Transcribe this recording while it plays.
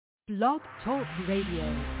Blog Talk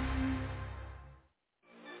Radio.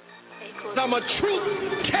 I'm a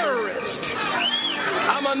truth terrorist.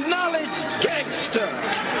 I'm a knowledge gangster.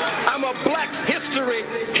 I'm a black history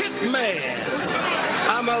hitman.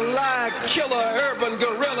 I'm a lie killer, urban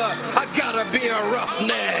gorilla. I gotta be a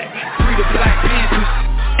roughneck. Free the Black Panthers,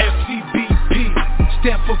 FCBP,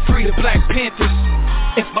 stand for Free the Black Panthers.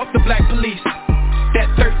 And fuck the black police, that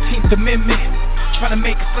 13th Amendment, trying to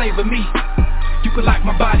make a slave of me. You can lock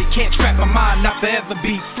my body, can't trap my mind, not forever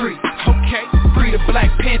be free. Okay, Free the Black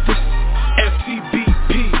Panthers,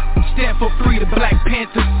 FCBP, stand for Free the Black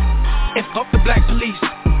Panthers. And fuck the black police,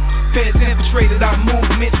 feds infiltrated our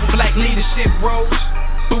movements for black leadership roles.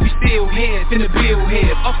 But we still here, finna build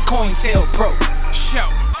here, up COINTELPRO. Show,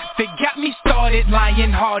 they got me started,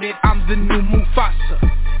 lion-hearted, I'm the new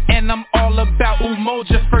Mufasa. And I'm all about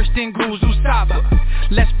Umoja, first in Guzu Saba.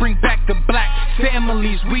 Let's bring back the black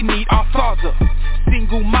families, we need our father.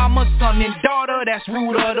 Single mama, son and daughter, that's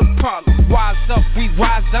root of the problem. Wise up, we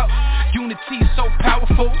rise up, unity so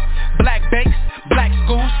powerful. Black banks, black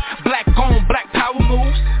schools, black on, black power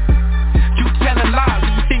moves. You telling lies,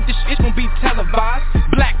 you think this shit gon' be televised.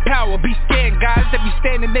 Black power, be scared guys that be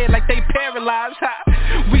standing there like they paralyzed.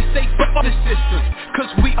 We say fuck the system,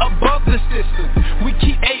 cause we above the system. We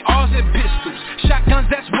keep ARs and pistols, shotguns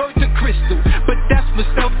that's worth a crystal. But that's for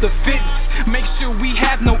self-defense, make sure we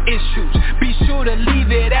have no issues. Be sure to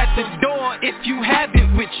leave it at the door if you have it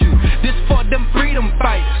with you. This for them freedom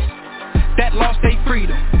fighters that lost their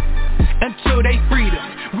freedom. Until they freedom,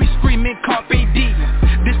 we screaming Carpe Diem.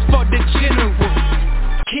 This for the general,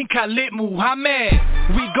 King Khalid Muhammad.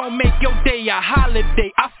 We gon' make your day a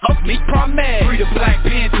holiday, I fuck me promise. Free the Black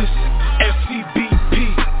Panthers,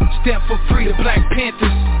 FCBP, stand for Free the Black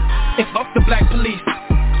Panthers. And fuck the black police,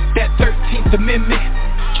 that 13th Amendment,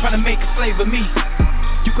 trying to make a slave of me.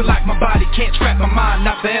 You can lock my body, can't trap my mind,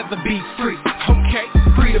 not forever be free. Okay,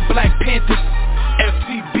 Free the Black Panthers,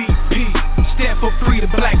 FCBP, stand for Free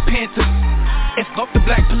the Black Panthers. And fuck the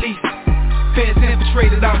black police, feds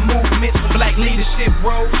infiltrated our movements for black leadership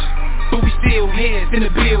roles. But we still here, finna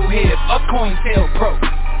build here, up COINTELPRO.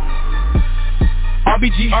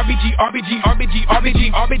 RBG, RBG, RBG, RBG,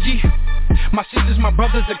 RBG, RBG. My sisters, my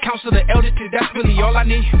brothers, the council, the elders, cause that's really all I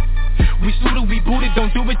need. We suited, we booted,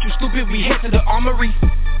 don't do it, you stupid, we head to the armory.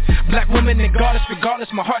 Black woman and goddess, regardless,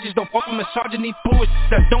 my heart just don't fuck with misogyny. Bullshit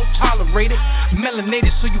that don't tolerate it.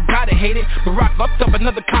 Melanated, so you gotta hate it. Barack upped up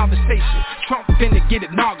another conversation. Trump finna get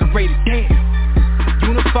inaugurated, damn.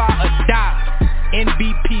 Unify or die,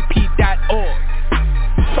 NBPP.org.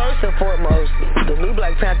 First and foremost, the new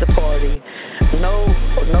Black Panther Party, no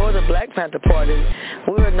other Black Panther Party,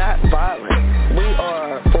 we are not violent. We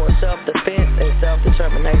are for self-defense and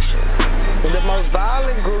self-determination. The most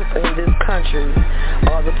violent group in this country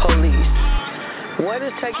are the police. What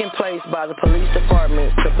is taking place by the police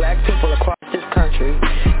department to black people across this country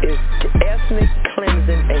is ethnic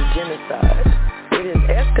cleansing and genocide. It has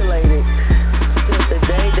escalated since the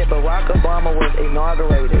day that Barack Obama was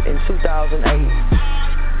inaugurated in 2008.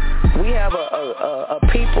 We have a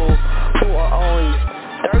people who are only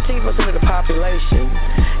 13% of the population,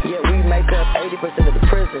 yet we make up 80% of the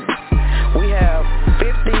prisons. We have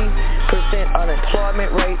 50%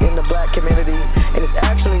 unemployment rate in the black community, and it's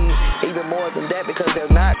actually even more than that because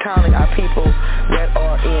they're not counting our people that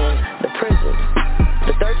are in the prisons.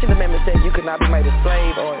 The 13th Amendment says you cannot be made a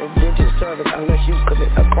slave or indentured servant unless you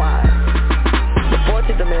commit a crime. The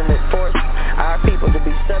 14th Amendment forced our people to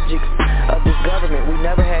be subjects of this government. We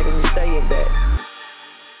never had any say in that.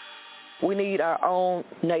 We need our own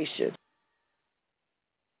nation.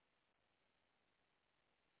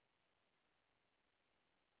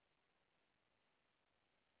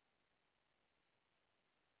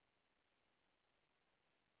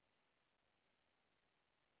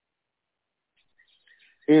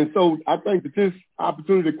 And so I think that this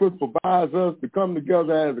opportunity provides us to come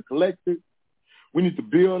together as a collective. We need to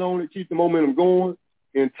build on it, keep the momentum going,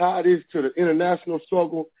 and tie this to the international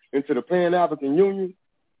struggle and to the Pan-African Union,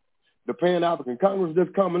 the Pan-African Congress that's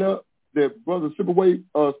coming up that Brother Sipaway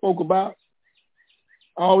spoke about.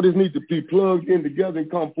 All this needs to be plugged in together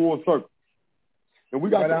and come full circle. And we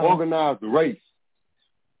got to organize the race.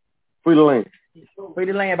 Free the land. Free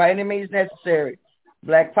the land by any means necessary.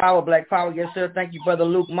 Black power, yes sir. Thank you, Brother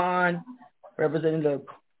Luke Mon, representing the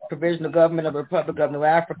Provisional Government of the Republic of New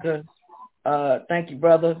Africa. Thank you,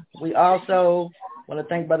 brother. We also want to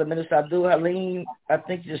thank Brother Minister Abdul Halim. I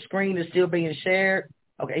think the screen is still being shared.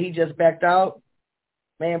 Okay, he just backed out.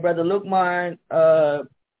 Man, Brother Luke Mon,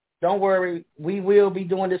 don't worry. We will be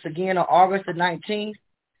doing this again on August the 19th.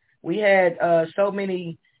 We had so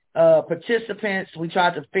many participants. We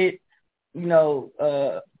tried to fit,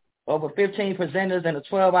 over 15 presenters in a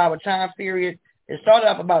 12-hour time period. It started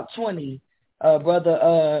off about 20.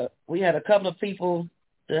 Brother, we had a couple of people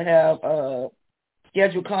that have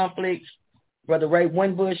schedule conflicts. Brother Ray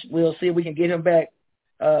Winbush, we'll see if we can get him back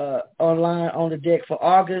online on the deck for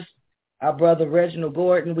August. Our brother Reginald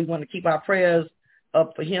Gordon, we want to keep our prayers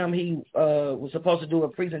up for him. He was supposed to do a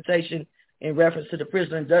presentation in reference to the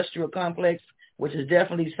prison industrial complex, which is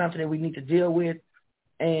definitely something that we need to deal with.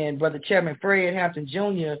 And Brother Chairman Fred Hampton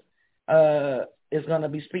Jr. Is going to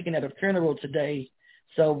be speaking at a funeral today.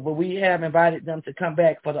 So, but we have invited them to come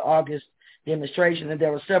back for the August demonstration. And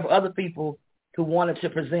there were several other people who wanted to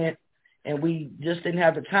present, and we just didn't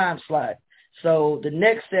have the time slot. So the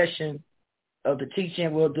next session of the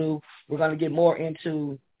teaching we're going to get more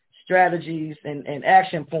into strategies and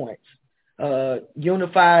action points,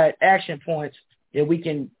 unified action points that we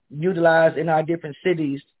can utilize in our different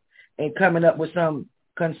cities, and coming up with some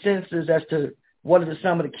consensus as to what are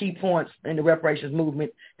some of the key points in the reparations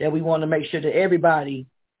movement that we want to make sure that everybody,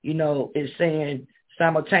 is saying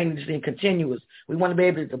simultaneously and continuous. We want to be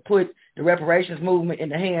able to put the reparations movement in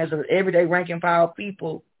the hands of everyday rank and file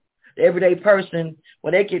people, the everyday person,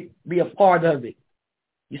 where they could be a part of it.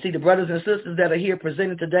 You see, the brothers and sisters that are here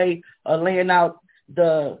presenting today are laying out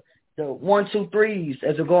the 1, 2, 3s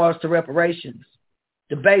as regards to reparations,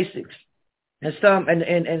 the basics, and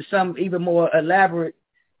some even more elaborate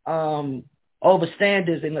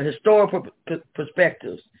overstanders in the historical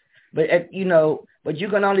perspectives. But you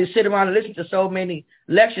can only sit around and listen to so many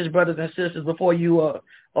lectures, brothers and sisters, before you are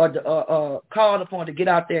called upon to get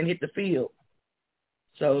out there and hit the field.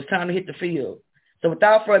 So it's time to hit the field. So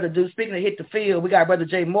without further ado, speaking of hit the field, we got Brother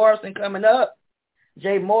Jay Morrison coming up.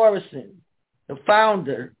 Jay Morrison, the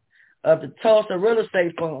founder of the Tulsa Real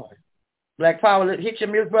Estate Fund. Black Power, hit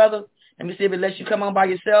your mute, brother. Let me see if it lets you come on by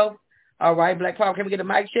yourself. All right, Black Power, can we get a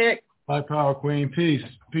mic check? Black Power, Queen. Peace.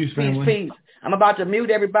 Peace, family. Peace. I'm about to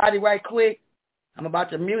mute everybody right quick. He's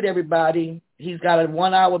got a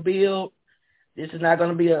 1-hour build. This is not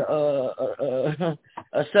going to be a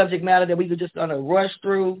subject matter that we're just going to rush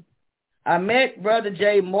through. I met Brother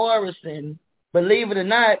Jay Morrison, believe it or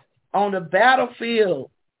not, on the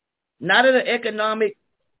battlefield, not at an economic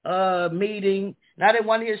meeting, not at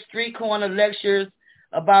one of his street corner lectures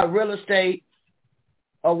about real estate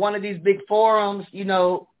or one of these big forums,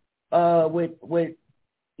 with all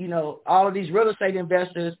of these real estate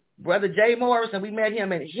investors. Brother Jay Morrison, we met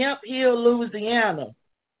him in Hemp Hill, Louisiana,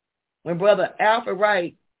 when Brother Alfred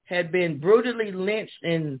Wright had been brutally lynched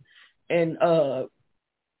and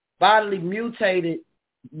bodily mutilated.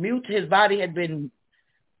 His body had been,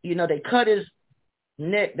 they cut his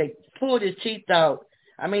neck, they pulled his teeth out.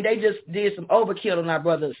 I mean, they just did some overkill on our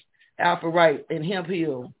brothers, Alfred Wright and Hemp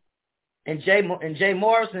Hill. And Jay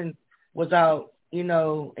Morrison was out,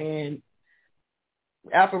 and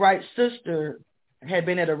Alfred Wright's sister had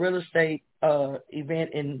been at a real estate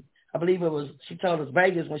event in, I believe it was, she told us,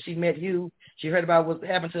 Vegas, when she met you. She heard about what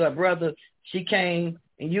happened to her brother. She came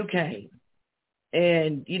and you came.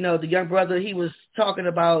 And, the young brother, he was talking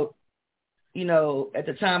about, at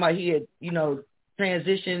the time how he had,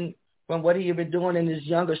 transitioned from what he had been doing in his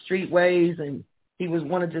younger street ways. And he was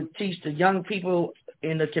wanting to teach the young people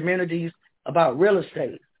in the communities about real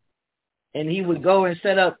estate. And he would go and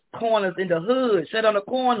set up corners in the hood, sit on a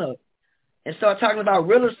corner and start talking about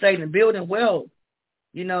real estate and building wealth,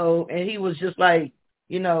 and he was just like,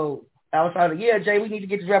 I was like, yeah, Jay, we need to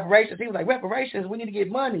get these reparations. He was like, reparations, we need to get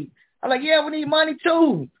money. I'm like, yeah, we need money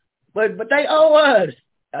too, but they owe us.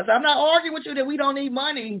 I said, I'm not arguing with you that we don't need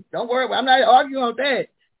money. Don't worry, I'm not arguing on that.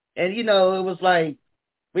 And, it was like,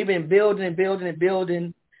 we've been building and building and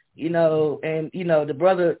building, and, the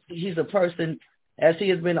brother, he's a person, as he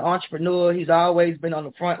has been an entrepreneur, he's always been on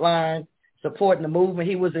the front line supporting the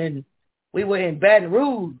movement. We were in Baton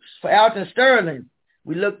Rouge for Alton Sterling.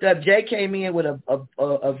 We looked up, Jay came in with a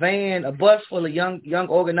van, a bus full of young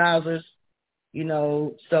organizers,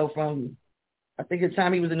 so from, I think at the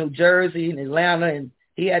time he was in New Jersey and Atlanta, and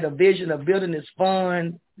he had a vision of building this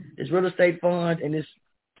fund, this real estate fund, and it's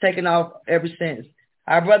taken off ever since.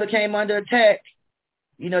 Our brother came under attack.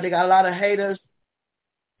 They got a lot of haters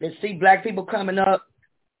that see black people coming up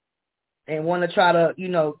and want to try to,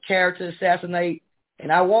 character assassinate. And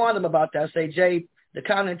I warned them about that. I say, Jay, the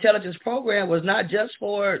counterintelligence program was not just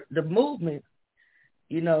for the movement.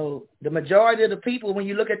 The majority of the people, when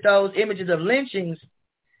you look at those images of lynchings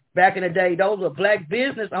back in the day, those were black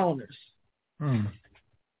business owners.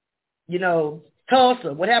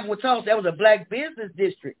 Tulsa, what happened with Tulsa? That was a black business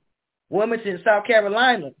district. Wilmington, South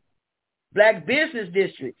Carolina, black business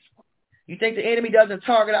districts. You think the enemy doesn't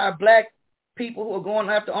target our black people who are going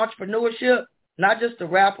after entrepreneurship, not just the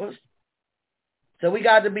rappers? So we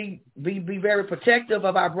got to be very protective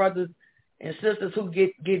of our brothers and sisters who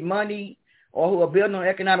get money or who are building on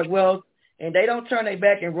economic wealth, and they don't turn their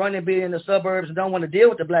back and run and be in the suburbs and don't want to deal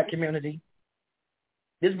with the black community.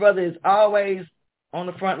 This brother is always on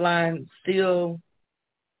the front line, still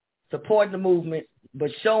supporting the movement,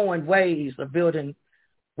 but showing ways of building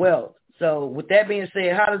wealth. So with that being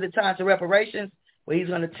said, how does it tie to reparations? Well, he's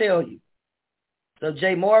going to tell you. So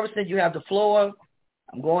Jay Morrison, you have the floor.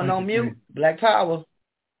 I'm going on mute. Black Power.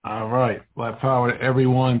 All right. Black Power to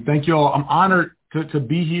everyone. Thank you all. I'm honored to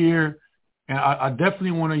be here. And I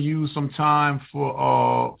definitely want to use some time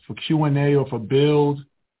for Q&A or for build.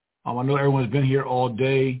 I know everyone's been here all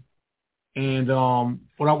day. And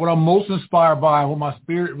what I'm most inspired by, what my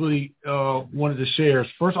spirit really wanted to share is,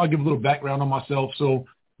 first I'll give a little background on myself. So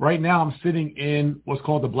right now I'm sitting in what's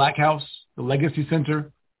called the Black House, the Legacy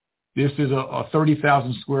Center. This is a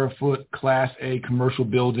 30,000 square foot Class A commercial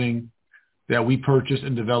building that we purchased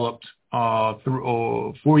and developed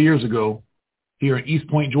 4 years ago here in East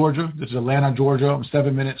Point, Georgia. This is Atlanta, Georgia. I'm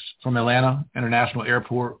 7 minutes from Atlanta International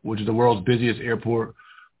Airport, which is the world's busiest airport.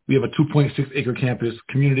 We have a 2.6 acre campus,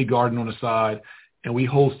 community garden on the side, and we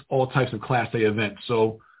host all types of Class A events.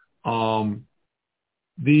 So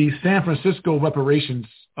the San Francisco reparations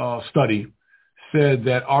study said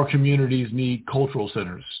that our communities need cultural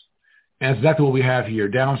centers. And that's exactly what we have here.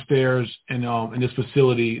 Downstairs in this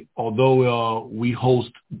facility, although we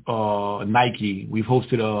host Nike, we've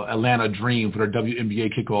hosted Atlanta Dream for their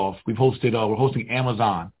WNBA kickoff. We're hosting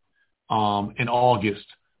Amazon in August,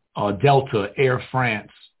 Delta, Air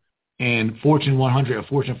France, and Fortune 100 and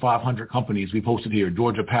Fortune 500 companies we've hosted here,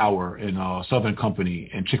 Georgia Power and Southern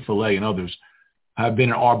Company and Chick-fil-A and others have been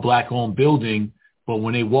in our Black-owned building. But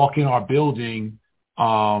when they walk in our building,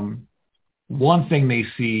 one thing they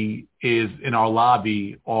see is in our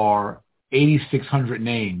lobby are 8,600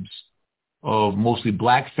 names of mostly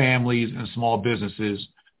Black families and small businesses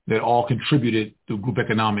that all contributed to group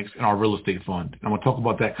economics in our real estate fund. And I'm going to talk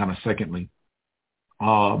about that kind of secondly.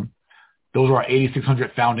 Those are our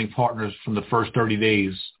 8,600 founding partners from the first 30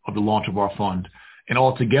 days of the launch of our fund. And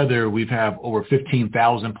altogether, we've have over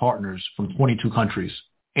 15,000 partners from 22 countries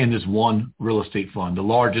in this one real estate fund, the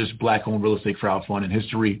largest Black-owned real estate crowd fund in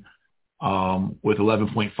history, with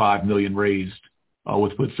 11.5 million raised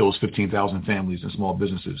with those 15,000 families and small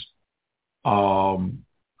businesses.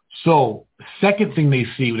 So second thing they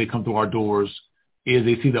see when they come through our doors is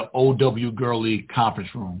they see the O.W. Gurley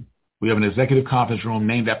conference room. We have an executive conference room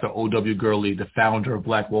named after O.W. Gurley, the founder of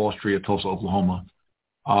Black Wall Street of Tulsa, Oklahoma.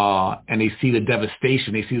 And they see the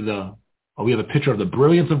devastation. They see we have a picture of the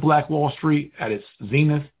brilliance of Black Wall Street at its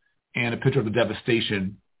zenith and a picture of the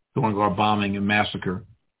devastation during our bombing and massacre.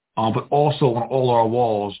 But also on all our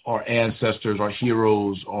walls, our ancestors, our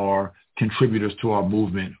heroes, our contributors to our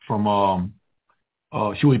movement, from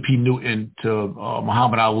Huey P. Newton to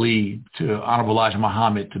Muhammad Ali to Honorable Elijah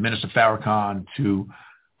Muhammad to Minister Farrakhan to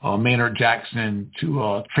Maynard Jackson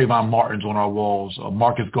to Trayvon Martin's on our walls,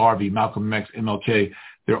 Marcus Garvey, Malcolm X, MLK.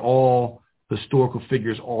 They're all historical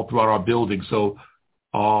figures all throughout our building. So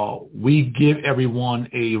we give everyone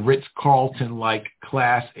a Ritz-Carlton-like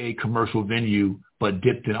Class A commercial venue, but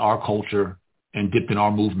dipped in our culture and dipped in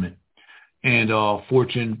our movement. And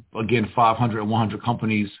Fortune, again, 500 and 100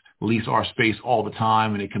 companies lease our space all the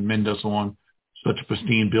time, and they commend us on such a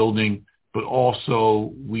pristine building. But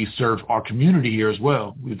also we serve our community here as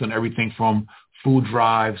well. We've done everything from food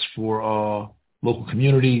drives for local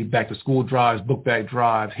community, back to school drives, book bag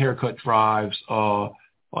drives, haircut drives,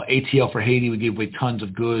 ATL for Haiti. We gave away tons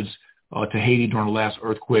of goods to Haiti during the last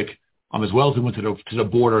earthquake, as well as we went to the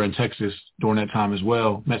border in Texas during that time as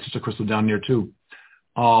well. Met Sister Crystal down there too.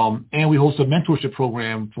 And we host a mentorship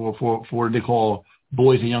program for what they call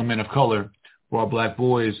boys and young men of color, for our Black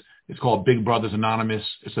boys. It's called Big Brothers Anonymous.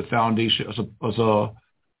 It's a foundation, it's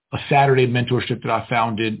a Saturday mentorship that I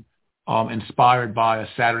founded, inspired by a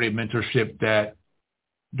Saturday mentorship that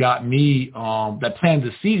got me, that planted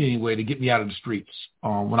the seed anyway to get me out of the streets.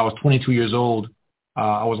 When I was 22 years old,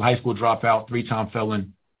 I was a high school dropout, 3-time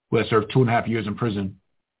felon who had served 2.5 years in prison.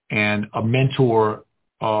 And a mentor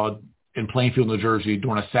in Plainfield, New Jersey,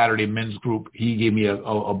 during a Saturday men's group, he gave me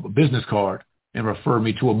a business card and referred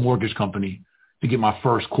me to a mortgage company to get my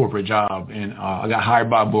first corporate job. And I got hired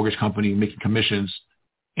by a mortgage company making commissions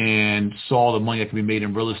and saw the money that could be made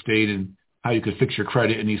in real estate and how you could fix your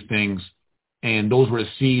credit and these things. And those were the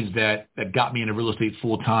seeds that got me into real estate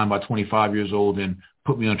full time by 25 years old and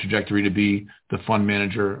put me on a trajectory to be the fund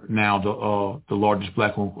manager, now the largest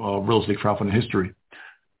Black real estate crowd fund in history.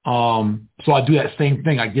 So I do that same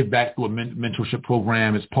thing. I give back to a mentorship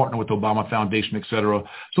program. It's partnered with the Obama Foundation, et cetera.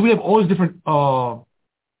 So we have all these different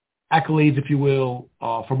accolades, if you will,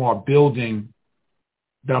 from our building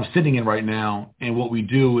that I'm sitting in right now and what we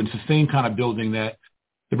do. And it's the same kind of building that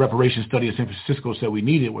the reparations study in San Francisco said we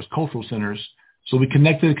needed, was cultural centers. So we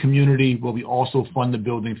connected the community, but we also fund the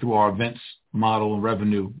building through our events model and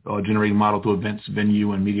revenue generating model through events,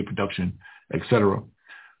 venue, and media production, et cetera.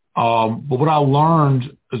 But what I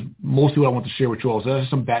learned is mostly what I want to share with you all. So that's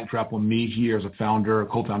some backdrop on me here as a founder, a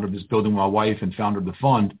co-founder of this building with my wife and founder of the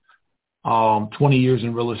fund. 20 years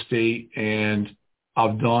in real estate, and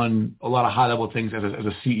I've done a lot of high-level things as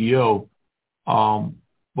a CEO.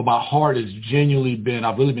 But my heart has genuinely been,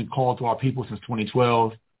 I've really been called to our people since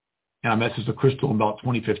 2012. And I met Sister Crystal in about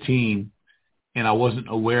 2015, and I wasn't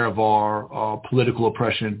aware of our political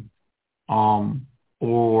oppression, but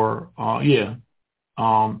I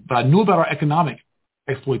knew about our economic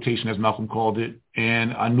exploitation, as Malcolm called it,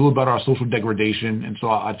 and I knew about our social degradation, and so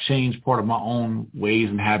I changed part of my own ways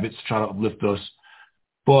and habits to try to uplift us.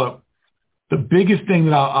 But the biggest thing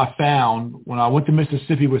that I found when I went to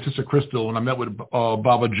Mississippi with Sister Crystal, and I met with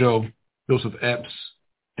Baba Joe, Joseph Epps,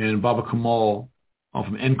 and Baba Kamal,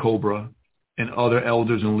 from NCOBRA and other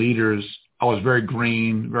elders and leaders, I was very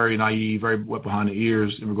green, very naive, very wet behind the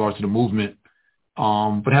ears in regards to the movement,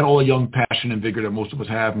 but had all the young passion and vigor that most of us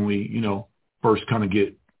have when we, first kind of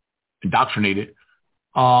get indoctrinated.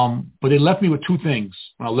 But they left me with two things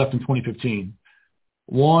when I left in 2015.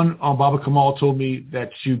 One, Baba Kamal told me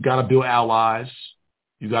that you got to build allies,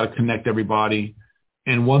 you got to connect everybody.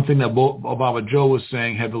 And one thing that Baba Joe was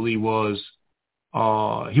saying heavily was,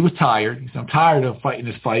 he was tired. He said, I'm tired of fighting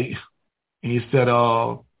this fight. And he said,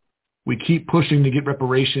 we keep pushing to get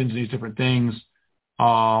reparations and these different things,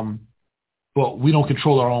 but we don't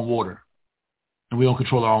control our own water, and we don't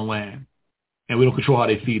control our own land, and we don't control how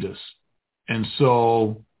they feed us. And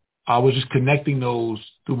so I was just connecting those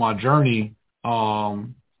through my journey.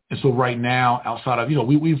 And so right now, outside of,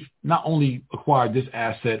 we've not only acquired this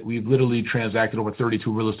asset, we've literally transacted over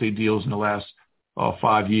 32 real estate deals in the last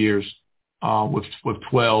 5 years. With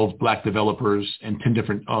 12 Black developers in 10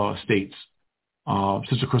 different states.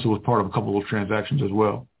 Sister Crystal was part of a couple of those transactions as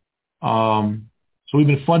well. So we've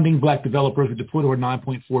been funding Black developers. We deployed over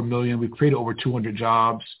 $9.4 million. We've created over 200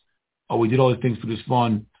 jobs. We did all these things through this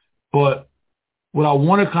fund. But what I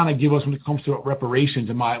want to kind of give us when it comes to reparations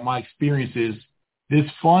and my experience is this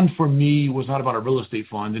fund for me was not about a real estate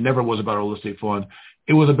fund. It never was about a real estate fund.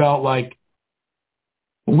 It was about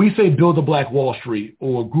when we say build a Black Wall Street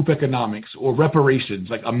or group economics or reparations,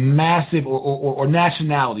 like a massive or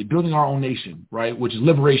nationality, building our own nation, right, which is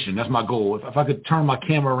liberation. That's my goal. If I could turn my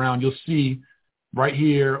camera around, you'll see right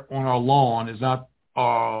here on our lawn is not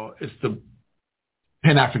it's the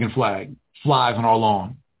Pan-African flag flies on our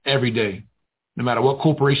lawn every day. No matter what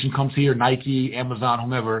corporation comes here, Nike, Amazon,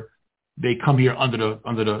 whomever, they come here under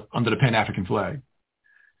the Pan-African flag.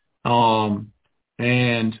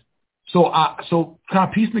 And So kind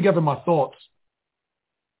of piecing together my thoughts,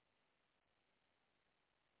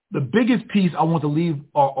 the biggest piece I want to leave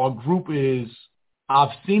our group is I've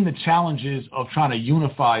seen the challenges of trying to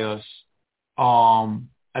unify us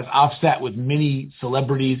as I've sat with many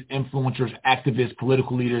celebrities, influencers, activists,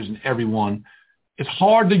 political leaders, and everyone. It's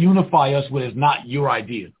hard to unify us when it's not your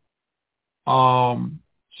idea.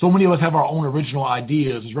 So many of us have our own original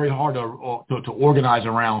ideas. It's very hard to organize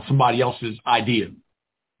around somebody else's idea,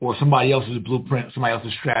 or somebody else's blueprint, somebody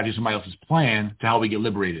else's strategy, somebody else's plan to how we get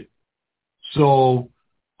liberated. So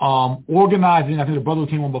organizing, I think the brother who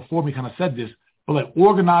came on before me kind of said this, but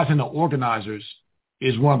organizing the organizers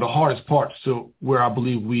is one of the hardest parts to where I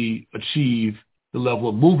believe we achieve the level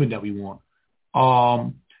of movement that we want.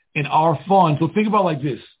 In our fund, so think about it like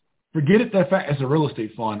this. Forget it, that fact it's a real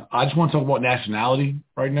estate fund. I just want to talk about nationality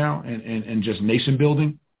right now and just nation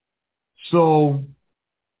building. So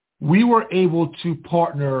we were able to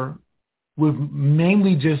partner with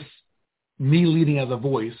mainly just me leading as a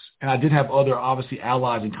voice, and I did have other, obviously,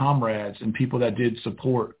 allies and comrades and people that did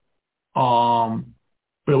support.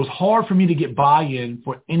 But it was hard for me to get buy-in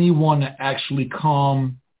for anyone to actually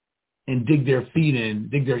come and dig their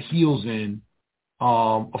heels in,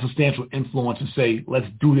 a substantial influence and say, let's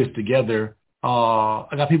do this together. I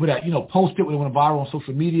got people that, post it when it went viral on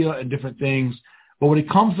social media and different things. But when it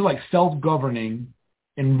comes to self-governing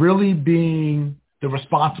and really being the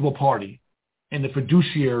responsible party and the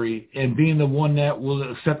fiduciary and being the one that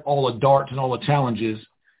will accept all the darts and all the challenges,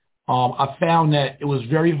 I found that it was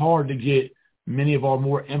very hard to get many of our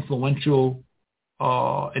more influential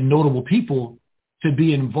and notable people to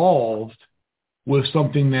be involved with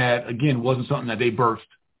something that, again, wasn't something that they birthed.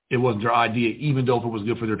 It wasn't their idea, even though if it was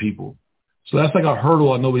good for their people. So that's a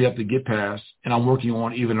hurdle I know we have to get past, and I'm working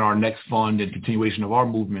on even in our next fund and continuation of our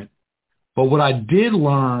movement. But what I did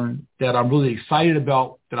learn that I'm really excited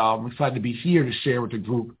about, that I'm excited to be here to share with the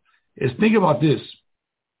group, is think about this.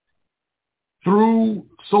 Through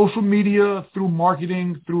social media, through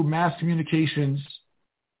marketing, through mass communications,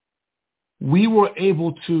 we were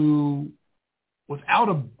able to, without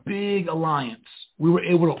a big alliance, we were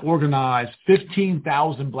able to organize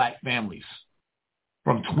 15,000 black families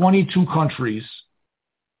from 22 countries,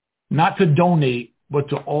 not to donate, but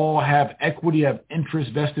to all have equity, have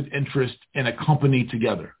interest, vested interest in a company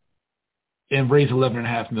together and raise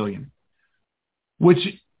 $11.5 million, which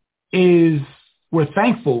is, we're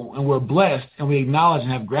thankful and we're blessed and we acknowledge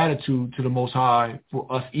and have gratitude to the Most High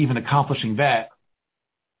for us even accomplishing that.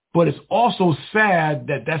 But it's also sad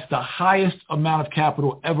that that's the highest amount of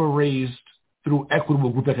capital ever raised through equitable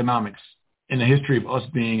group economics in the history of us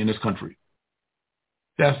being in this country.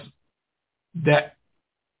 That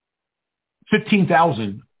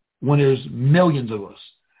 15,000 when there's millions of us.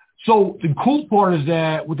 So the cool part is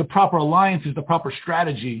that with the proper alliances, the proper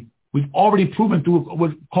strategy, we've already proven through what we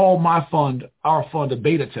call my fund, our fund, a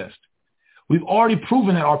beta test. We've already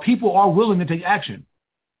proven that our people are willing to take action.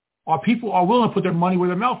 Our people are willing to put their money where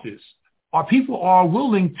their mouth is. Our people are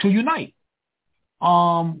willing to unite.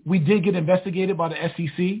 We did get investigated by the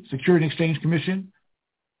SEC, Security and Exchange Commission.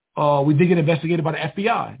 We did get investigated by the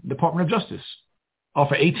FBI, Department of Justice,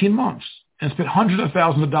 for 18 months and spent hundreds of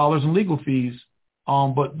thousands of dollars in legal fees.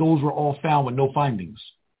 But those were all found with no findings.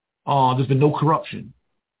 There's been no corruption.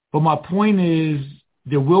 But my point is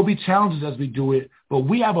there will be challenges as we do it, but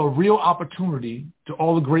we have a real opportunity to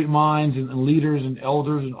all the great minds and leaders and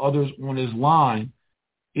elders and others on this line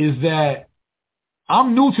is that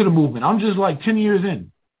I'm new to the movement. I'm just like 10 years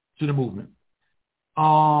in to the movement.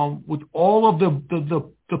 With all of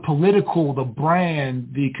the political, the brand,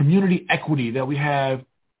 the community equity that we have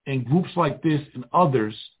in groups like this and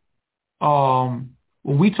others, when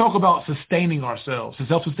we talk about sustaining ourselves, and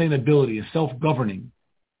self-sustainability and self-governing,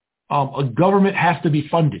 a government has to be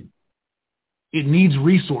funded. It needs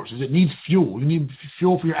resources. It needs fuel. You need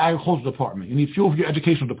fuel for your agriculture department. You need fuel for your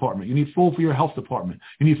educational department. You need fuel for your health department.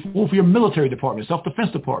 You need fuel for your military department,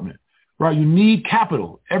 self-defense department, right? You need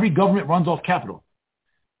capital. Every government runs off capital.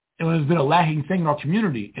 And there's been a lacking thing in our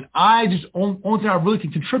community. And only thing I really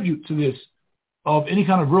can contribute to this of any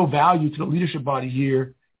kind of real value to the leadership body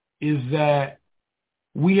here is that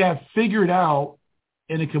we have figured out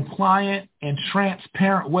in a compliant and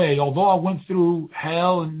transparent way, although I went through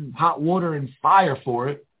hell and hot water and fire for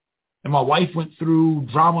it, and my wife went through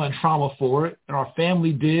drama and trauma for it, and our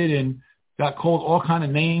family did and got called all kind of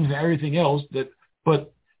names and everything else,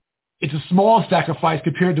 but it's a small sacrifice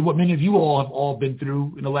compared to what many of you all have all been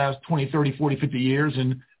through in the last 20, 30, 40, 50 years,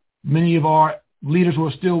 and many of our leaders who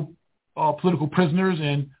are still political prisoners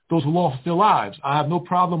and those who lost their lives. I have no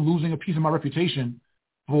problem losing a piece of my reputation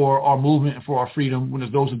for our movement and for our freedom when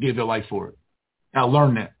there's those who gave their life for it. I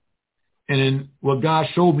learned that. And then what God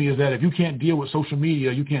showed me is that if you can't deal with social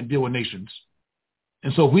media, you can't deal with nations.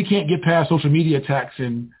 And so if we can't get past social media attacks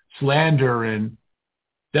and slander and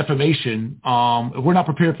defamation, if we're not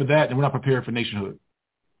prepared for that, then we're not prepared for nationhood.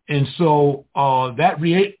 And so that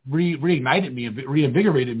reignited me and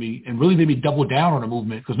reinvigorated me and really made me double down on the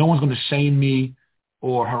movement because no one's going to shame me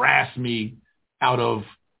or harass me out of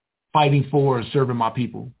fighting for and serving my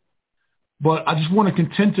people. But I just want to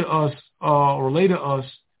contend to us or relay to us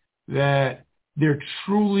that there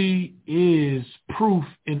truly is proof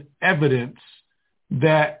and evidence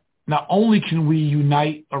that not only can we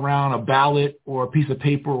unite around a ballot or a piece of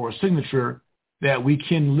paper or a signature, that we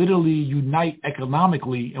can literally unite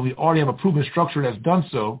economically, and we already have a proven structure that's done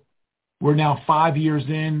so. We're now 5 years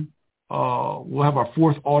in. We'll have our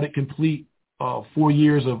fourth audit complete, 4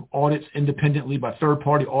 years of audits independently by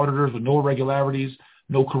third-party auditors with no irregularities,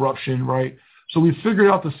 no corruption, right? So we figured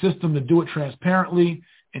out the system to do it transparently,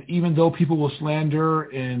 and even though people will slander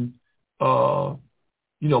and,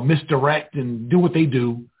 misdirect and do what they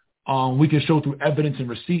do, we can show through evidence and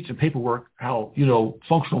receipts and paperwork how,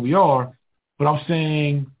 functional we are. But I'm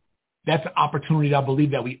saying that's an opportunity that I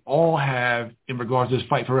believe that we all have in regards to this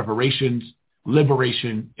fight for reparations,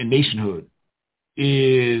 liberation, and nationhood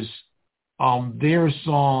is there's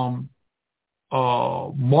some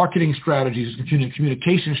marketing strategies,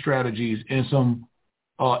 communication strategies, and some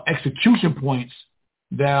execution points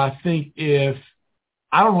that I think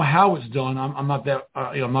I don't know how it's done. I'm not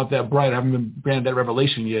that bright. I haven't been granted that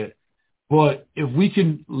revelation yet. But if we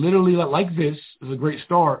can literally, like this is a great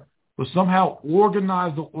start, but somehow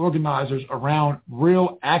organize the organizers around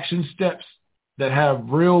real action steps that have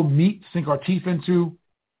real meat, sink our teeth into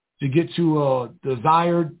to get to a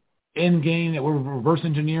desired end game that we're reverse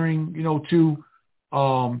engineering, to.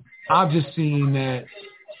 I've just seen that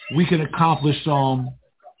we can accomplish some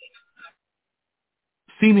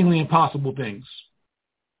seemingly impossible things.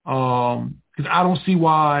 Because I don't see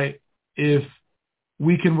why, if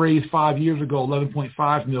we can raise 5 years ago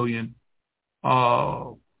 $11.5 million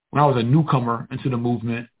when I was a newcomer into the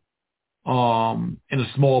movement, in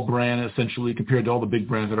a small brand essentially compared to all the big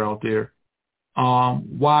brands that are out there,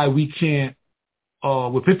 why we can't,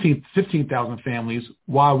 with 15,000 families,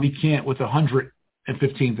 why we can't with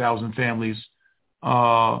 115,000 families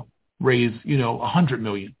raise, $100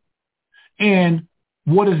 million. And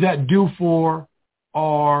what does that do for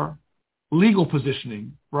our legal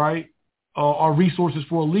positioning, right? Our resources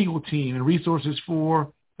for a legal team, and resources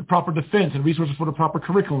for the proper defense, and resources for the proper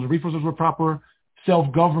curriculum, and resources for proper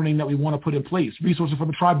self-governing that we want to put in place, resources for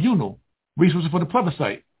the tribunal, resources for the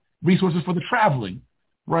plebiscite, resources for the traveling,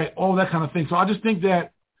 right? All that kind of thing. So I just think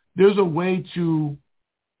that there's a way to,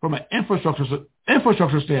 from an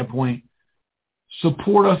infrastructure standpoint,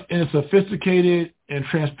 support us in a sophisticated and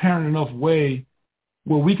transparent enough way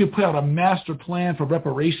where we can put out a master plan for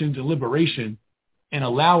reparations and liberation and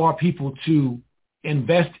allow our people to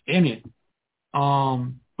invest in it,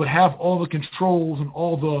 but have all the controls and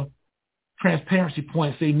all the transparency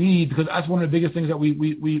points they need, because that's one of the biggest things that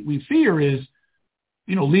we fear is,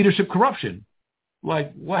 leadership corruption.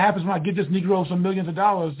 Like, what happens when I give this Negro some millions of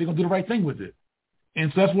dollars? They're going to do the right thing with it.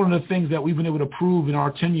 And so that's one of the things that we've been able to prove in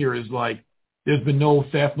our tenure is, like, there's been no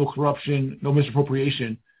theft, no corruption, no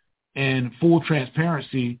misappropriation, and full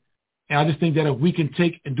transparency. And I just think that if we can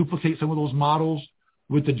take and duplicate some of those models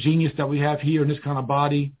with the genius that we have here in this kind of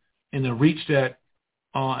body, and the reach that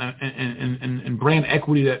and brand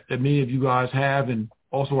equity that many of you guys have, and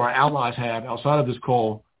also our allies have outside of this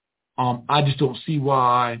call, I just don't see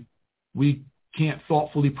why we can't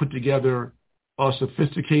thoughtfully put together a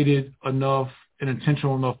sophisticated enough and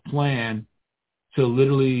intentional enough plan to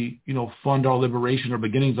literally, fund our liberation or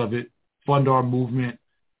beginnings of it, fund our movement,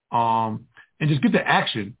 and just get to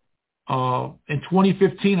action. In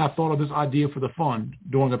 2015, I thought of this idea for the fund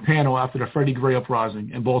during a panel after the Freddie Gray uprising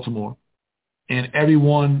in Baltimore. And I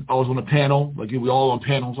was on a panel, like we all on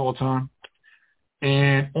panels all the time.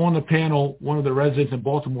 And on the panel, one of the residents in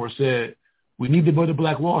Baltimore said, "We need to build a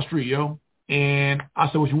Black Wall Street, yo." And I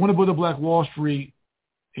said, well, if you want to build a Black Wall Street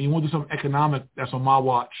and you want to do something economic that's on my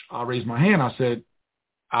watch, I raised my hand. I said,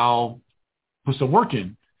 I'll put some work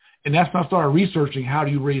in. And that's when I started researching how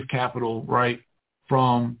do you raise capital, right,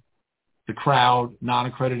 from the crowd,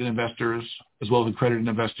 non-accredited investors, as well as accredited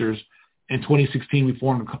investors. In 2016, we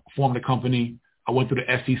formed a company. I went through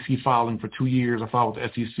the SEC filing for 2 years. I filed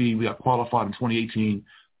with the SEC. We got qualified in 2018,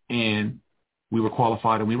 and we were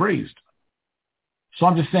qualified and we raised. So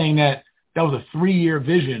I'm just saying that was a 3-year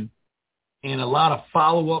vision and a lot of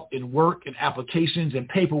follow-up and work and applications and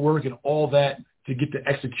paperwork and all that to get to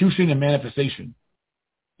execution and manifestation.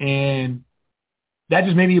 And that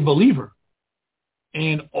just made me a believer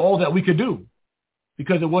in all that we could do,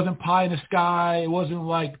 because it wasn't pie in the sky. It wasn't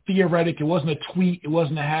like theoretic. It wasn't a tweet. It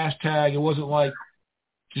wasn't a hashtag. It wasn't like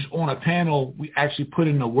just on a panel. We actually put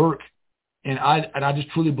in the work. And I just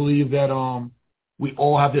truly believe that we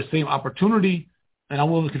all have the same opportunity, and I'm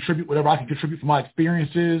willing to contribute whatever I can contribute from my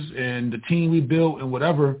experiences and the team we built and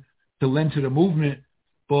whatever to lend to the movement.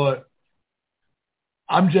 But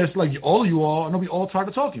I'm just like all of you all. I know we all tired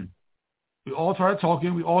of talking. We all tired of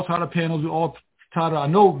talking. We all tired of panels. We all tired of, I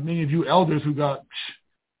know many of you elders who got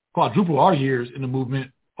quadruple our years in the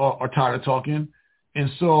movement are tired of talking. And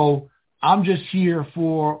so I'm just here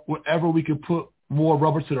for whatever we can put more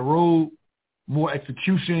rubber to the road, more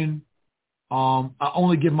execution. I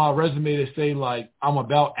only give my resume to say, like, I'm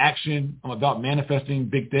about action. I'm about manifesting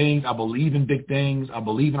big things. I believe in big things. I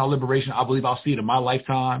believe in our liberation. I believe I'll see it in my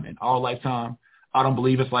lifetime, in our lifetime. I don't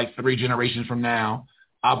believe it's like 3 generations from now.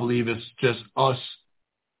 I believe it's just us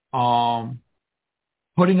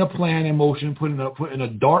putting a plan in motion, putting a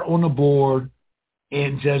dart on the board,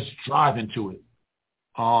 and just driving to it.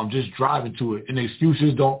 Just driving to it. And the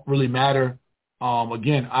excuses don't really matter.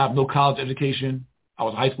 Again, I have no college education. I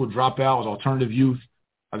was a high school dropout. I was alternative youth.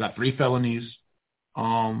 I got 3 felonies,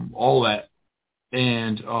 all that.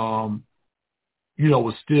 And,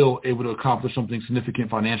 was still able to accomplish something significant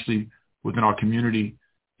financially within our community.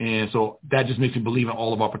 And so that just makes me believe in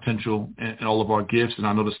all of our potential and all of our gifts. And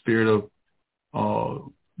I know the spirit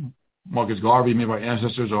of Marcus Garvey, many of our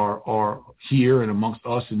ancestors are here and amongst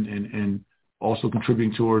us and also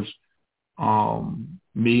contributing towards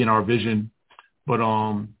me and our vision. But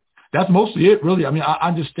that's mostly it, really. I mean, I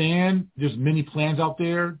understand there's many plans out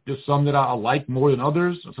there. There's some that I like more than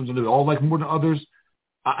others, some that we all like more than others.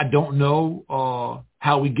 I don't know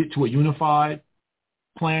how we get to a unified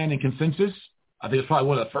plan and consensus. I think it's probably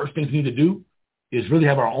one of the first things we need to do is really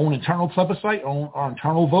have our own internal plebiscite, our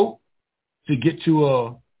internal vote to get to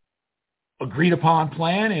a agreed upon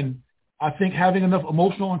plan. And I think having enough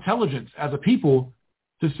emotional intelligence as a people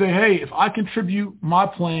to say, hey, if I contribute my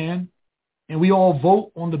plan and we all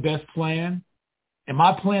vote on the best plan and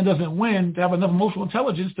my plan doesn't win, to have enough emotional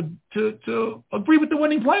intelligence to agree with the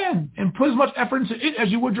winning plan and put as much effort into it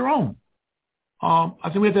as you would your own. I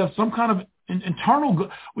think we have to have some kind of internal,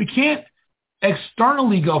 we can't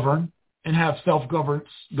externally govern and have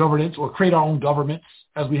self-governance or create our own governments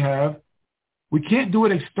as we have. We can't do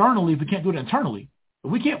it externally if we can't do it internally.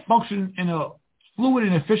 If we can't function in a fluid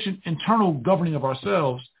and efficient internal governing of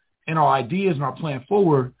ourselves and our ideas and our plan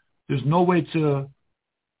forward, there's no way to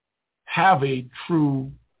have a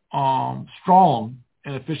true, strong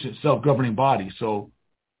and efficient self-governing body. So,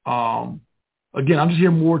 again, I'm just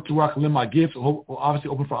here more to where I can lend my gifts, obviously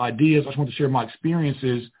open for ideas. I just want to share my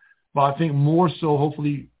experiences, but I think more so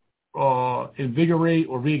hopefully invigorate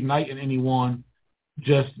or reignite in anyone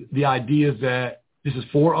just the ideas that this is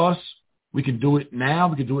for us. We can do it now.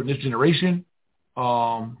 We can do it in this generation.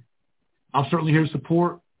 I'm certainly here to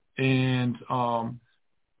support, and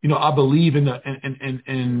I believe in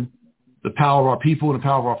the power of our people and the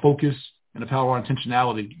power of our focus and the power of our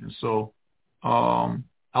intentionality. And so I'll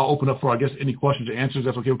open up for, I guess, any questions or answers.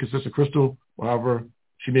 That's okay with Sister Crystal, or however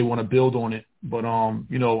she may want to build on it. But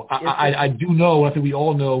I do know, I think we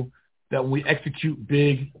all know, that when we execute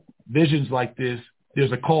big visions like this,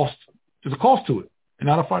 there's a cost. There's a cost to it, and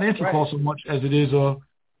not a financial cost so much as it is a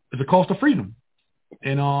cost of freedom.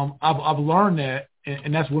 And I've learned that,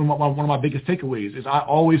 and that's one of my biggest takeaways. Is I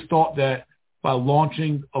always thought that by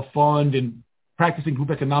launching a fund and practicing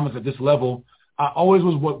group economics at this level, I always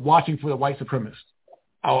was watching for the white supremacists.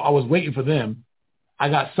 I was waiting for them. I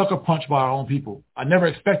got sucker punched by our own people. I never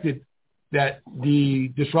expected that the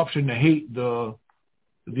disruption, the hate, the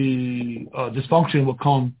dysfunction would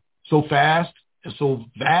come so fast and so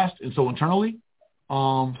vast and so internally.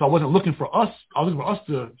 So I wasn't looking for us. I was looking for us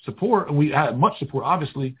to support, and we had much support,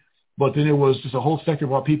 obviously. But then there was just a whole sector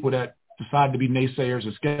of our people that decided to be naysayers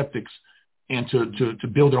and skeptics, and to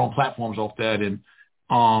build their own platforms off that. And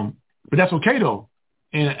but that's okay though.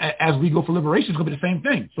 And as we go for liberation, it's gonna be the same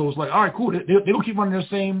thing. So it's like, all right, cool. They don't keep running their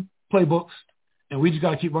same playbooks, and we just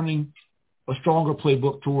got to keep running a stronger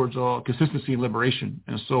playbook towards consistency and liberation.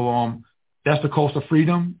 And so that's the cost of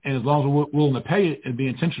freedom. And as long as we're willing to pay it and be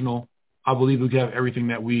intentional, I believe we can have everything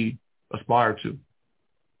that we aspire to.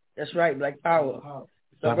 That's right, Black Power.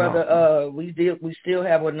 So, brother, we still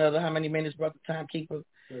have another, how many minutes, brother, timekeeper?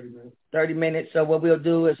 30 minutes. 30 minutes. So what we'll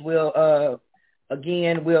do is we'll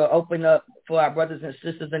open up for our brothers and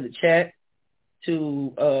sisters in the chat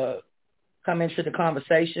to come into the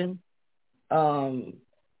conversation. I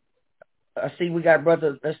see we got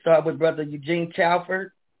let's start with Brother Eugene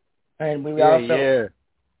Chalford. And we also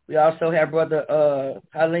have Brother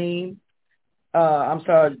Halim.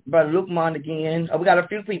 Brother Lukman again. We got a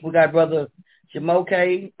few people. We got Brother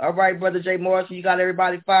Jamoke. All right, Brother Jay Morrison, you got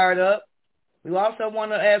everybody fired up. We also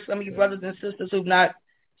want to ask some of you brothers and sisters who've not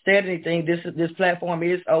said anything. This platform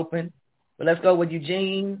is open. But let's go with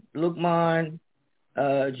Eugene, Lukman,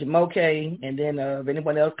 Jamoke, and then if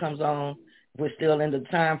anyone else comes on, we're still in the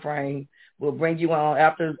time frame. We'll bring you on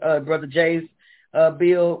after Brother Jay's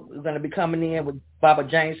bill. We're going to be coming in with Baba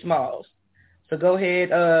James Smalls. So go ahead.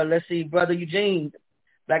 Let's see, Brother Eugene,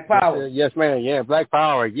 Black Power. Yes, man. Yeah, Black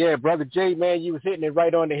Power. Yeah, Brother Jay, man, you was hitting it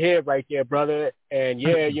right on the head right there, brother. And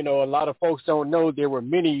yeah, a lot of folks don't know there were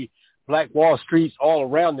many Black Wall Streets all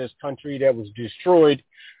around this country that was destroyed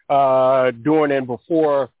during and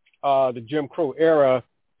before the Jim Crow era.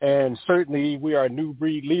 And certainly we are a new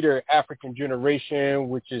breed leader, African generation,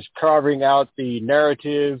 which is carving out the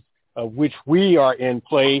narrative of which we are in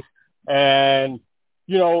play. And,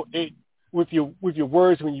 with your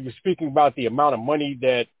words, when you were speaking about the amount of money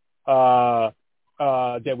that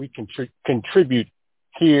that we contribute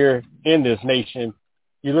here in this nation,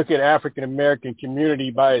 you look at African American community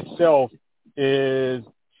by itself is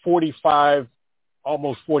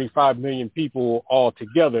almost 45 million people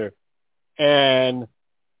altogether. And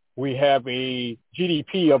we have a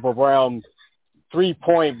GDP of around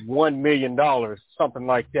 $3.1 million, something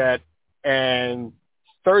like that. And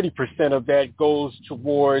 30% of that goes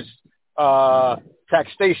towards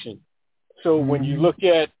taxation. So when you look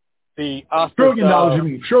at the $1 trillion, you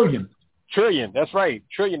mean trillion, that's right, $1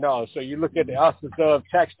 trillion. So you look at the auspice of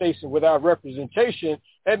taxation without representation,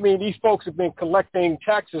 that means these folks have been collecting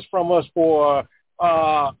taxes from us for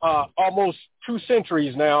almost 2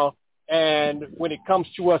 centuries now. And when it comes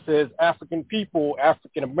to us as African people,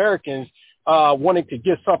 African Americans, wanting to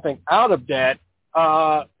get something out of that,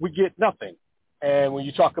 we get nothing. And when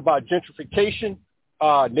you talk about gentrification,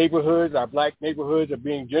 neighborhoods, our black neighborhoods are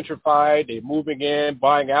being gentrified. They're moving in,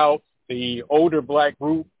 buying out the older black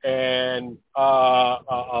group, and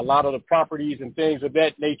a lot of the properties and things of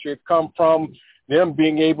that nature come from them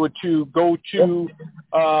being able to go to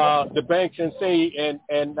the banks and say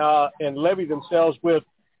and levy themselves with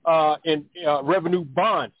revenue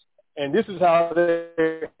bonds. And this is how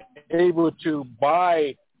they're able to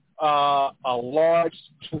buy a large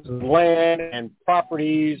land and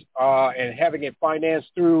properties and having it financed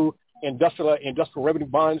through industrial revenue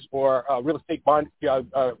bonds or real estate bond,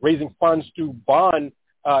 raising funds through bond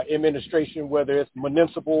administration, whether it's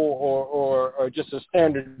municipal or just a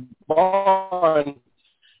standard bond.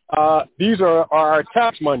 These are our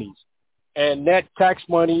tax monies, and that tax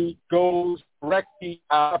money goes directly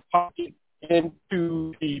out of pocket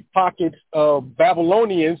into the pockets of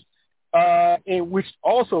Babylonians, and which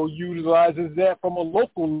also utilizes that from a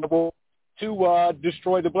local level to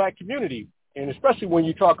destroy the black community. And especially when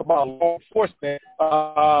you talk about law enforcement,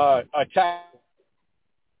 attack,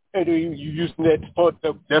 you're using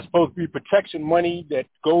that's supposed to be protection money that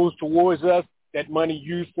goes towards us, that money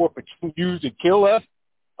used to kill us.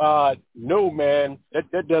 No, man,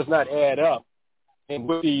 that does not add up. And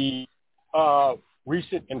with the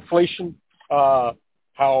recent inflation, how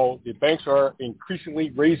the banks are increasingly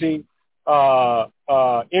raising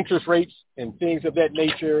interest rates and things of that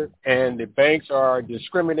nature, and the banks are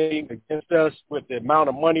discriminating against us with the amount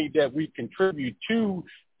of money that we contribute to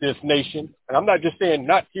this nation. And I'm not just saying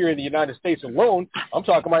not here in the United States alone. I'm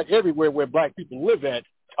talking about everywhere where black people live at.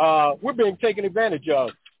 We're being taken advantage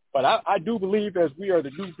of. But I do believe, as we are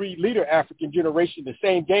the new breed leader African generation, the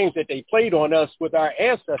same games that they played on us with our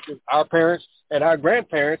ancestors, our parents and our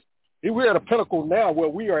grandparents, we're at a pinnacle now where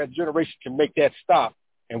we are a generation can make that stop.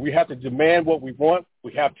 And we have to demand what we want.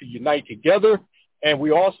 We have to unite together. And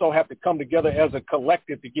we also have to come together as a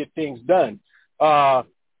collective to get things done.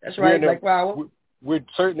 That's right, Black Power. We're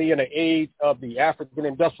certainly in an age of the African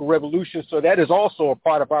Industrial Revolution. So that is also a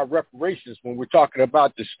part of our reparations. When we're talking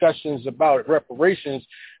about discussions about reparations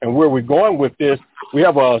and where we're going with this, we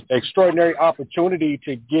have an extraordinary opportunity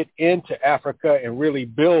to get into Africa and really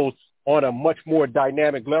build on a much more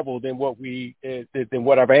dynamic level than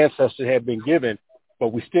what our ancestors have been given.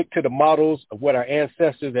 But we stick to the models of what our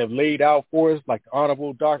ancestors have laid out for us, like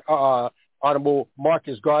the Honorable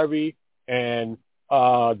Marcus Garvey and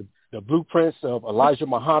the blueprints of Elijah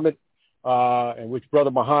Muhammad, and which Brother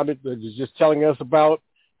Muhammad was just telling us about,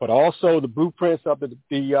 but also the blueprints of the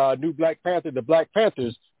new Black Panther, the Black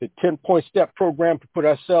Panthers, the 10-point step program to put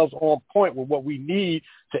ourselves on point with what we need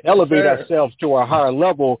to elevate ourselves to a higher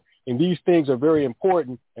level. And these things are very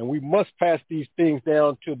important, and we must pass these things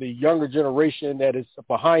down to the younger generation that is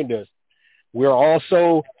behind us. We're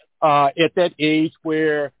also at that age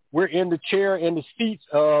where we're in the chair, in the seats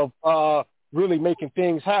of really making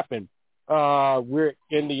things happen. We're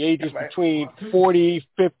in the ages between 40,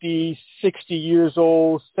 50, 60 years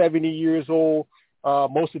old, 70 years old.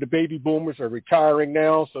 Most of the baby boomers are retiring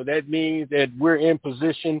now, so that means that we're in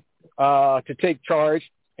position to take charge,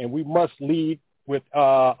 and we must lead with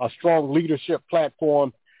a strong leadership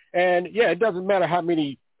platform. And, yeah, it doesn't matter how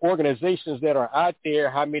many organizations that are out there,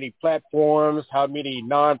 how many platforms, how many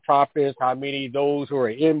nonprofits, how many those who are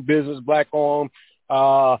in business, black-owned.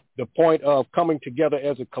 The point of coming together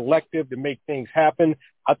as a collective to make things happen,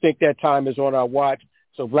 I think that time is on our watch.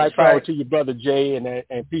 So black power to you, Brother Jay, and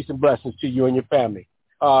peace and blessings to you and your family.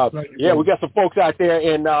 We got some folks out there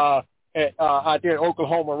in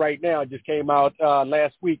Oklahoma right now. Just came out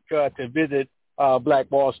last week to visit Black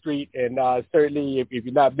Wall Street, and certainly if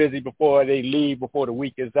you're not busy before they leave, before the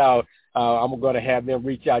week is out, I'm going to have them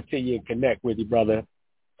reach out to you and connect with you, brother.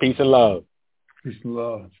 Peace and love. Peace and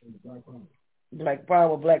love. Black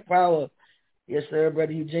Power, Black Power. Yes, sir,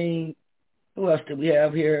 Brother Eugene. Who else do we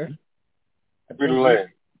have here? Free Land.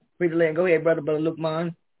 Free Land. Go ahead, Brother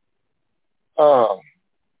Lukman.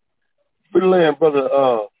 Free Land,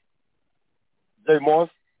 Brother Jay Moss.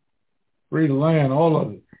 Free Land, all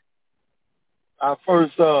of it. I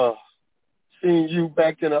first seen you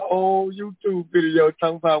back in an old YouTube video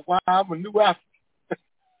talking about why I'm a new African.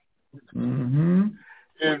 Mm-hmm.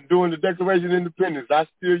 And during the Declaration of Independence, I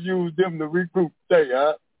still use them to recruit today,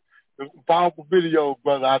 huh? It's a powerful video,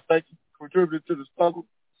 brother. I think you contributed to the struggle.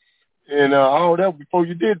 And all that before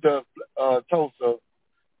you did the Tulsa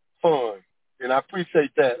Fund. And I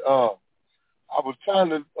appreciate that. I was trying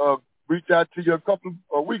to reach out to you a couple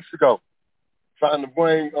of weeks ago, trying to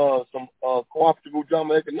bring some cooperative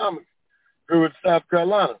Ujamaa economics here in South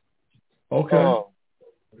Carolina. Okay. I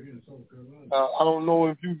don't know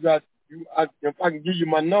if if I can give you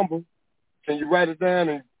my number, can you write it down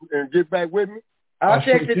and get back with me? I'll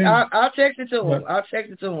text it to him. I'll text it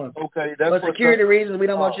to him. Okay, that's for security reasons, we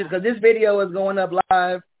don't want you because this video is going up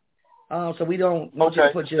live, so we don't want you to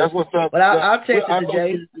put your. That's what's up. But I'll text it to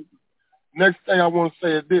Jay. Next thing I want to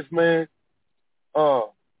say is this, man.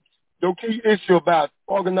 Your key issue about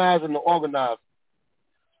organizing the organizer.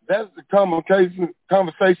 That's the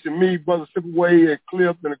conversation me, Brother Superway, and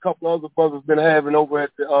Cliff, and a couple other brothers been having over at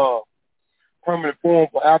the Permanent Forum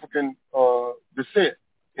for African Descent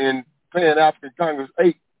in Pan-African Congress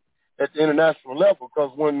 8 at the international level.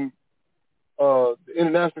 Because when the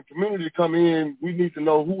international community come in, we need to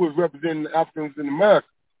know who is representing the Africans in America.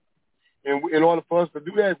 And in order for us to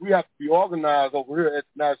do that, we have to be organized over here at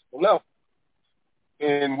the national level.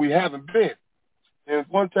 And we haven't been. And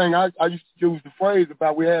one thing I used to use the phrase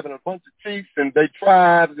about we having a bunch of chiefs and they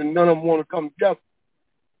tribes and none of them want to come together.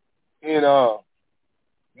 And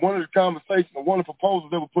one of the conversations, one of the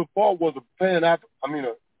proposals that were put forward was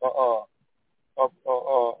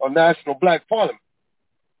a national black parliament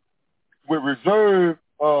with reserved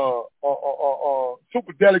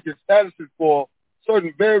superdelegate statuses for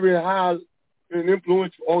certain very high and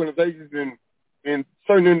influential organizations and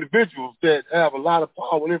certain individuals that have a lot of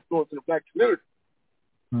power and influence in the black community.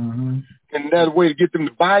 Mm-hmm. And that's a way to get them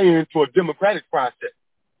to buy into a democratic process.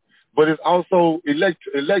 But it's also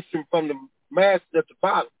election from the masses at the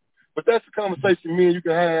bottom. But that's a conversation me and you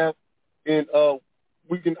can have, and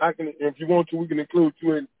if you want to, we can include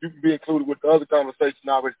you, and you can be included with the other conversation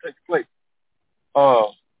already taking place.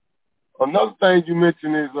 Another thing you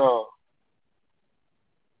mentioned is, I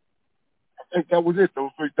think that was it.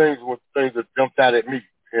 Those three things were the things that jumped out at me.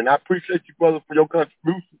 And I appreciate you, brother, for your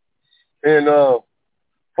contribution. And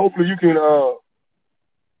hopefully you can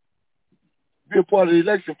be a part of the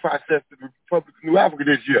election process of the Republic of New Africa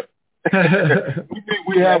this year.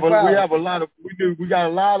 we got a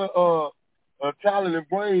lot of talent and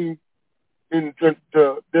brains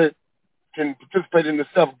that can participate in the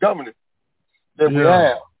self-governance that we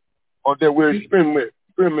have or that we're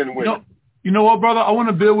experimenting with. You know what, brother? I want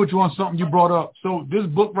to build with you on something you brought up. So this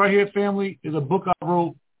book right here, family, is a book I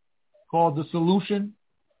wrote called The Solution: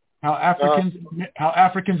 How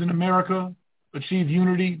Africans in America Achieve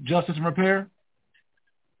Unity, Justice, and Repair.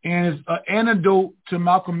 And it's an antidote to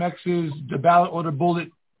Malcolm X's The Ballot or the Bullet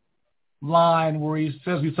line where he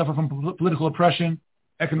says we suffer from political oppression,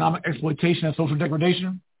 economic exploitation, and social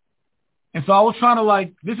degradation. And so I was trying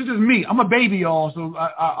to this is just me. I'm a baby, y'all, so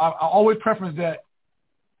I always preference that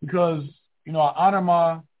because, I honor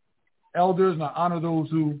my elders and I honor those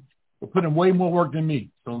who are putting way more work than me.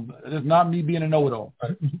 So it's not me being a know-it-all.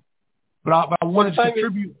 But I wanted to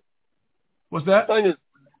contribute. What's that? The thing is,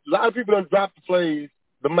 a lot of people don't drop the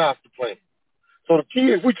master plan. So the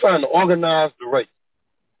key is we're trying to organize the race.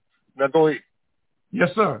 Now go ahead. Yes,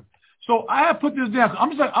 sir. So I have put this down.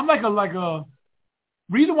 I'm like a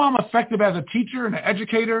reason why I'm effective as a teacher and an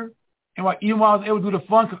educator, and even while I was able to do the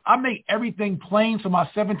fun, because I make everything plain so my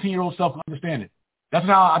 17-year-old self can understand it. That's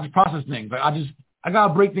how I just process things. I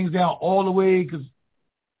gotta break things down all the way because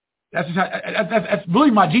that's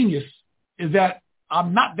really my genius. Is that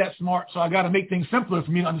I'm not that smart, so I got to make things simpler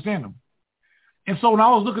for me to understand them. And so when I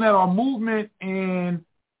was looking at our movement, and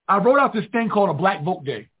I wrote out this thing called a Black Vote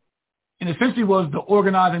Day, and essentially was the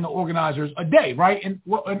organizing the organizers a day, right? And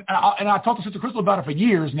I talked to Sister Crystal about it for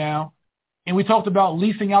years now, and we talked about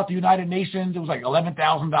leasing out the United Nations. It was like $11,000,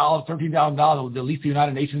 $13,000 to lease the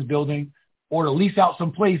United Nations building or to lease out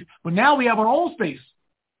some place. But now we have our own space.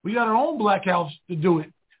 We got our own Black House to do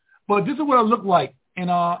it. But this is what it looked like. And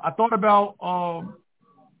I thought about,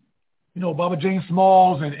 Baba Jane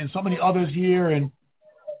Smalls and so many others here and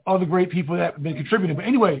other great people that have been contributing. But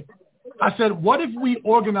anyway, I said, what if we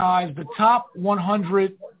organize the top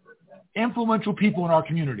 100 influential people in our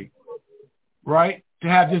community, right, to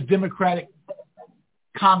have this Democratic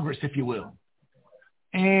Congress, if you will.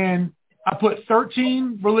 And I put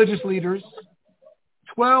 13 religious leaders,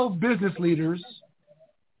 12 business leaders,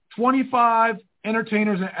 25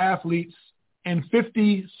 entertainers and athletes, and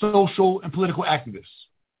 50 social and political activists.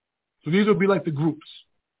 So these would be like the groups,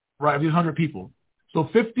 right, of these 100 people. So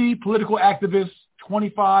 50 political activists,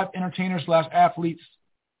 25 entertainers/athletes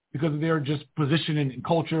because of their just position in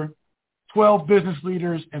culture, 12 business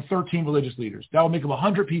leaders, and 13 religious leaders. That would make them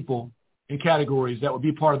 100 people in categories that would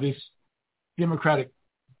be part of this Democratic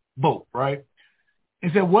vote, right?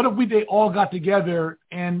 And said, what if they all got together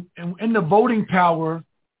and in the voting power,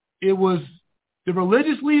 it was the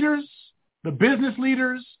religious leaders, the business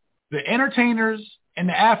leaders, the entertainers, and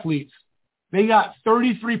the athletes. They got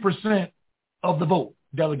 33% of the vote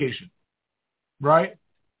delegation, right?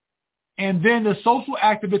 And then the social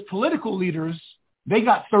activist political leaders, they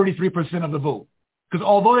got 33% of the vote. Because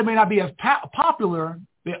although they may not be as popular, popular,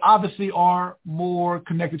 they obviously are more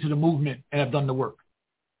connected to the movement and have done the work,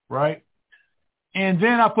 right? And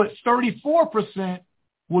then I put 34%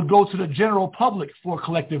 would go to the general public for a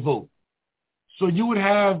collective vote. So you would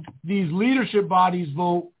have these leadership bodies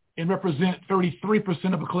vote and represent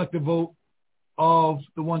 33% of a collective vote of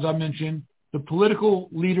the ones I mentioned. The political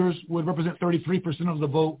leaders would represent 33% of the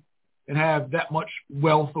vote and have that much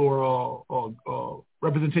wealth or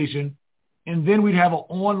representation. And then we'd have an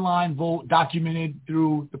online vote documented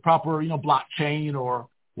through the proper, blockchain or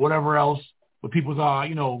whatever else with people's,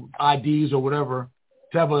 IDs or whatever,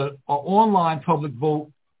 to have an online public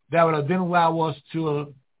vote that would then allow us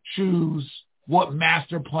to choose what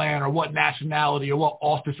master plan or what nationality or what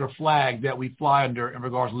office or flag that we fly under in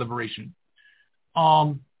regards to liberation.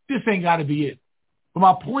 This ain't got to be it. But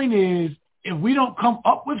my point is, if we don't come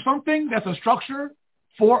up with something that's a structure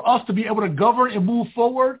for us to be able to govern and move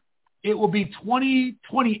forward, it will be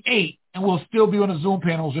 2028 and we'll still be on the Zoom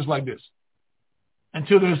panels just like this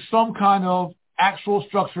until there's some kind of actual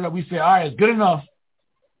structure that we say, all right, it's good enough.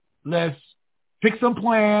 Let's pick some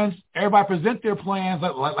plans. Everybody present their plans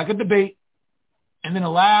like a debate, and then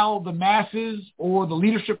allow the masses or the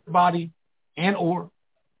leadership body or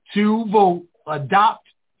to vote, adopt,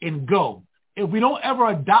 and go. If we don't ever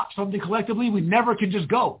adopt something collectively, we never can just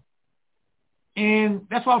go. And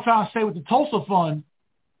that's what I'm trying to say with the Tulsa Fund.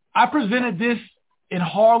 I presented this in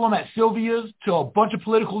Harlem at Sylvia's to a bunch of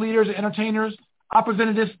political leaders and entertainers. I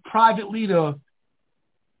presented this privately to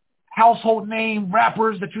household name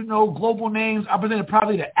rappers that global names. I presented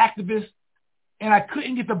privately to activists. And I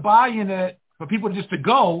couldn't get the buy-in for people just to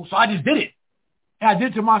go, so I just did it. And I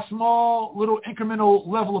did it to my small, little incremental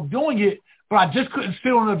level of doing it, but I just couldn't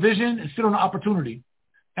sit on a vision and sit on an opportunity.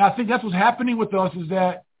 And I think that's what's happening with us is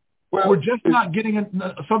that we're just not getting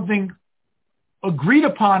something agreed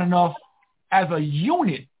upon enough as a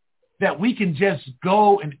unit that we can just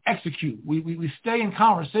go and execute. We stay in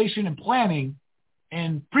conversation and planning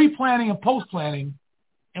and pre-planning and post-planning,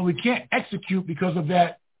 and we can't execute because of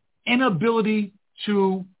that inability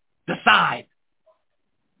to decide.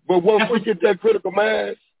 But once we get that critical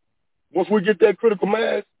mass, you'll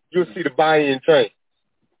see the buy-in change.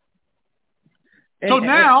 So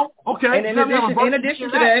now, okay. And in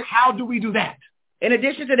addition to that, how do we do that? In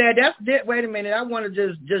addition to that, wait a minute. I want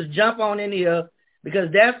to just jump on in here because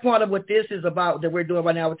that's part of what this is about that we're doing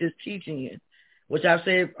right now with this teaching, which I've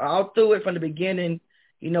said all through it from the beginning.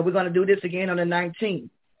 We're going to do this again on the 19th.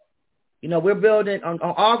 We're building on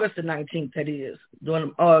August the 19th, that is,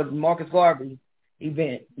 doing Marcus Garvey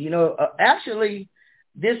event. Actually,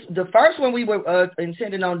 the first one we were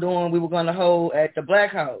intending on doing, we were going to hold at the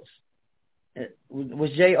Black House.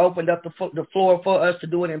 Was Jay opened up the floor for us to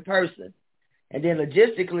do it in person. And then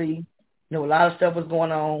logistically, a lot of stuff was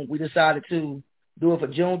going on. We decided to do it for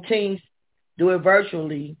Juneteenth, do it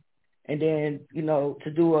virtually, and then,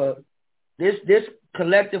 to do this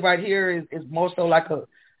collective right here is more so like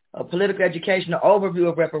a political educational overview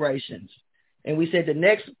of reparations. And we said the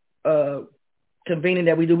next convening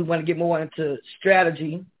that we do, we want to get more into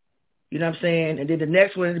strategy, you know what I'm saying? And then the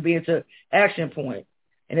next one is to be into action point.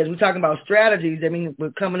 And as we're talking about strategies, I mean,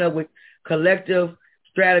 we're coming up with collective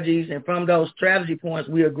strategies. And from those strategy points,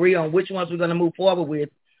 we agree on which ones we're going to move forward with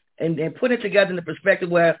and put it together in the perspective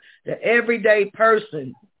where the everyday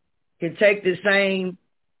person can take the same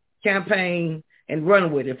campaign and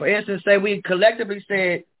run with it. For instance, say we collectively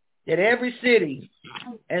said that every city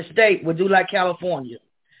and state would do like California.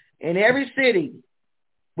 And every city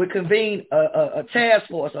would convene a task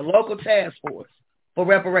force, a local task force for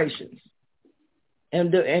reparations.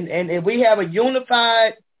 And if we have a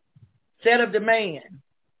unified set of demand,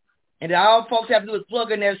 and all folks have to do is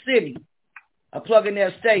plug in their city or plug in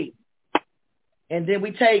their state, and then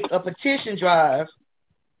we take a petition drive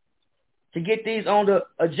to get these on the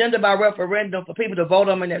agenda by referendum for people to vote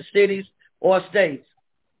on in their cities or states.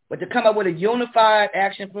 But to come up with a unified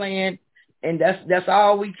action plan, and that's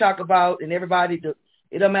all we talk about, and everybody,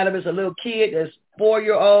 it don't matter if it's a little kid that's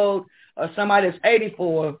 4-year-old or somebody that's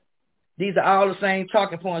 84, these are all the same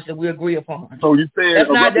talking points that we agree upon. So you're saying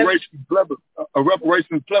a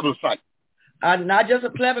reparations plebiscite? Not just a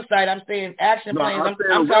plebiscite. I'm saying action plans.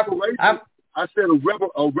 I said a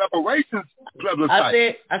reparations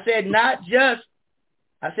plebiscite. I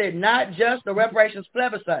said not just the reparations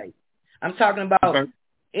plebiscite. I'm talking about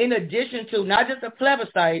in addition to not just a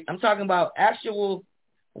plebiscite. I'm talking about actual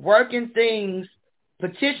working things,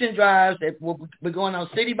 petition drives that we're going on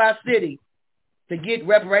city by city to get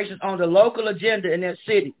reparations on the local agenda in their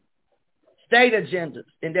city, state agendas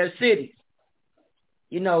in their cities,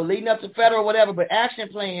 leading up to federal whatever, but action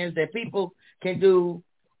plans that people can do,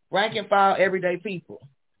 rank and file everyday people.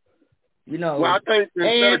 You know, well, I think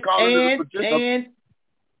instead of calling it a petition,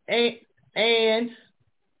 and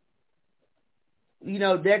you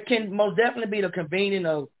know, there can most definitely be the convening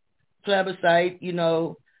of plebiscite, you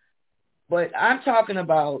know, but I'm talking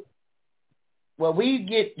about what we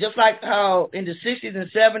get, just like how in the 60s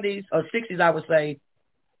and 70s, or 60s, I would say,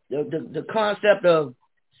 the concept of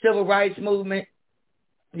civil rights movement,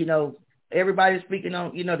 you know, everybody's speaking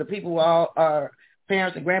on, you know, the people who all our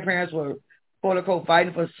parents and grandparents were, quote unquote,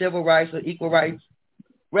 fighting for civil rights or equal rights.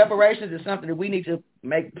 Reparations is something that we need to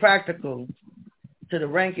make practical to the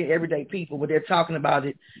ranking everyday people when they're talking about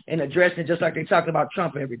it and addressing it, just like they talk about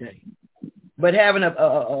Trump every day. But having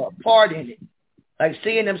a part in it, like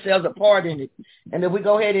seeing themselves a part in it. And if we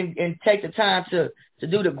go ahead and take the time to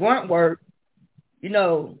do the grunt work, you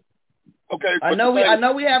know, okay. I know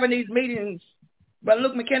we having these meetings, but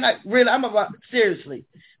look, McKenna, really, I'm about seriously,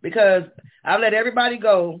 because I've let everybody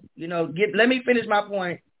go, you know, let me finish my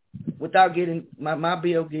point without getting my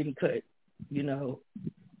bill getting cut. You know,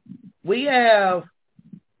 we have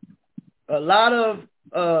a lot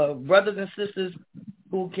of brothers and sisters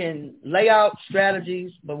who can lay out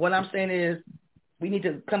strategies, but what I'm saying is we need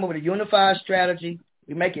to come up with a unified strategy.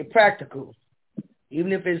 We make it practical,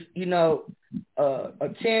 even if it's, you know,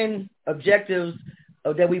 10 objectives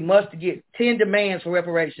that we must get, 10 demands for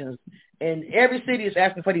reparations. And every city is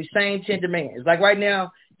asking for these same 10 demands. Like right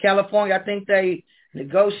now, California, I think they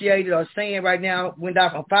negotiated or saying right now went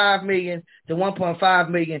down from $5 million to $1.5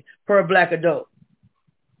 million per black adult.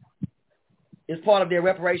 It's part of their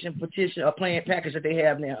reparation petition or plan package that they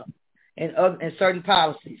have now, and certain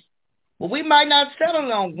policies. Well, we might not settle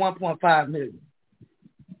on 1.5 million.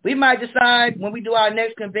 We might decide when we do our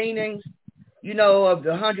next convenings, you know, of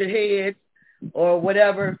the 100 heads or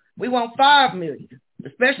whatever, we want 5 million,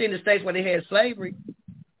 especially in the states where they had slavery.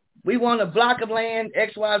 We want a block of land,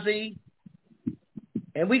 XYZ,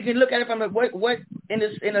 and we can look at it from what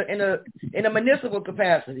in a municipal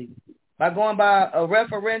capacity by going by a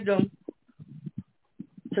referendum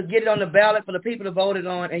to get it on the ballot for the people to vote it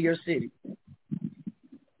on in your city.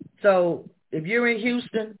 So if you're in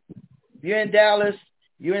Houston, you're in Dallas,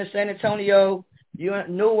 you're in San Antonio, you're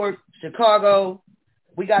in Newark, Chicago,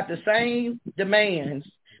 we got the same demands,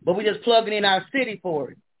 but we just plugging in our city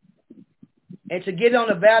for it. And to get it on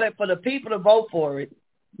the ballot for the people to vote for it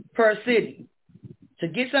per city. To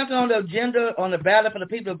get something on the agenda, on the ballot for the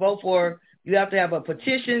people to vote for, you have to have a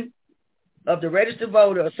petition of the registered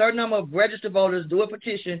voter, a certain number of registered voters do a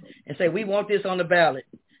petition and say, we want this on the ballot.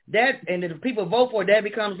 That, and if people vote for it, that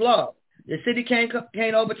becomes law. The city can't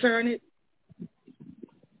overturn it.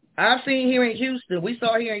 I've seen here in Houston, we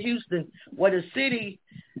saw here in Houston where the city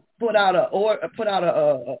put out a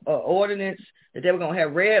ordinance that they were going to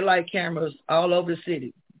have red light cameras all over the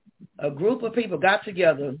city. A group of people got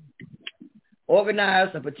together,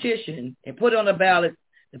 organized a petition, and put it on the ballot.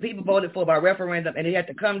 The people voted for by referendum, and it had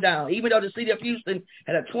to come down. Even though the city of Houston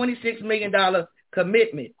had a $26 million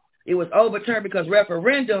commitment, it was overturned because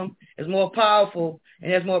referendum is more powerful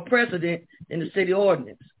and has more precedent than the city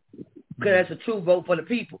ordinance, because that's a true vote for the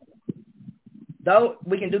people. Though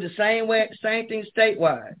we can do the same thing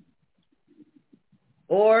statewide.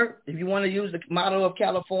 Or if you want to use the model of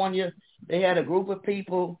California, they had a group of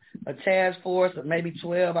people, a task force of maybe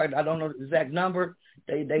 12, I don't know the exact number.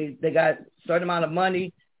 They got a certain amount of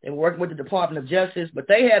money. They were working with the Department of Justice, but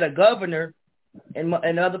they had a governor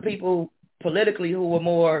and other people politically who were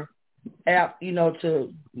more apt, you know,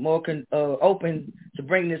 to more open to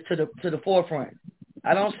bring this to the forefront.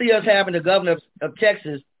 I don't see us having the governor of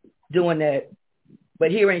Texas doing that,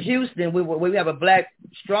 but here in Houston, we have a black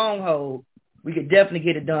stronghold. We could definitely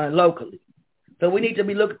get it done locally. So we need to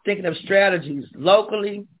be thinking of strategies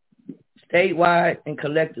locally, statewide, and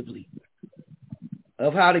collectively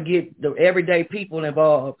of how to get the everyday people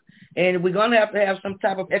involved. And we're going to have some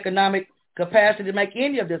type of economic capacity to make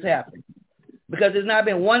any of this happen, because there's not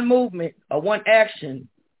been one movement or one action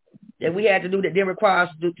that we had to do that didn't require us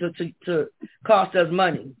to cost us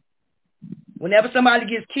money. Whenever somebody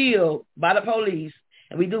gets killed by the police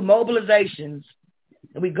and we do mobilizations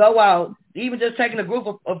and we go out, even just taking a group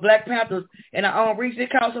of Black Panthers in our own region, it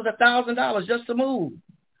costs us $1,000 just to move,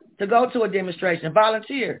 to go to a demonstration,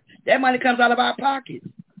 volunteer. That money comes out of our pockets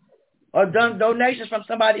or donations from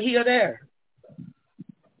somebody here or there.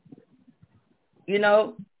 You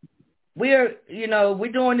know, we're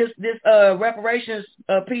doing this reparations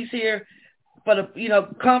piece here for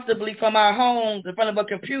comfortably from our homes in front of a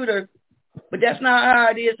computer, but that's not how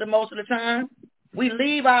it is the most of the time. We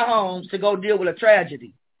leave our homes to go deal with a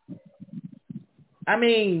tragedy. I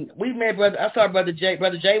mean, I saw Brother Jay.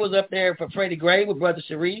 Brother Jay was up there for Freddie Gray with Brother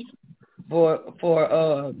Sharif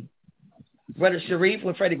for Brother Sharif,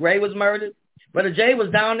 when Freddie Gray was murdered. Brother Jay was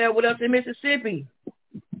down there with us in Mississippi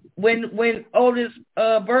when Otis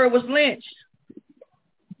Bird was lynched.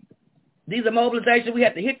 These are mobilizations. We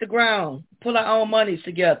have to hit the ground, pull our own monies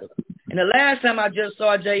together. And the last time I just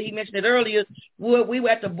saw Jay, he mentioned it earlier, we were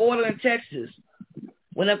at the border in Texas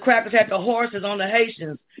when them crackers had the horses on the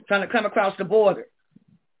Haitians trying to come across the border.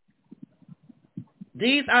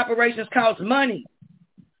 These operations cost money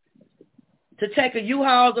to take a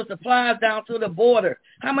U-Haul of supplies down to the border.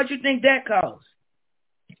 How much you think that costs?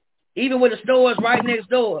 Even with the stores right next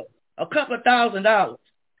door, a couple of $1,000s.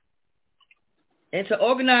 And to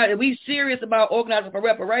organize, if we're serious about organizing for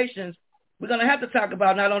reparations, we're going to have to talk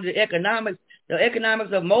about not only the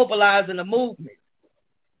economics of mobilizing the movement.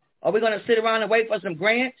 Are we going to sit around and wait for some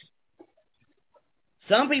grants?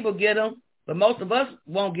 Some people get them, but most of us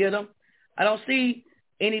won't get them. I don't see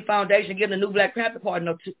any foundation giving the New Black Panther Party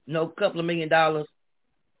no couple of $1 million.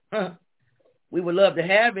 We would love to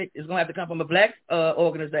have it. It's going to have to come from a black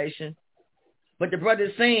organization. But the brother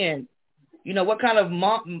is saying, you know, what kind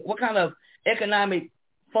of economic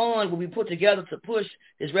fund will be put together to push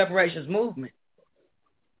this reparations movement?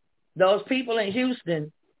 Those people in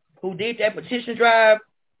Houston who did that petition drive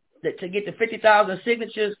to get the 50,000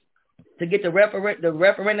 signatures to get the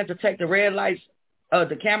referendum to take the red lights,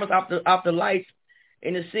 the cameras off the lights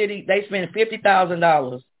in the city, they spent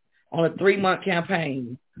 $50,000 on a 3-month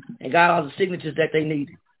campaign and got all the signatures that they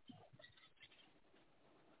needed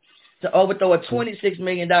to overthrow a $26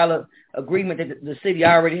 million agreement that the city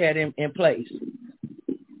already had in place.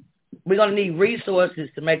 We're going to need resources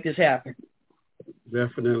to make this happen.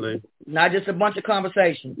 Definitely. Not just a bunch of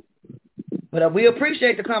conversations. But we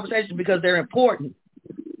appreciate the conversations because they're important.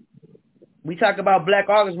 We talk about Black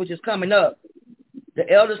August, which is coming up.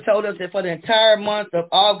 The elders told us that for the entire month of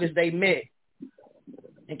August, they met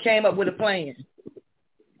and came up with a plan.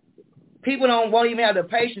 People won't even have the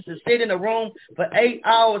patience to sit in a room for 8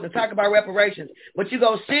 hours to talk about reparations. But you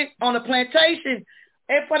go sit on a plantation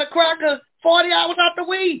and for the cracker 40 hours out the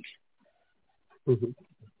week. Mm-hmm.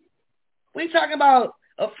 We talking about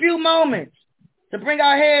a few moments to bring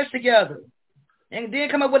our heads together and then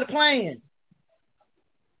come up with a plan.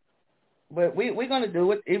 But we're going to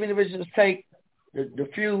do it, even if it's just take the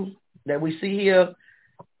few that we see here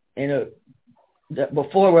and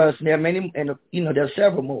before us. There are many, and there's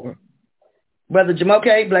several more. Brother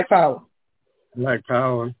Jamoke, Black Power. Black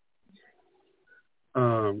Power.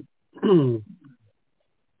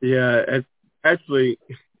 Yeah, actually,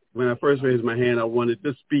 when I first raised my hand, I wanted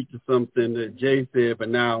to speak to something that Jay said, but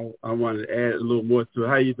now I wanted to add a little more to it.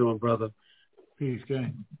 How you doing, brother? Peace,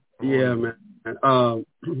 gang. Yeah, man.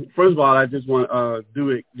 First of all, I just want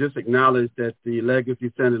to just acknowledge that the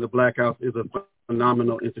Legacy Center, the Black House, is a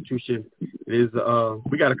phenomenal institution. It is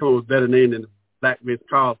we got to come up with a better name than Black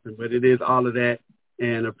Ritz-Carlton, but it is all of that,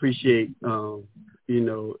 and appreciate it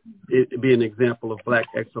being an example of Black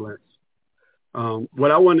excellence.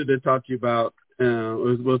 What I wanted to talk to you about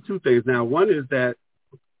was two things. Now, one is that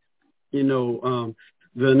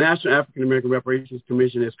the National African American Reparations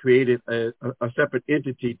Commission has created a separate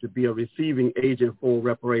entity to be a receiving agent for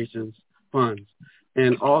reparations funds.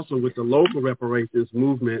 And also with the local reparations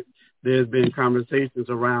movement, there's been conversations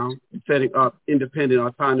around setting up independent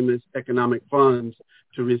autonomous economic funds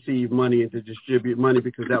to receive money and to distribute money,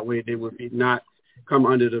 because that way they would not come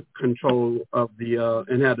under the control of the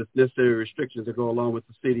and have the necessary restrictions that go along with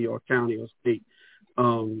the city or county or state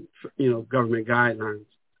government guidelines.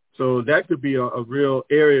 So that could be a real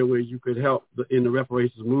area where you could help in the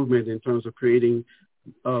reparations movement in terms of creating,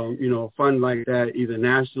 a fund like that, either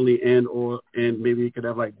nationally and maybe you could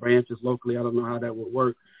have like branches locally. I don't know how that would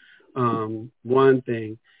work. One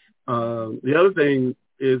thing. The other thing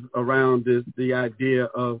is around the idea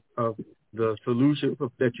of the solution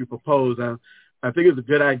that you propose. I think it's a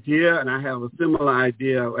good idea, and I have a similar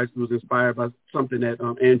idea. I actually was inspired by something that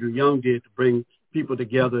Andrew Young did to bring people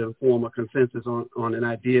together and form a consensus on an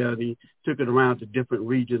idea. And he took it around to different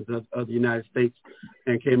regions of the United States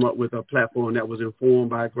and came up with a platform that was informed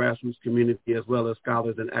by a grassroots community as well as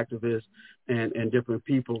scholars and activists and different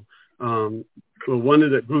people. So one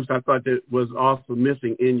of the groups I thought that was also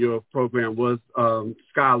missing in your program was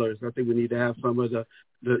scholars. I think we need to have some of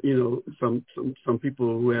some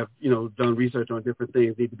people who have done research on different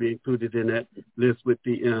things need to be included in that list with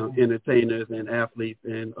the entertainers and athletes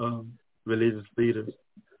and religious leaders.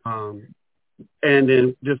 And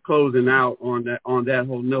then just closing out on that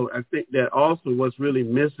whole note, I think that also what's really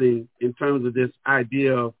missing in terms of this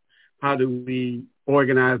idea of how do we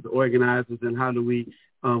organize the organizers and how do we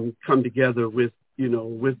come together with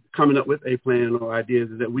coming up with a plan or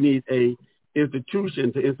ideas, is that we need a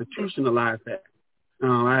institution to institutionalize that.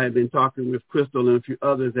 I had been talking with Crystal and a few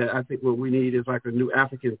others that I think what we need is like a new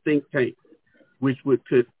African think tank, which would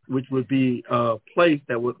be a place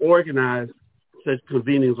that would organize such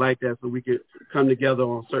convenings like that, so we could come together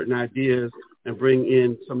on certain ideas and bring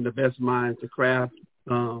in some of the best minds to craft.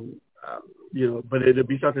 But it'll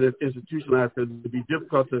be something that's institutionalized, because it'd be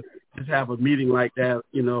difficult to just have a meeting like that,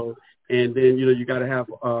 and then you got to have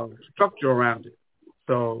structure around it.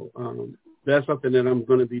 So that's something that I'm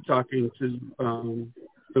going to be talking to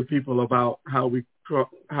some people about, how we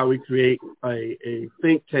create a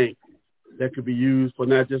think tank that could be used for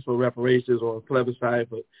not just for reparations or plebiscite,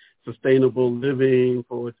 but sustainable living,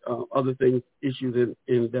 for other things, issues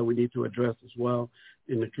that we need to address as well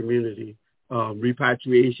in the community.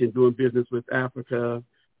 Repatriation, doing business with Africa,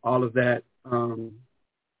 all of that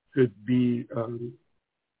could be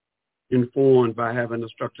informed by having a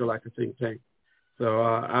structure like a think tank. So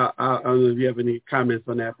I don't know if you have any comments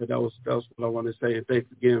on that, but that was what I want to say. And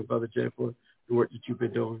thanks again, Brother Jay, for the work that you've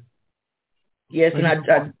been doing. Yes, and I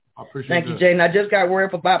thank you, Jay. And I just got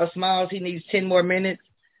word for Baba Smiles. He needs 10 more minutes.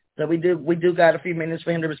 So we do got a few minutes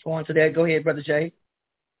for him to respond to that. Go ahead, Brother Jay.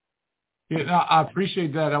 Yeah, no, I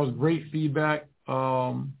appreciate that. That was great feedback.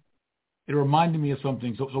 It reminded me of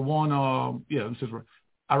something. So one,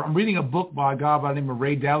 I'm reading a book by a guy by the name of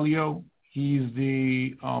Ray Dalio. He's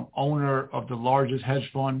the owner of the largest hedge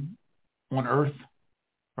fund on earth,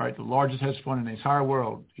 right? The largest hedge fund in the entire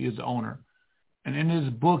world. He is the owner. And in his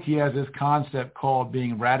book, he has this concept called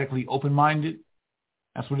being radically open-minded.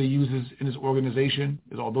 That's what he uses in his organization.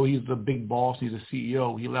 Is although he's the big boss, he's a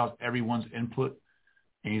CEO, he allows everyone's input,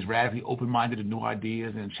 and he's radically open-minded to new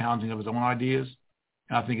ideas and challenging of his own ideas.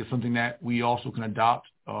 And I think it's something that we also can adopt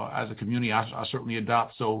as a community. I certainly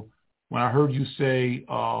adopt. So when I heard you say,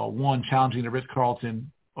 one, challenging the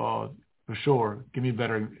Ritz-Carlton, for sure, give me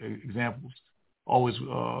better examples. Always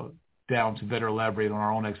down to better elaborate on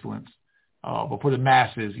our own excellence. But for the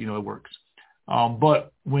masses, it works.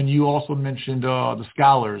 But when you also mentioned the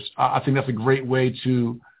scholars, I think that's a great way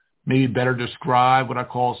to maybe better describe what I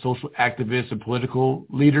call social activists and political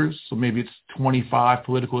leaders. So maybe it's 25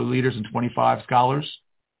 political leaders and 25 scholars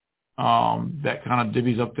that kind of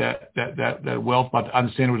divvies up that wealth. But I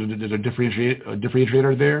understand there's a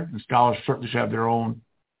differentiator there, and scholars certainly should have their own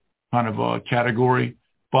kind of category.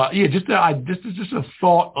 But yeah, just a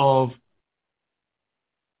thought of,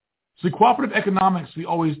 so cooperative economics, we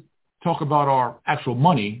always talk about our actual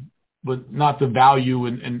money, but not the value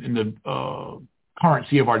in the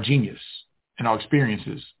currency of our genius and our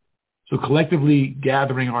experiences. So collectively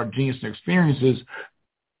gathering our genius and experiences,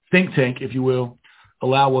 think tank, if you will,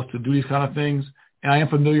 allow us to do these kind of things. And I am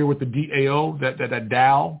familiar with the DAO, that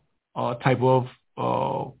DAO type of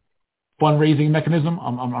fundraising mechanism.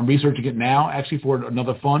 I'm researching it now, actually, for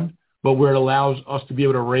another fund, but where it allows us to be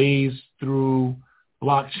able to raise through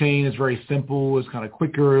blockchain. Is very simple. It's kind of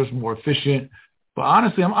quicker. It's more efficient. But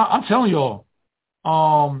honestly, I'm telling y'all,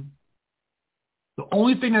 the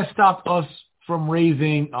only thing that stopped us from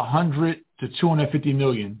raising 100 to 250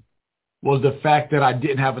 million was the fact that I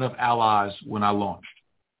didn't have enough allies when I launched.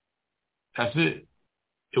 That's it.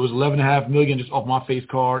 It was 11.5 million just off my face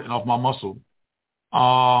card and off my muscle.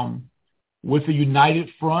 With the united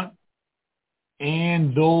front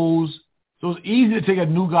and those. So it's easy to take a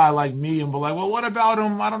new guy like me and be like, well, what about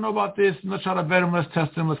him? I don't know about this. Let's try to vet him. Let's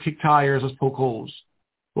test him. Let's kick tires. Let's poke holes.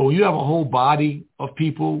 But when you have a whole body of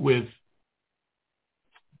people with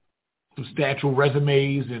substantial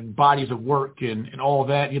resumes and bodies of work and all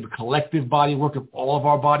that, you have a collective body of work of all of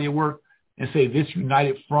our body of work, and say this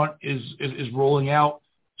united front is rolling out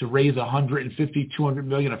to raise 150, 200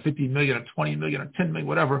 million, or 50 million, or 20 million, or 10 million,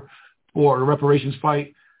 whatever, for the reparations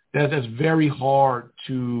fight, that's very hard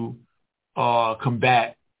to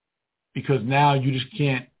combat, because now you just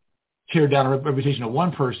can't tear down a reputation of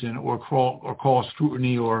one person or cause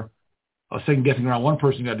scrutiny or second guessing around one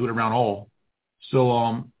person. You got to do it around all. So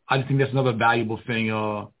I just think that's another valuable thing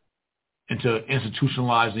into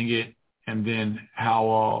institutionalizing it, and then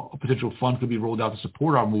how a potential fund could be rolled out to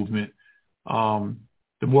support our movement.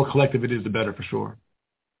 The more collective it is, the better, for sure.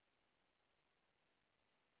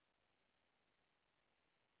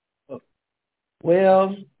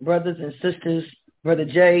 Well, brothers and sisters, Brother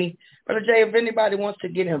Jay, if anybody wants to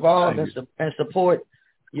get involved and support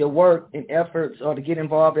your work and efforts, or to get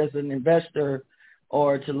involved as an investor,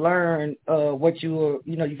 or to learn what you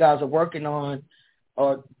guys are working on,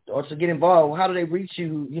 or to get involved, how do they reach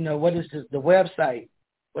you? What is the website?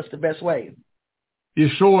 What's the best way? Yeah,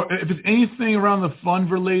 sure. If it's anything around the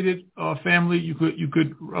fund-related family, you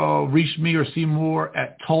could reach me or see more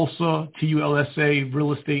at Tulsa, TULSA,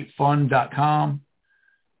 realestatefund.com.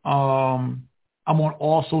 I'm on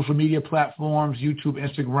all social media platforms, YouTube,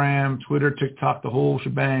 Instagram, Twitter, TikTok, the whole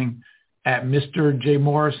shebang, at Mr. J.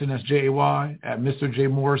 Morrison, that's J-A-Y, at Mr. J.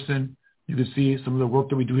 Morrison. You can see some of the work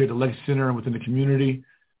that we do here at the Legacy Center and within the community.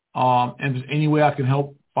 And if there's any way I can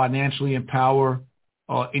help financially empower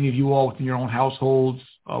any of you all within your own households,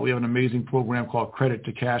 we have an amazing program called Credit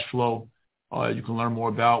to Cash Flow. You can learn more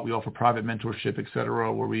about. We offer private mentorship, et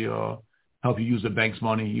cetera, where we help you use the bank's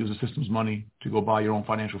money, use the system's money to go buy your own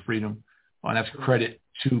financial freedom. And that's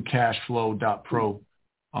credit2cashflow.pro.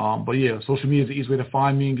 But yeah, social media is the easiest way to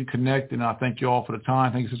find me and to connect. And I thank you all for the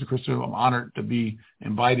time. Thank you, Sister Krista. I'm honored to be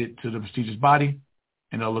invited to the prestigious body.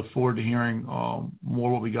 And I look forward to hearing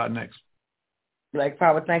more what we got next. Black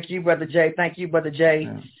Power. Thank you, Brother Jay. Thank you, Brother Jay.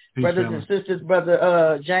 Yeah. Peace, Brothers family. and sisters,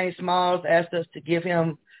 Brother James Smalls asked us to give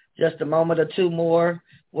him just a moment or two more.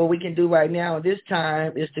 What we can do right now at this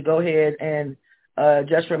time is to go ahead and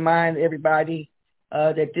just remind everybody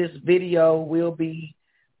that this video will be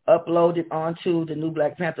uploaded onto the New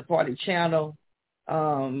Black Panther Party channel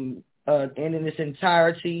and in its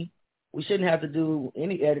entirety. We shouldn't have to do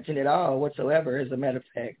any editing at all whatsoever, as a matter of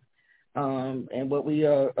fact. And what we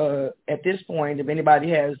at this point, if anybody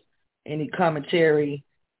has any commentary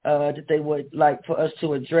that they would like for us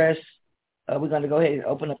to address, we're going to go ahead and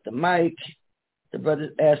open up the mic. The brother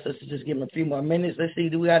asked us to just give him a few more minutes. Let's see,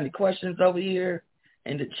 do we got any questions over here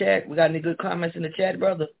in the chat? We got any good comments in the chat,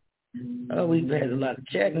 brother? We've had a lot of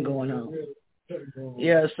chatting going on.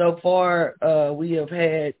 Yeah, so far we have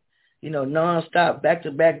had, nonstop,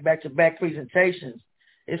 back-to-back presentations.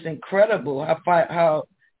 It's incredible how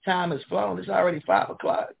time has flown. It's already 5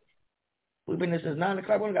 o'clock. We've been there since 9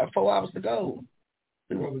 o'clock. We only got 4 hours to go.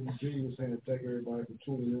 Brother Eugene was saying thank everybody for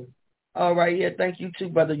tuning in. All right, yeah, thank you too,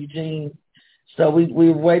 Brother Eugene. So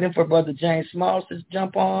we're waiting for Brother James Smalls to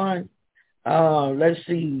jump on. Let's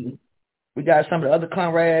see. We got some of the other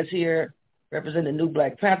comrades here representing the New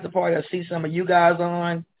Black Panther Party. I see some of you guys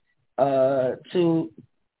on. To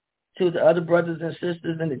the other brothers and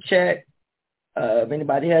sisters in the chat, if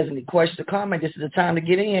anybody has any questions or comments, this is the time to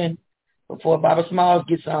get in before Baba Smalls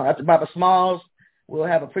gets on. After Baba Smalls, we'll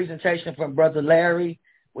have a presentation from Brother Larry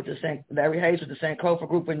Hayes with the Sankofa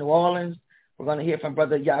Group in New Orleans. We're going to hear from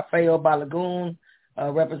Brother Yafael Balagoon,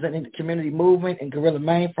 representing the community movement and Guerrilla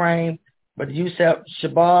Mainframe. Brother Yusef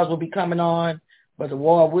Shabazz will be coming on. Brother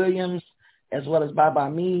Ward Williams, as well as Baba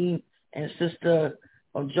Amin and Sister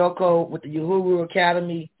Ojoko with the Uhuru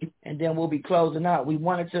Academy. And then we'll be closing out. We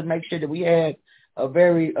wanted to make sure that we had a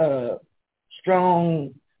very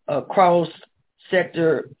strong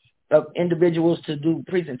cross-sector of individuals to do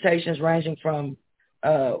presentations ranging from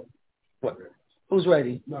who's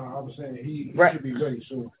ready? No, I was saying he should be ready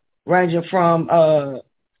soon. Ranging from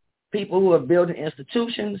people who are building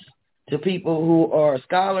institutions to people who are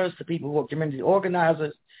scholars to people who are community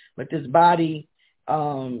organizers. But this body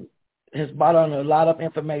has brought on a lot of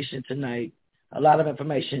information tonight, a lot of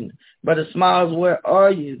information. Brother Smalls, where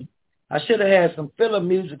are you? I should have had some filler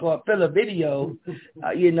music or filler video.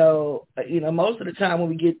 Most of the time when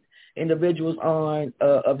we get individuals on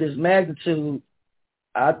of this magnitude,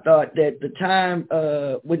 I thought that the time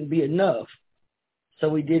wouldn't be enough. So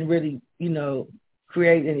we didn't really,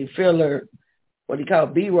 create any filler, what do you call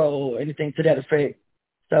B-roll or anything to that effect.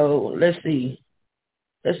 So let's see.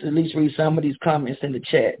 Let's at least read some of these comments in the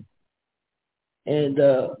chat. And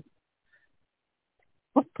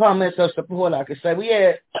comments of support, I could say. We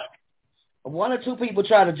had 1 or 2 people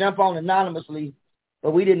try to jump on anonymously,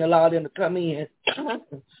 but we didn't allow them to come in.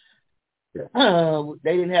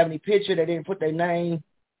 They didn't have any picture. They didn't put their name.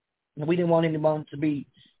 And we didn't want anyone to be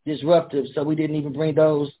disruptive, so we didn't even bring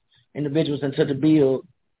those individuals into the build.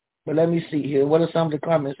 But let me see here. What are some of the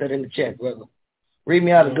comments that are in the chat, brother? Read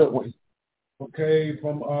me out a good one. Okay,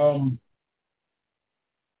 from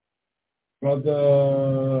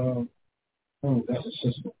Brother, that's a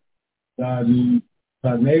sister.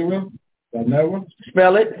 Danera.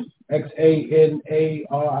 Spell it.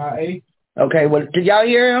 Xanaria. Okay, well, did y'all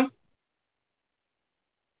hear him?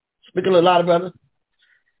 Speak a little louder, brother.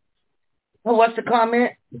 Well, what's the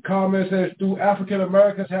comment? The comment says, through African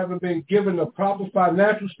Americans having been given the proper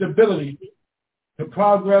financial stability to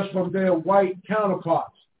progress from their white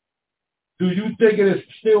counterparts, do you think it is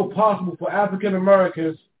still possible for African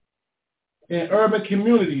Americans in urban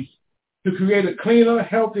communities to create a cleaner,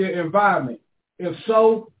 healthier environment? If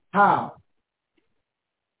so, how?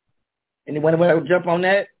 Anyone want to jump on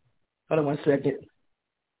that? Hold on 1 second.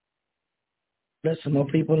 Let some more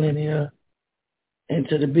people in here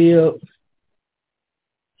into the build.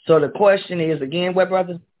 So the question is, again, what,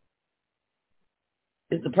 brother?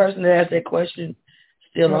 Is the person that asked that question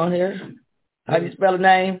still on here? How do you spell the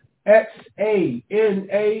name?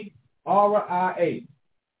 Xanaria. Xandaria.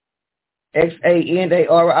 Xandaria.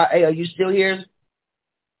 Are you still here?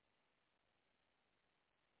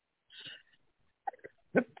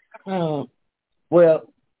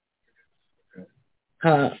 Well,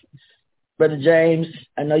 Brother James,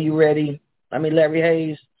 I know you ready. Larry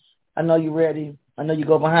Hayes, I know you ready. I know you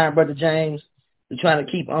go behind Brother James. You're trying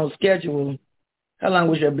to keep on schedule. How long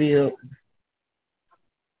was your bill?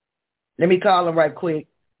 Let me call him right quick.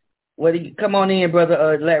 Come on in,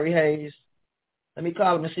 Brother Larry Hayes. Let me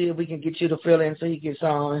call him and see if we can get you to fill in so he gets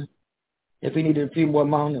on. If he needed a few more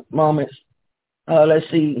moments. Let's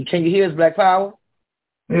see. Can you hear us, Black Power?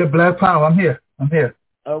 Yeah, Black Power. I'm here.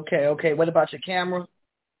 Okay. What about your camera?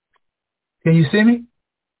 Can you see me?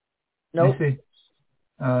 Nope.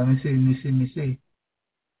 Let me see.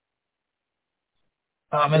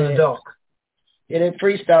 I'm in the dark. Yeah, that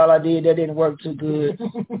freestyle I did, that didn't work too good.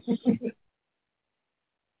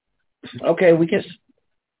 Okay, we can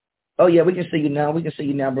see you now. We can see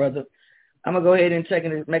you now, brother. I'm going to go ahead and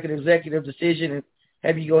make an executive decision and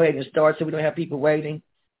have you go ahead and start so we don't have people waiting.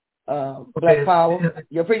 Black Power,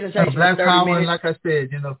 your presentation Black is 30 Power, minutes. like I said,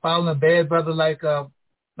 following a bad brother like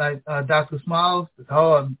Dr. Smiles, it's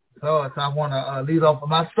hard. So I want to lead off of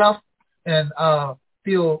my stuff and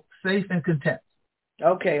feel safe and content.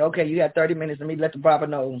 Okay. You got 30 minutes. Let me let the brother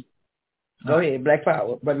know. Go ahead, Black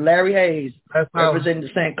Power. But Larry Hayes, representing the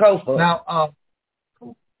Sankofa. Now,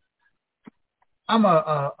 I'm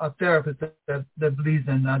a therapist that believes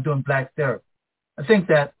in doing black therapy. I think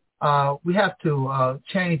that we have to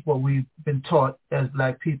change what we've been taught as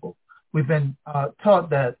black people. We've been taught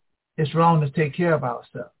that it's wrong to take care of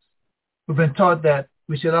ourselves. We've been taught that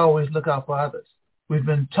we should always look out for others. We've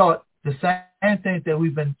been taught the same things that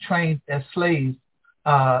we've been trained as slaves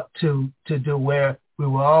to do, where we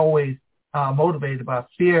were always motivated by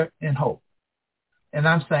fear and hope. And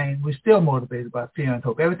I'm saying we're still motivated by fear and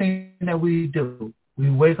hope. Everything that we do, we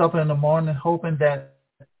wake up in the morning hoping that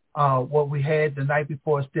what we had the night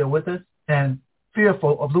before is still with us and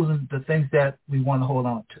fearful of losing the things that we want to hold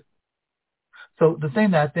on to. So the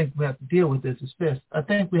thing that I think we have to deal with is this. I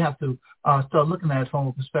think we have to start looking at it from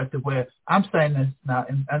a perspective where I'm saying this now,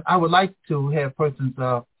 and I would like to have persons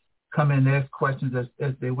come in and ask questions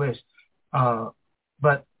as they wish.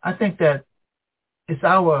 But I think that it's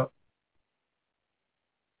our...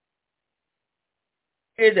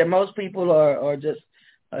 Is that most people are just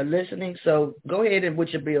listening, so go ahead and with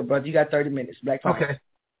your bill, brother. You got 30 minutes. Black Power.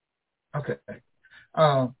 Okay.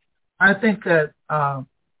 I think that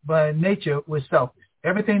by nature we're selfish.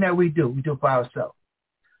 Everything that we do for ourselves.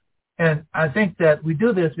 And I think that we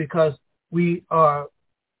do this because we are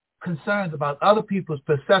concerned about other people's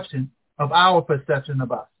perception of our perception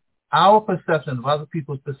of us. Our perception of other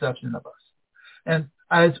people's perception of us. And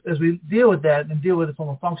as we deal with that and deal with it from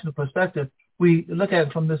a functional perspective, we look at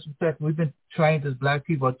it from this perspective. We've been trained as black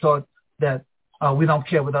people, are taught that we don't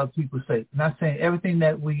care what other people say. I'm not saying everything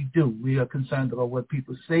that we do, we are concerned about what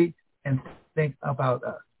people say and think about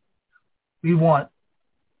us. We want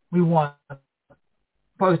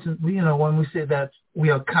persons, when we say that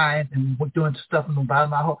we are kind and we're doing stuff in the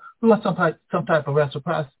bottom of our heart, we want some type of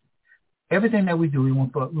reciprocity. Everything that we do, we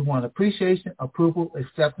want appreciation, approval,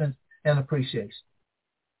 acceptance, and appreciation.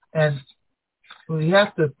 And we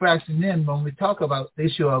have to fraction in when we talk about the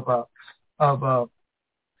issue of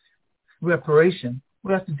reparation.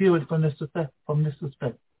 We have to deal with it from this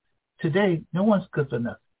perspective. Today, no one's good for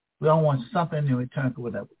nothing. We all want something in return for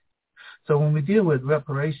whatever. So when we deal with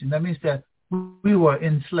reparation, that means that we were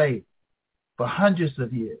enslaved for hundreds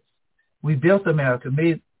of years. We built America,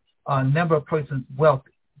 made a number of persons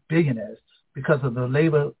wealthy, billionaires, because of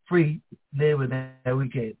the free labor that we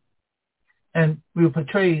gave. And we were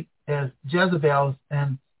portrayed as Jezebels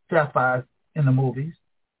and Sapphires in the movies.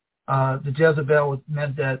 The Jezebel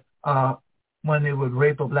meant that when they would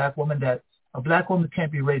rape a black woman, that a black woman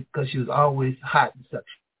can't be raped because she was always hot and sexual.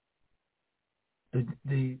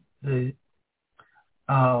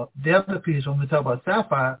 The other piece, when we talk about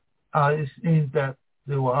Sapphire, it means that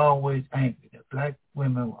they were always angry. That black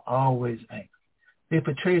women were always angry. They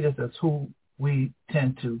portrayed us as who we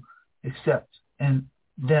tend to accept and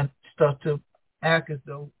then start to act as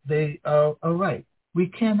though they are right. We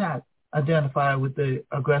cannot identify with the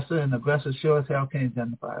aggressor, and the aggressor sure as hell can't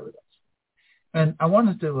identify with us. And I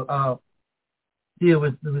wanted to deal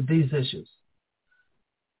with these issues.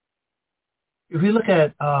 If we look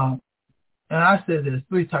at, and I said there's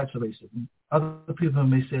three types of racism. Other people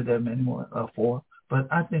may say there are many more, four, but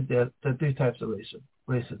I think there are three types of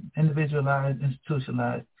racism: individualized,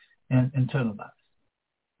 institutionalized, and internalized.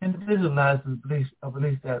 Individualized is a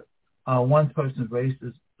belief that one person's race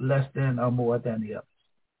is less than or more than the other.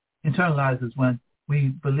 Internalized is when we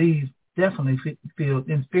believe definitely feel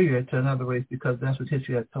inferior to another race because that's what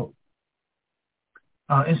history has told.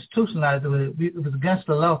 Institutionalized, it was against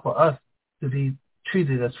the law for us to be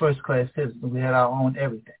treated as first-class citizens. We had our own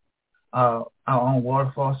everything, our own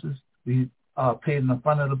water forces. We paid in the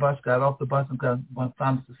front of the bus, got off the bus, and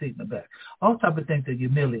found us a seat in the back. All type of things that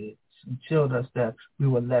humiliated us and showed us that we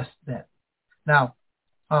were less than. Now,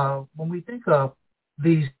 when we think of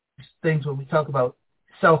these things, when we talk about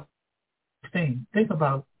self-esteem, think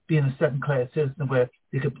about being a second-class citizen where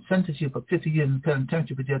they could sentence you for 50 years in the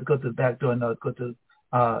penitentiary, but you have to go to the back door and go to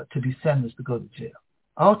be sentenced to go to jail.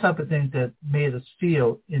 All type of things that made us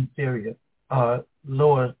feel inferior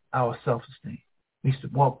lowered our self-esteem. We used to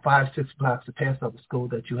walk 5-6 blocks to pass up a school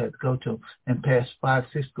that you had to go to and pass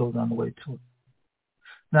 5-6 schools on the way to it.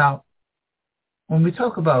 Now, when we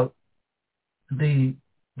talk about the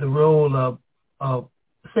role of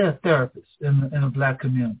say a therapist in a black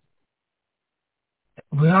community,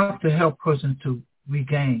 we have to help persons to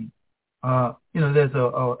regain. There's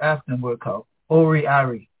a African word called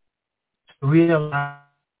ori-ari, realize.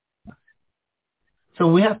 So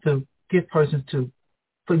we have to get persons to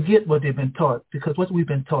forget what they've been taught, because what we've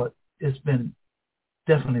been taught has been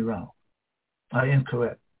definitely wrong,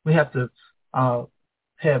 incorrect. We have to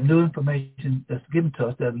have new information that's given to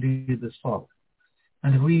us that leads us forward.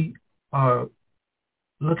 And if we are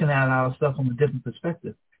looking at our stuff from a different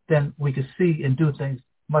perspective, then we can see and do things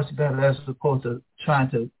much better as opposed to trying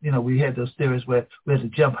to, we had those theories where we had to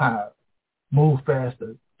jump higher, move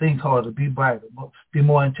faster, think harder, be brighter, be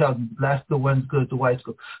more intelligent. Black school wasn't good to white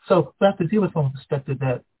school. So we have to deal with from a perspective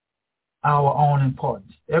that our own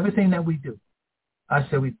importance. Everything that we do, I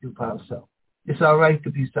say we do for ourselves. It's all right to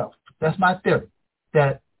be self. That's my theory,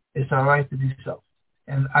 that it's all right to be self.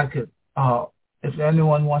 And I could, if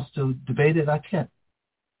anyone wants to debate it, I can.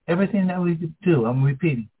 Everything that we do, I'm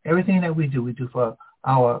repeating, everything that we do for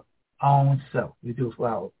our own self. We do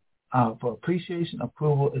for for appreciation,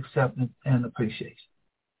 approval, acceptance, and appreciation,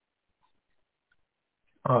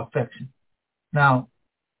 or affection. Now,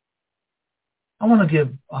 I want to give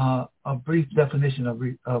a brief definition of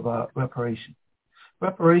reparation.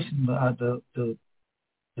 Reparation, the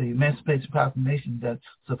Emancipation Proclamation that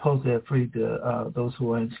supposedly freed those who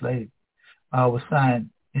were enslaved, was signed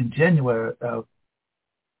in January of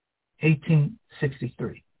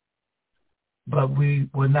 1863. But we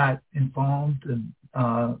were not informed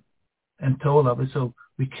and told of it, so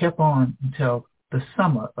we kept on until the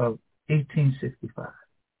summer of 1865.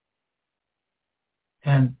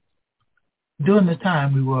 And during the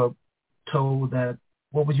time, we were told that,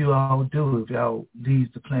 what would you all do if y'all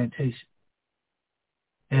leave the plantation?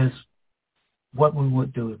 Is what we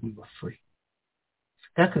would do if we were free.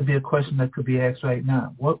 That could be a question that could be asked right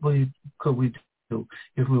now. What could we do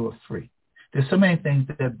if we were free? There's so many things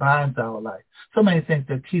that binds our life, so many things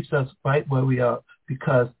that keeps us right where we are,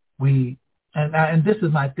 because we, and this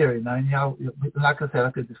is my theory now, and y'all, like I said,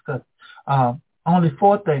 I could discuss only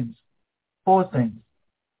four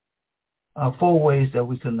ways that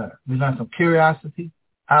we can learn. We learn from curiosity,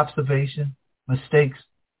 observation, mistakes,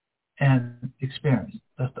 and experience.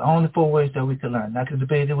 That's the only four ways that we can learn. I can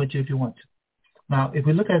debate it with you if you want to. Now, if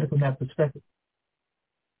we look at it from that perspective,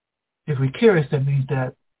 if we're curious, that means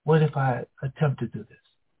that, what if I attempt to do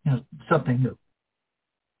this? Something new.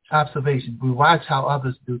 Observation. We watch how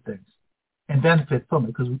others do things and benefit from it,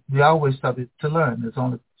 because we always started to learn. There's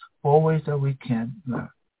only four ways that we can learn.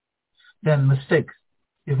 Then mistakes.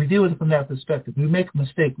 If we deal with it from that perspective, we make a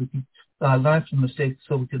mistake, we can learn from mistakes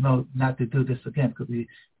so we can know not to do this again, because we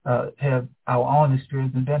have our own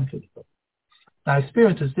experience and benefit from it. Now,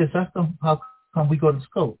 experience is this. That's how come we go to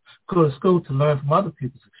school. Go to school to learn from other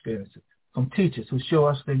people's experiences, from teachers who show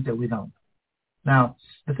us things that we don't know. Now,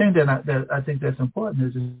 the thing that I think that's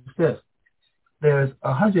important is this. There's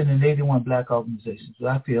 181 black organizations that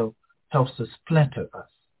I feel helps to splinter us.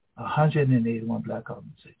 181 black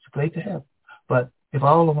organizations. Great to have. But if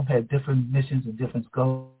all of them had different missions and different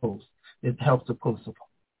goals, it helps to pull us apart.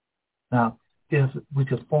 Now, if we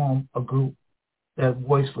could form a group that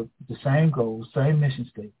works for the same goals, same mission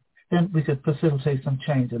statement, then we could facilitate some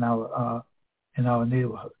change in our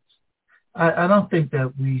neighborhoods. I don't think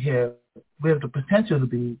that we have the potential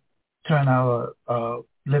to turn our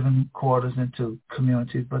living quarters into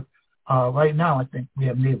communities, but right now I think we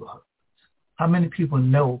have neighborhoods. How many people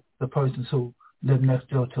know the persons who live next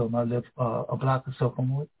door to them or live a block or so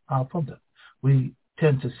from them? We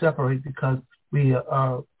tend to separate because we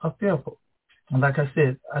are fearful. And like I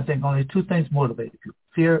said, I think only two things motivate people: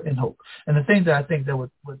 fear and hope. And the thing that I think that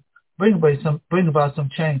would bring about some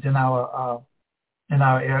change in our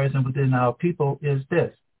areas and within our people is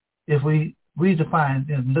this: if we redefine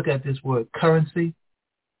and look at this word currency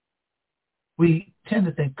we tend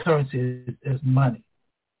to think currency is money.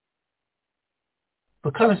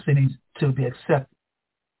 But currency needs to be accepted,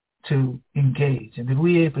 to engage. And if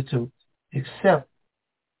we're able to accept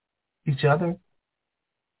each other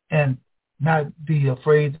and not be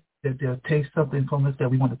afraid that they'll take something from us that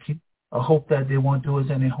we want to keep, or hope that they won't do us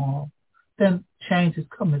any harm, then change is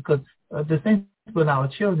coming. Because the thing with our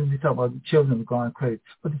children, we talk about the children going crazy.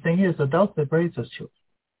 But the thing is, adults that raise us children.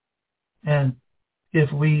 And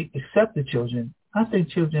if we accept the children, I think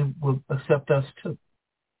children will accept us too.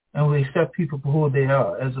 And we accept people for who they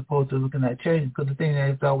are as opposed to looking at change. Because the thing that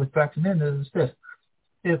is always factoring in is this.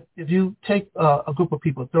 If you take a group of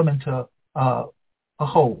people, throw them into a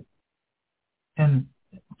hole, and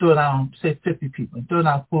throw down, say, 50 people, and throw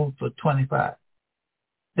down food for 25,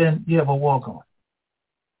 then you have a war going.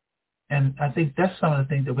 And I think that's some of the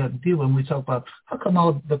things that we have to deal with when we talk about how come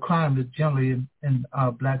all the crime is generally in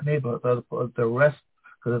black neighborhoods, or the arrests,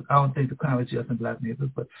 because I don't think the crime is just in black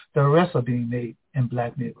neighborhoods, but the arrests are being made in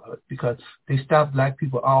black neighborhoods because they stop black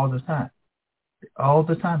people all the time. All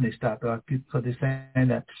the time they stop black people because they're saying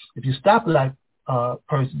that if you stop black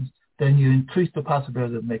persons, then you increase the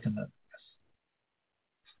possibility of making them.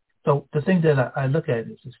 So the thing that I look at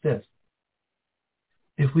is this.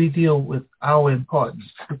 If we deal with our importance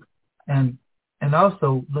and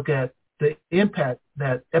also look at the impact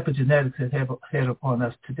that epigenetics has had upon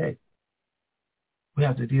us today, we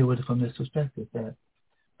have to deal with it from this perspective that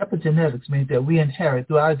epigenetics means that we inherit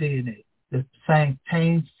through our DNA the same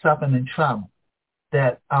pain, suffering, and trauma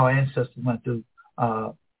that our ancestors went through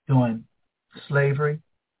during slavery,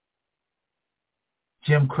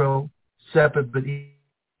 Jim Crow, separate but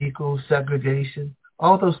equal, segregation,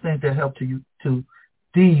 all those things that help to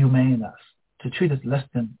dehumane us, to treat us less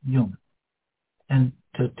than human, and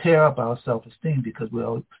to tear up our self-esteem because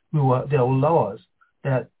there are laws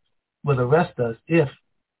that would arrest us if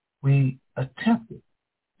we attempted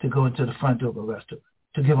to go into the front door of a restaurant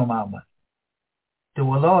to give them our money. There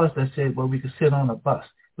were laws that said, well, we could sit on a bus.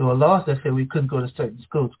 There were laws that said we couldn't go to certain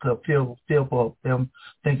schools because fearful of them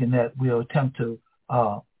thinking that we'll attempt to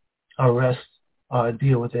arrest or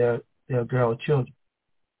deal with their girl children.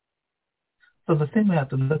 So the thing we have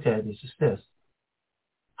to look at is just this.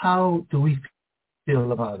 How do we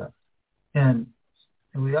feel about that? And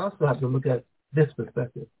we also have to look at this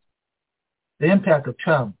perspective. The impact of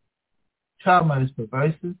trauma. Trauma is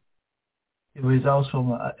pervasive. It results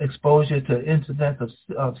from exposure to incidents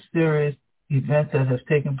of serious events that have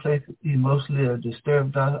taken place emotionally or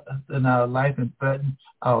disturbed us in our life and threatened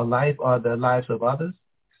our life or the lives of others,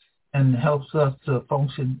 and helps us to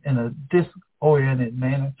function in a disoriented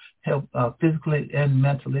manner, help physically and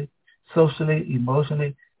mentally, socially,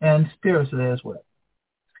 emotionally, and spiritually as well,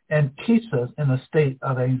 and keeps us in a state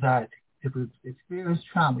of anxiety. If we experience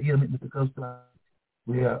trauma,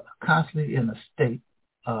 we are constantly in a state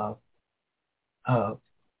of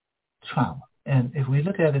trauma. And if we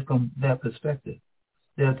look at it from that perspective,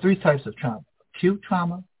 there are three types of trauma. Acute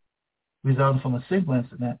trauma, resulting from a single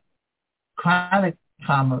incident. Chronic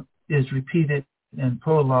trauma is repeated and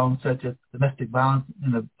prolonged, such as domestic violence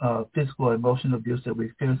and the physical or emotional abuse that we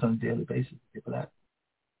experience on a daily basis. People that.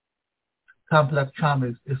 Complex trauma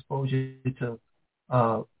is exposure to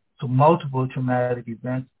multiple traumatic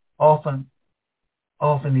events, often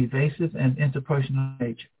evasive and interpersonal in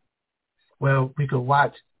nature, where we could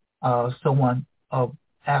watch someone of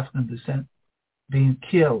African descent being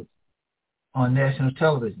killed on national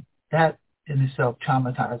television. That in itself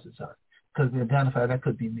traumatizes us because we identify that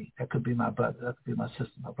could be me, that could be my brother, that could be my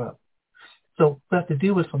sister, my brother. So we have to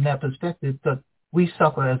deal with it from that perspective, but we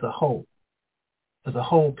suffer as a whole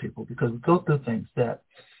people, because we go through things that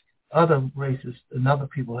other races and other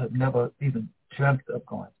people have never even dreamt of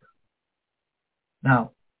going through.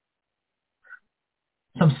 Now,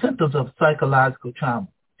 some symptoms of psychological trauma: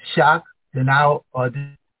 shock, denial, or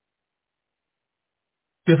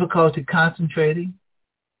difficulty concentrating,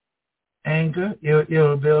 anger,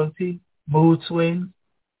 irritability, mood swings,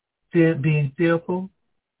 being fearful,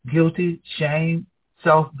 guilty, shame,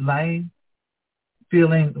 self-blame,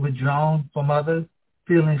 feeling withdrawn from others,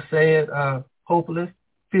 feeling sad, hopeless,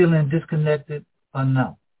 feeling disconnected or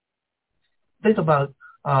numb. Think about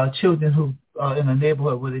children who are in a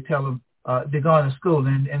neighborhood where they tell them they're going to school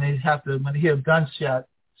and they have to, when they hear gunshots,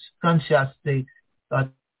 they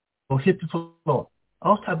will hit the floor.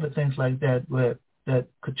 All type of things like that that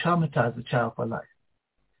could traumatize a child for life.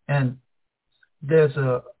 And there's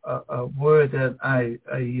a word that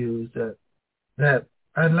I use that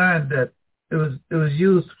I learned that it was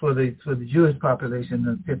used for the Jewish population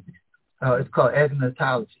in the 50s. It's called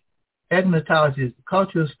agnotology. Agnotology is the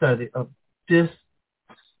cultural study of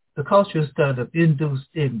induced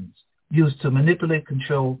ignorance, used to manipulate,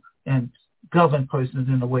 control, and govern persons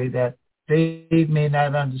in a way that they may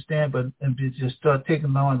not understand, but and just start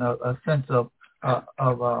taking on a sense of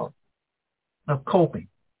coping,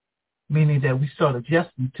 meaning that we start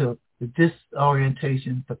adjusting to the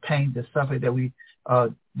disorientation, the pain, the suffering that we are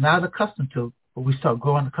not accustomed to, but we start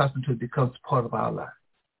growing accustomed to. It becomes part of our life.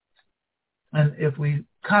 And if we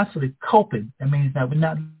constantly coping, it means that we're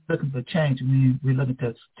not looking for change. It means we're looking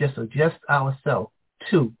to just adjust ourselves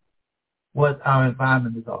to what our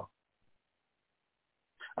environment is offering.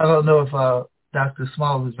 I don't know if Dr.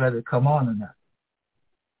 Small is ready to come on or not.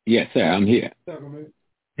 Yes, sir. I'm here.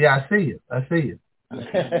 Yeah, I see you.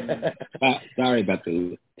 Sorry about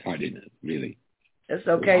the tardiness, really. That's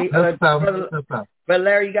okay. No problem. But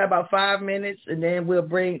Larry, you got about 5 minutes, and then we'll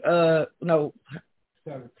bring 7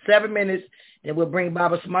 minutes, and we'll bring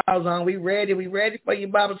Baba Smiles on. We ready for you,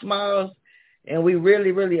 Baba Smiles, and we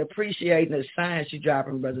really, really appreciate the science you're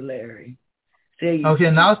dropping, Brother Larry. Okay,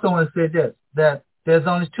 and I also want to say this, that there's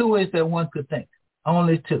only two ways that one could think.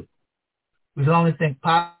 Only two. We can only think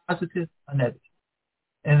positive or negative.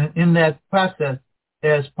 And in that process,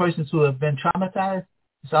 as persons who have been traumatized,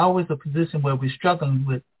 it's always a position where we're struggling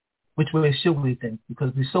with which way should we think,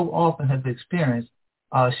 because we so often have experienced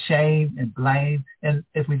shame and blame. And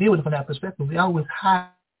if we deal with it from that perspective, we always hide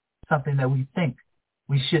something that we think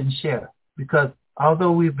we shouldn't share. Because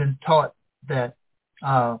although we've been taught that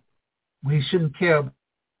we shouldn't care what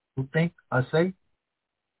we think or say,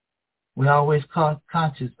 we're always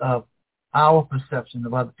conscious of our perception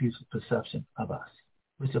of other people's perception of us,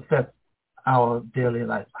 which affects our daily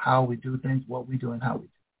life, how we do things, what we do, and how we do.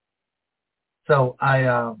 So I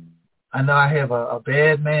know I have a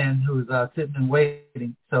bad man who's sitting and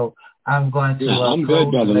waiting, so I'm going to... I'm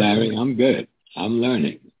good, Brother Larry. I'm good. I'm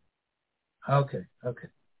learning. Okay.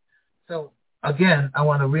 So, again, I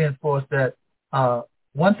want to reinforce that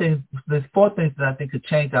there's 4 things that I think could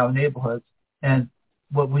change our neighborhoods and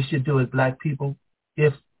what we should do as Black people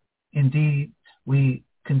if indeed we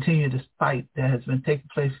continue this fight that has been taking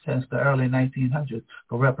place since the early 1900s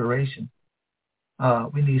for reparation.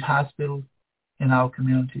 We need hospitals in our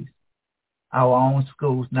communities, our own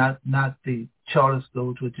schools, not the charter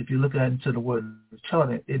schools, which if you look at into the word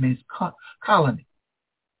charter, it means colony.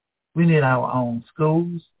 We need our own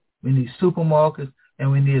schools, we need supermarkets,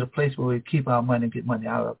 and we need a place where we keep our money and get money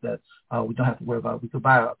out of that. We don't have to worry about it. We could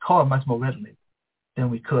buy a car much more readily than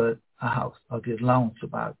we could a house, or get loans to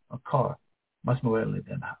buy a car much more readily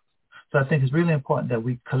than a house. So I think it's really important that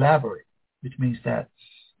we collaborate, which means that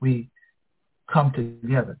we come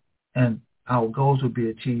together and our goals will be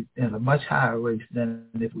achieved in a much higher rate than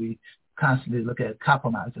if we constantly look at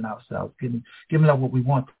compromising ourselves, giving up what we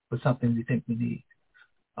want for something we think we need.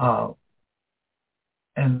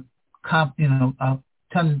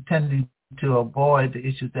 Tending to avoid the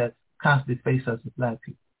issues that constantly face us as Black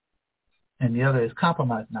people. And the other is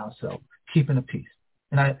compromising ourselves, keeping the peace.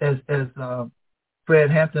 And as Fred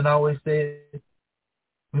Hampton always said,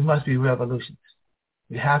 we must be revolutionists.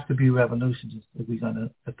 We have to be revolutionists if we're going to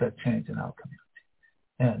affect change in our community.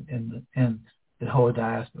 And in the whole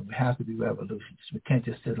diaspora, we have to be revolutionists. We can't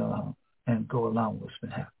just sit alone and go along with what's been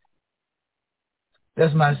happening.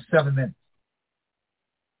 That's my 7 minutes.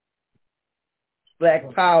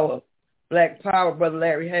 Black Power, Brother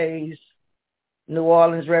Larry Hayes, New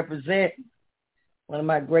Orleans represent. One of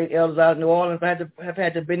my great elders out of New Orleans. I have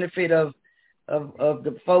had the benefit of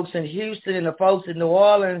the folks in Houston and the folks in New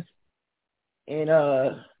Orleans, and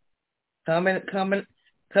coming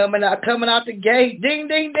out the gate, ding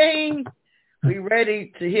ding ding. We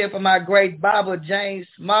ready to hear from our great Baba James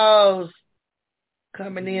Smalls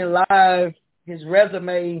coming in live. His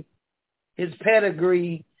resume, his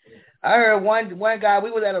pedigree. I heard one guy.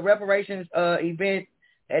 We was at a reparations event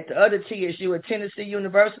at the other TSU at Tennessee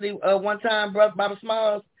University one time, brother Baba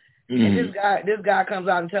Smalls. Mm-hmm. And this guy comes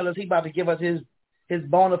out and tells us he about to give us his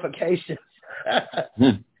bonifications. I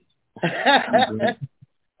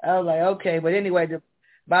was like, okay, but anyway,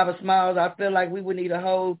 Baba Smalls, I feel like we would need a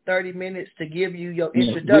whole 30 minutes to give you your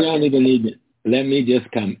introduction. We don't even need it. Let me just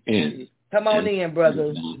come in. Come on in,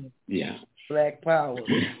 brother. Yeah. Black Power.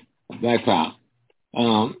 Black Power.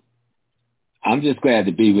 I'm just glad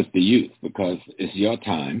to be with the youth because it's your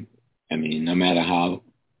time. I mean, no matter how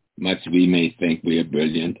much we may think we are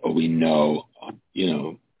brilliant or we know,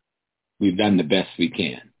 we've done the best we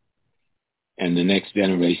can. And the next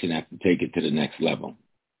generation has to take it to the next level.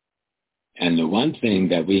 And the one thing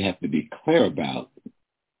that we have to be clear about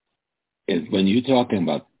is when you're talking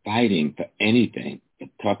about fighting for anything,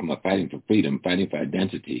 talking about fighting for freedom, fighting for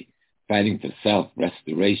identity, fighting for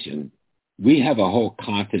self-restoration, we have a whole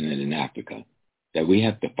continent in Africa that we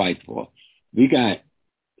have to fight for. We got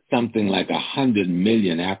something like 100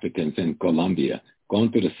 million Africans in Colombia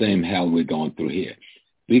going through the same hell we're going through here.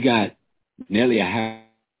 We got nearly a half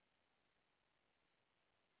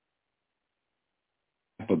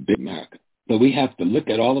of big America. So we have to look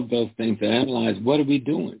at all of those things and analyze, what are we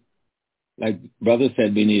doing? Like Brother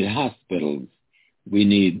said, we need hospitals. We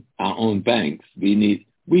need our own banks. We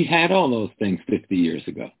had all those things 50 years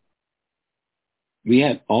ago. We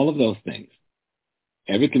had all of those things.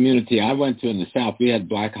 Every community I went to in the South, we had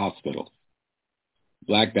black hospitals,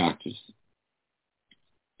 black doctors,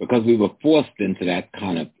 because we were forced into that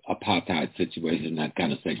kind of apartheid situation, that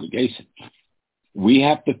kind of segregation. We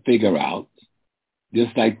have to figure out,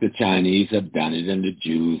 just like the Chinese have done it and the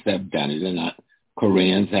Jews have done it and the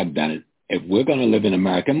Koreans have done it, if we're going to live in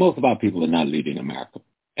America, most of our people are not leaving America.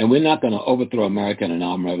 And we're not going to overthrow America in an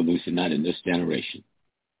armed revolution, not in this generation.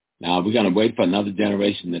 Now, we're going to wait for another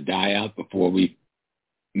generation to die out before we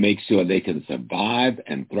make sure they can survive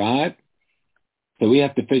and thrive. So we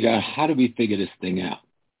have to figure out, how do we figure this thing out?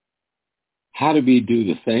 How do we do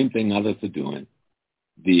the same thing others are doing?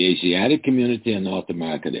 The Asiatic community in North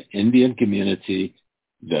America, the Indian community,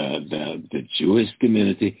 the Jewish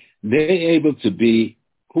community, they're able to be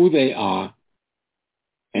who they are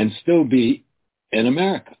and still be in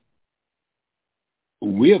America.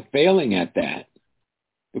 We are failing at that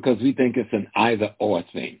because we think it's an either-or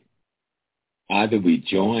thing. Either we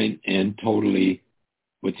join in totally,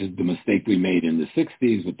 which is the mistake we made in the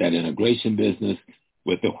 60s with that integration business,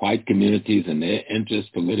 with the white communities and their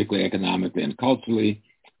interests politically, economically, and culturally,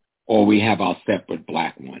 or we have our separate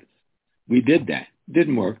black ones. We did that. It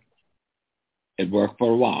didn't work. It worked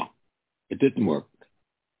for a while. It didn't work.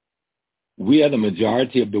 We are the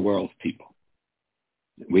majority of the world's people.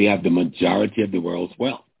 We have the majority of the world's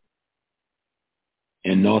wealth.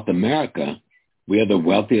 In North America, we are the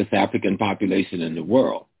wealthiest African population in the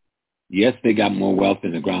world. Yes, they got more wealth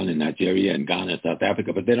in the ground in Nigeria and Ghana and South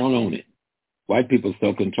Africa, but they don't own it. White people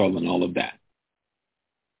still controlling all of that.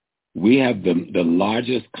 We have the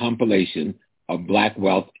largest compilation of black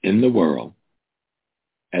wealth in the world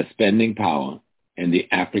as spending power in the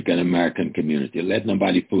African American community. Let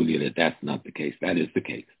nobody fool you that that's not the case. That is the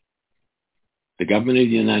case. The government of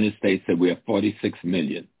the United States said we have 46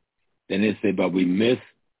 million. Then they say, but we miss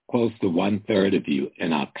close to 1/3 of you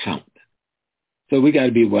in our count. So we got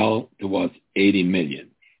to be well towards 80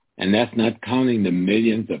 million. And that's not counting the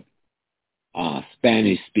millions of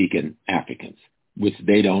Spanish-speaking Africans, which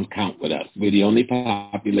they don't count with us. We're the only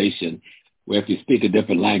population where if you speak a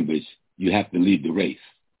different language, you have to leave the race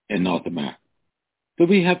in North America. So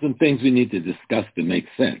we have some things we need to discuss to make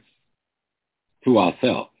sense to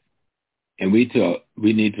ourselves. And we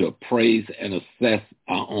need to appraise and assess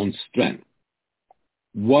our own strength.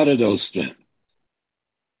 What are those strengths?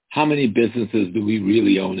 How many businesses do we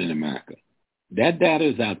really own in America? That data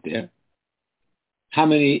is out there. How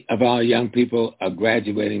many of our young people are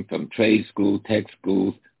graduating from trade school, tech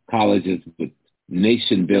schools, colleges with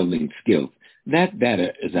nation-building skills? That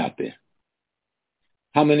data is out there.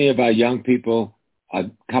 How many of our young people are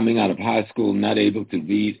coming out of high school not able to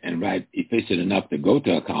read and write efficient enough to go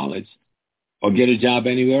to a college or get a job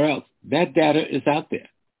anywhere else? That data is out there.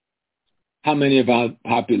 How many of our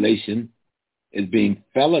population is being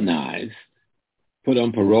felonized, put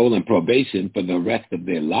on parole and probation for the rest of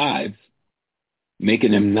their lives,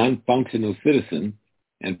 making them non-functional citizens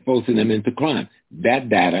and forcing them into crime? That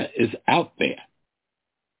data is out there.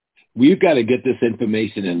 We've got to get this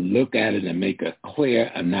information and look at it and make a clear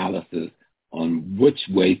analysis on which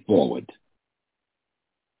way forward.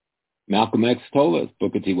 Malcolm X told us,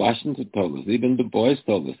 Booker T. Washington told us, even Du Bois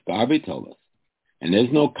told us, Garvey told us. And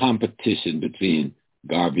there's no competition between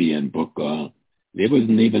Garvey and Booker. There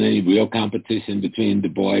wasn't even any real competition between Du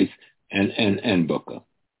Bois and Booker.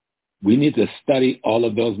 We need to study all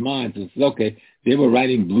of those minds and say, okay, they were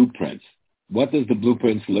writing blueprints. What does the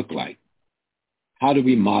blueprints look like? How do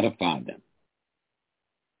we modify them,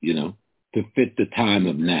 to fit the time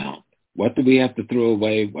of now? What do we have to throw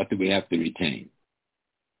away? What do we have to retain?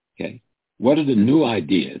 Okay. What are the new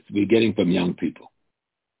ideas we're getting from young people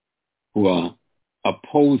who are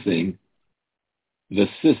opposing the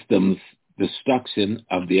system's destruction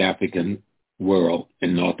of the African world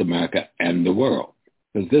in North America and the world?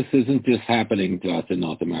 Because this isn't just happening to us in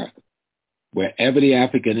North America. Wherever the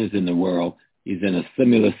African is in the world, he's in a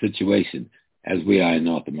similar situation as we are in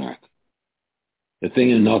North America. The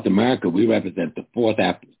thing in North America, we represent the fourth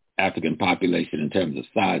African population in terms of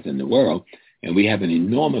size in the world, and we have an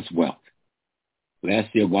enormous wealth.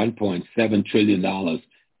 Last year, $1.7 trillion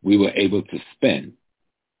we were able to spend.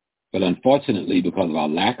 But unfortunately, because of our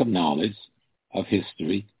lack of knowledge of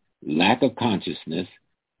history, lack of consciousness,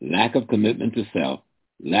 lack of commitment to self,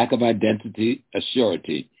 lack of identity,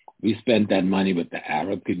 assurity. We spent that money with the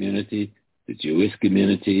Arab community, the Jewish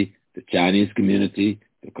community, the Chinese community,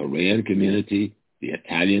 the Korean community, the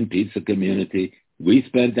Italian pizza community. We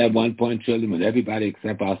spent that $1 trillion with everybody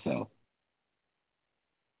except ourselves.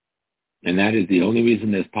 And that is the only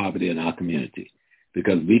reason there's poverty in our community,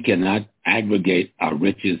 because we cannot aggregate our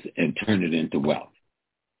riches and turn it into wealth.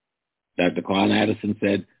 Dr. Carl Addison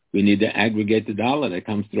said we need to aggregate the dollar that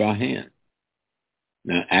comes through our hand.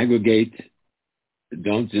 Now, aggregate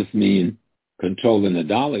don't just mean controlling the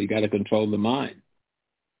dollar. You got to control the mind.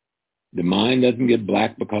 The mind doesn't get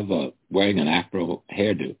black because of wearing an Afro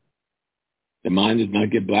hairdo. The mind does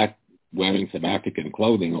not get black wearing some African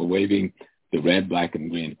clothing or waving the red, black,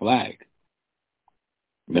 and green flag.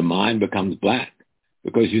 The mind becomes black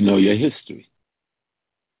because you know your history.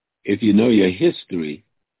 If you know your history,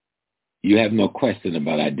 you have no question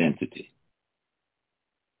about identity.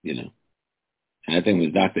 You know, and I think it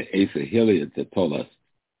was Dr. Asa Hilliard that told us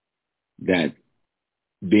that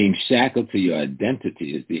being shackled to your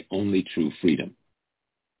identity is the only true freedom,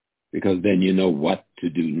 because then you know what to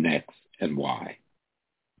do next and why.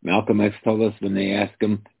 Malcolm X told us when they asked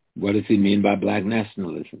him, what does he mean by black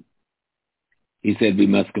nationalism? He said we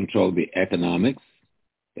must control the economics,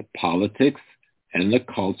 the politics, and the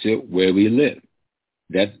culture where we live.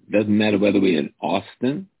 That doesn't matter whether we're in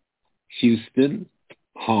Austin, Houston,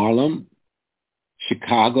 Harlem,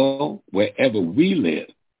 Chicago, wherever we live,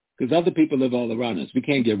 because other people live all around us. We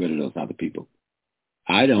can't get rid of those other people.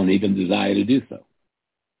 I don't even desire to do so.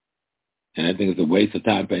 And I think it's a waste of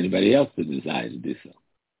time for anybody else to desire to do so.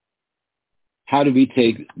 How do we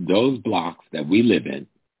take those blocks that we live in?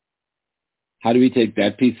 How do we take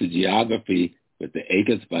that piece of geography with the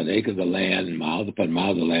acres upon acres of land and miles upon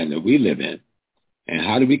miles of land that we live in, and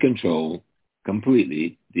how do we control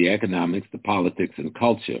completely the economics, the politics, and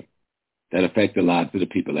culture that affect the lives of the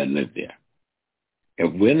people that live there?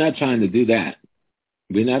 If we're not trying to do that,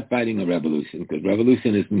 we're not fighting a revolution, because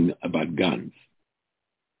revolution isn't about guns.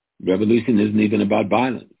 Revolution isn't even about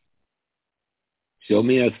violence. Show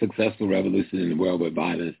me a successful revolution in the world where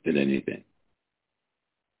violence did anything.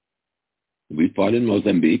 We fought in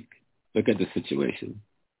Mozambique. Look at the situation.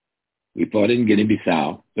 We fought in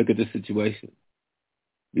Guinea-Bissau. Look at the situation.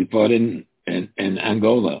 We fought in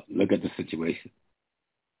Angola. Look at the situation.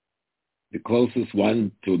 The closest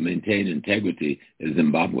one to maintain integrity is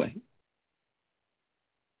Zimbabwe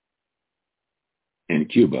and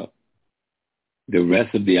Cuba. The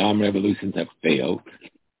rest of the armed revolutions have failed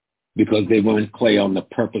because they weren't clear on the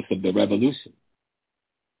purpose of the revolution.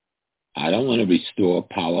 I don't want to restore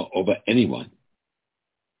power over anyone.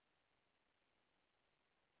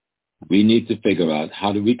 We need to figure out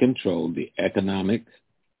how do we control the economics,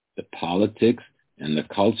 the politics, and the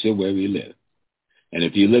culture where we live. And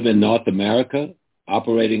if you live in North America,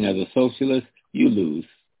 operating as a socialist, you lose.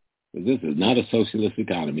 Because this is not a socialist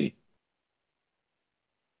economy.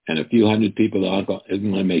 And a few hundred people isn't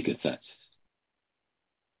going to make it such.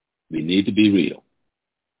 We need to be real.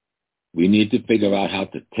 We need to figure out how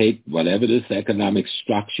to take whatever this economic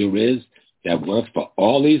structure is that works for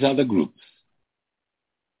all these other groups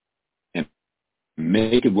and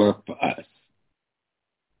make it work for us.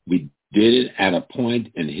 We did it at a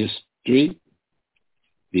point in history.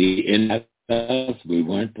 We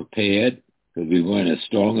weren't prepared because we weren't as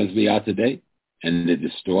strong as we are today. And they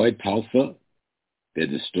destroyed Tulsa. They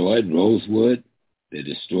destroyed Rosewood. They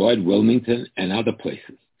destroyed Wilmington and other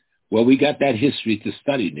places. Well, we got that history to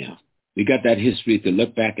study now. We got that history to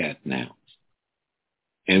look back at now.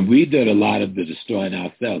 And we did a lot of the destroying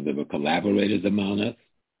ourselves. There were collaborators among us.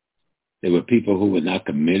 There were people who were not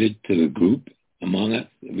committed to the group among us.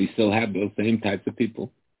 We still have those same types of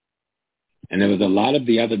people. And there was a lot of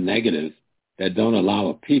the other negatives that don't allow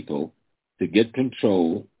a people to get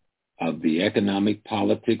control of the economic,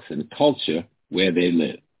 politics, and culture where they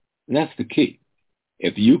live. And that's the key.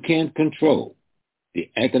 If you can't control the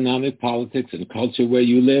economic, politics, and culture where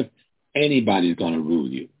you live, anybody's going to rule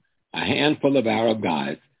you. A handful of Arab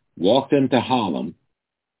guys walked into Harlem,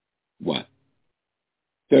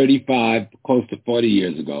 35, close to 40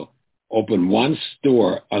 years ago, opened one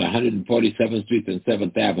store on 147th Street and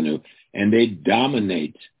 7th Avenue, and they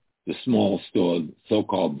dominate the small store,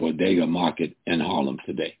 so-called bodega market in Harlem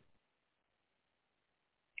today.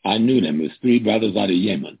 I knew them. It was three brothers out of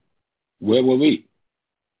Yemen. Where were we?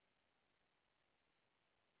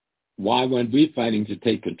 Why weren't we fighting to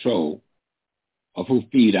take control of who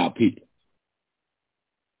feed our people?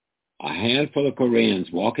 A handful of Koreans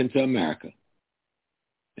walk into America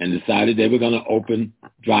and decided they were going to open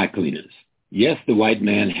dry cleaners. Yes, the white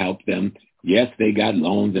man helped them. Yes, they got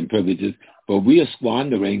loans and privileges, but we are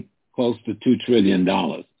squandering close to $2 trillion.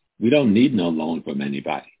 We don't need no loan from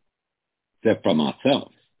anybody except from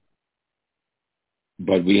ourselves.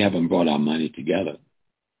 But we haven't brought our money together.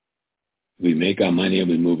 We make our money and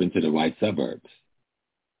we move into the white suburbs.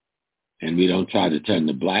 And we don't try to turn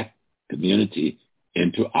the black community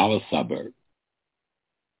into our suburb.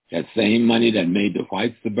 That same money that made the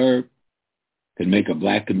white suburb could make a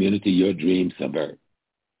black community your dream suburb.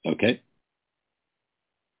 Okay?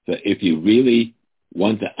 So if you really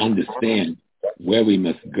want to understand where we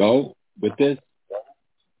must go with this,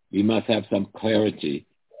 we must have some clarity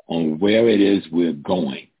on where it is we're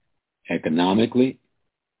going, economically,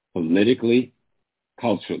 politically,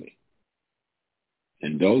 culturally.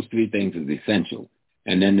 And those three things is essential.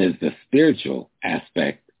 And then there's the spiritual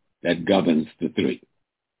aspect that governs the three.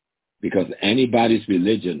 Because anybody's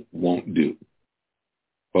religion won't do.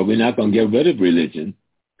 But we're not going to get rid of religion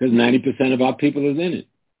because 90% of our people is in it.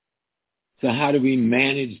 So how do we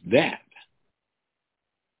manage that?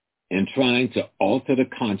 And trying to alter the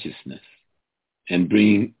consciousness and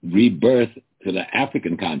bring rebirth to the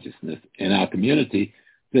African consciousness in our community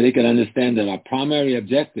so they can understand that our primary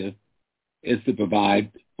objective is to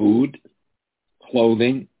provide food,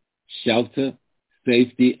 clothing, shelter,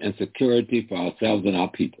 safety, and security for ourselves and our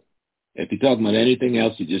people. If you're talking about anything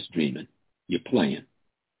else, you're just dreaming. You're playing.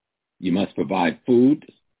 You must provide food,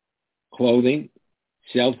 clothing,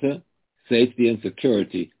 shelter, safety, and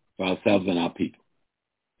security for ourselves and our people.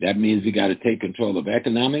 That means we got to take control of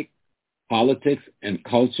economic, politics, and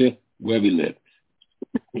culture where we live.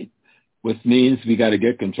 Which means we got to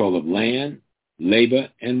get control of land, labor,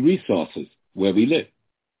 and resources where we live.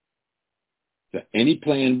 So any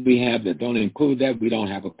plan we have that don't include that, we don't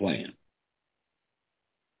have a plan.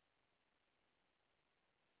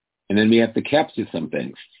 And then we have to capture some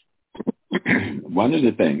things. One of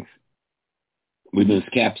the things we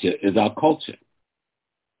must capture is our culture.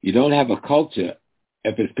 You don't have a culture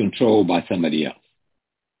if it's controlled by somebody else.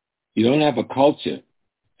 You don't have a culture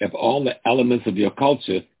if all the elements of your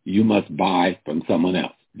culture you must buy from someone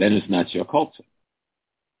else. Then it's not your culture.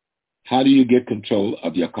 How do you get control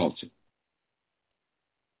of your culture?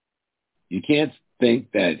 You can't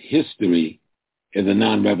think that history is a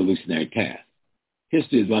non-revolutionary task.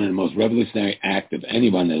 History is one of the most revolutionary acts of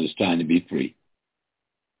anyone that is trying to be free.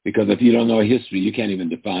 Because if you don't know history, you can't even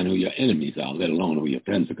define who your enemies are, let alone who your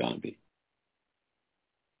friends are going to be.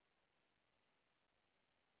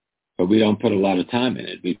 But we don't put a lot of time in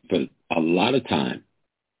it. We put a lot of time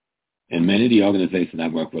in many of the organizations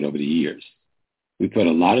I've worked with over the years. We put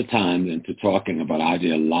a lot of time into talking about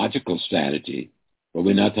ideological strategy, but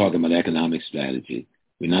we're not talking about economic strategy.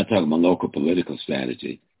 We're not talking about local political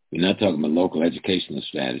strategy. We're not talking about local educational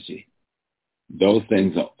strategy. Those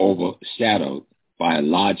things are overshadowed by a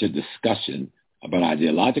larger discussion about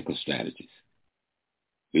ideological strategies.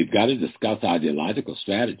 We've got to discuss ideological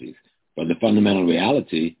strategies, but the fundamental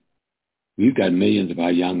reality, we've got millions of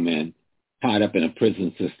our young men tied up in a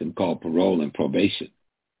prison system called parole and probation.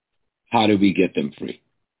 How do we get them free?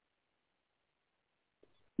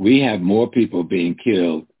 We have more people being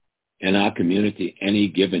killed in our community any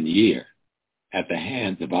given year at the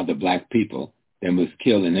hands of other black people than was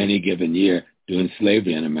killed in any given year during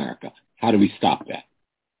slavery in America. How do we stop that?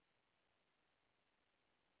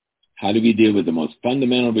 How do we deal with the most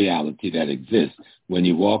fundamental reality that exists when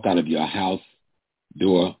you walk out of your house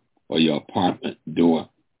door or your apartment door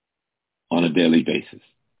on a daily basis?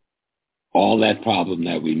 All that problem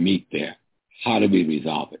that we meet there, how do we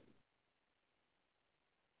resolve it?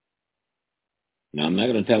 Now, I'm not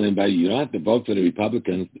going to tell anybody you don't have to vote for the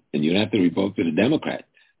Republicans and you don't have to vote for the Democrats.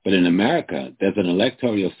 But in America, there's an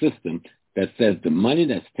electoral system that says the money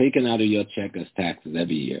that's taken out of your check as taxes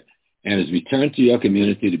every year and is returned to your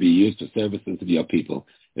community to be used for services of your people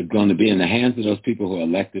is going to be in the hands of those people who are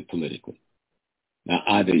elected politically. Now,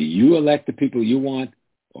 either you elect the people you want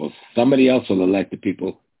or somebody else will elect the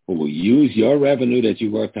people who will use your revenue that you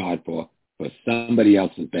worked hard for somebody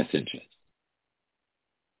else's best interest.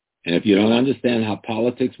 And if you don't understand how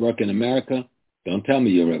politics work in America, don't tell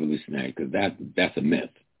me you're revolutionary, because that's a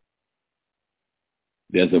myth.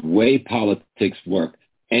 There's a way politics work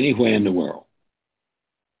anywhere in the world.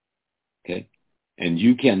 Okay? And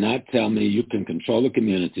you cannot tell me you can control a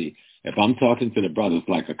community. If I'm talking to the brothers,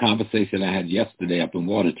 like a conversation I had yesterday up in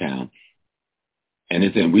Watertown, and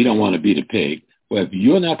they said, we don't want to be the pig. Well, if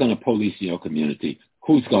you're not going to police your community,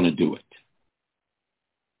 who's going to do it?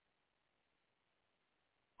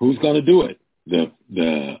 Who's going to do it?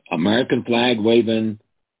 The American flag waving,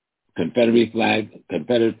 Confederate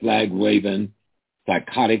flag waving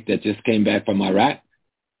psychotic that just came back from Iraq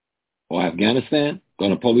or Afghanistan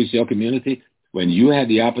going to police your community when you had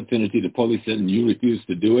the opportunity to police it and you refused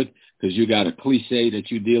to do it because you got a cliche that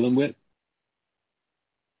you're dealing with.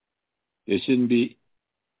 There shouldn't be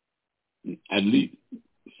at least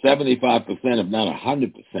 75%, if not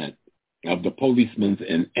 100%, of the policemen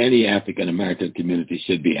in any African-American community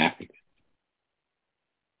should be African.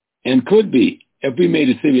 And could be if we made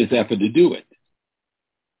a serious effort to do it.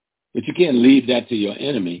 But you can't leave that to your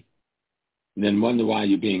enemy and then wonder why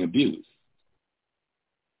you're being abused.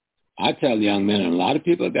 I tell young men, and a lot of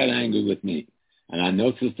people got angry with me, and I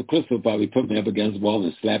know Sister Crystal probably put me up against the wall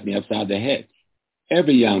and slapped me upside the head.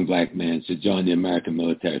 Every young black man should join the American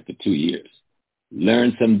military for 2 years.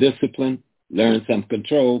 Learn some discipline, learn some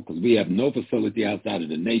control, because we have no facility outside of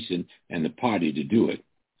the nation and the party to do it.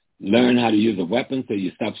 Learn how to use a weapon so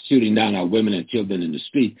you stop shooting down our women and children in the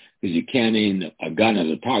street because you can't aim a gun at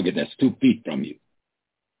a target that's 2 feet from you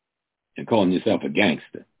and calling yourself a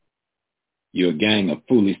gangster. You're a gang of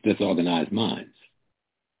foolish, disorganized minds.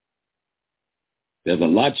 There's a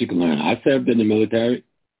lot you can learn. I served in the military,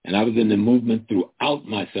 and I was in the movement throughout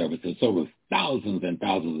my service, and so was thousands and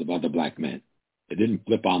thousands of other black men. It didn't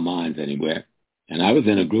flip our minds anywhere. And I was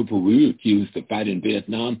in a group who we refused to fight in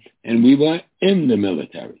Vietnam, and we were in the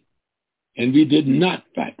military. And we did not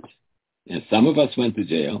fight. And some of us went to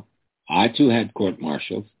jail. I, too, had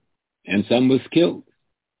court-martials, and some was killed.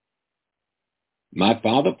 My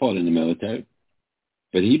father fought in the military,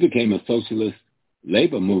 but he became a socialist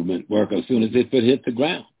labor movement worker as soon as his foot hit the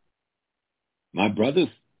ground. My brothers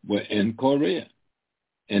were in Korea,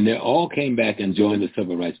 and they all came back and joined the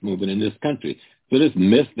civil rights movement in this country. So this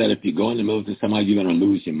myth that if you go in the military, somehow you're going to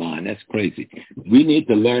lose your mind, that's crazy. We need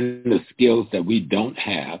to learn the skills that we don't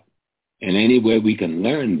have, and any way we can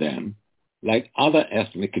learn them, like other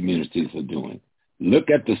ethnic communities are doing. Look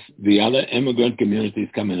at the other immigrant communities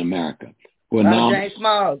come in America. Well, now, James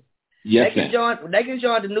Smalls. Yes, they can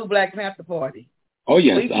join the new Black Panther Party. Oh,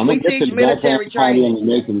 yes. I'm going to get to the Black Panther Party and the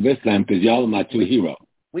Nation of Islam because y'all are my 2 heroes.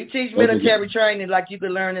 We teach military training like you can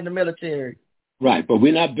learn in the military. Right, but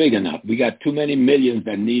we're not big enough. We got too many millions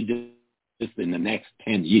that need this in the next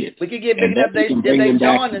 10 years. We could get big enough they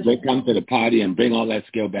join us. They come to the party and bring all that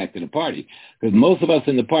skill back to the party. Because most of us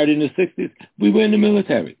in the party in the 60s, we were in the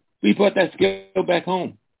military. We brought that skill back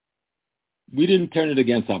home. We didn't turn it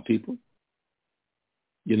against our people.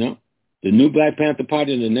 You know, the new Black Panther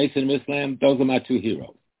Party and the Nation of Islam, those are my 2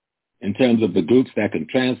 heroes in terms of the groups that can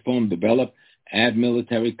transform, develop, add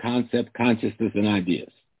military concept, consciousness, and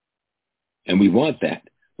ideas. And we want that.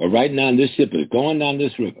 But right now, this ship is going down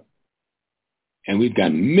this river. And we've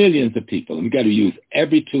got millions of people, and we've got to use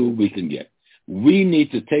every tool we can get. We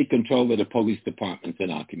need to take control of the police departments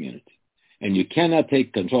in our community. And you cannot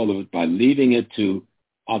take control of it by leaving it to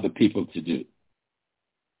other people to do.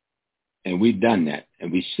 And we've done that.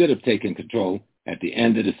 And we should have taken control at the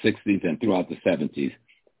end of the 60s and throughout the 70s.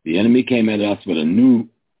 The enemy came at us with a new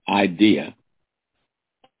idea,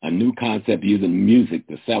 a new concept using music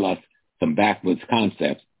to sell us some backwards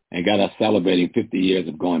concepts and got us celebrating 50 years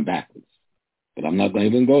of going backwards. But I'm not going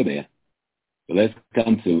to even go there. So let's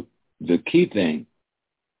come to the key thing.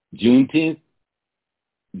 Juneteenth,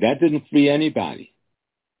 that didn't free anybody.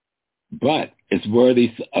 But it's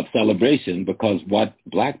worthy of celebration because what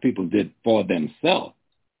black people did for themselves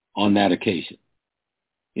on that occasion.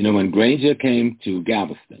 You know, when Granger came to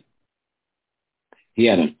Galveston, he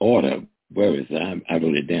had an order. Where is it? I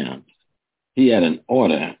wrote it down. He had an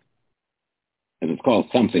order. It was called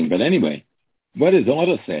something. But anyway, what his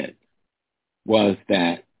order said was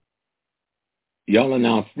that y'all are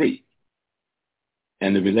now free.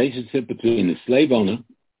 And the relationship between the slave owner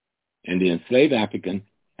and the enslaved African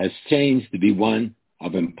has changed to be one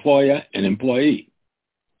of employer and employee.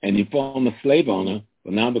 And your former slave owner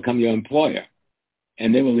will now become your employer.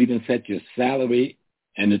 And they will even set your salary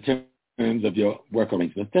and the terms of your work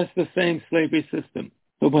arrangements. That's the same slavery system.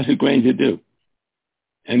 So what did Granger do?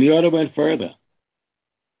 And the order went further.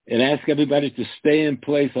 It asked everybody to stay in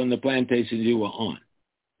place on the plantations you were on.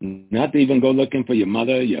 Not to even go looking for your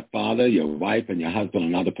mother, your father, your wife, and your husband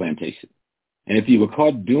on other plantations. And if you were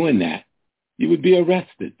caught doing that, you would be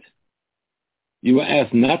arrested. You were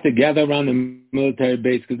asked not to gather around the military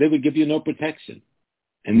base because they would give you no protection.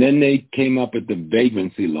 And then they came up with the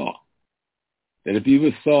vagrancy law, that if you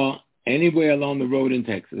were saw anywhere along the road in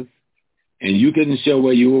Texas and you couldn't show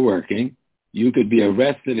where you were working, you could be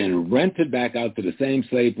arrested and rented back out to the same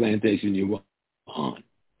slave plantation you were on.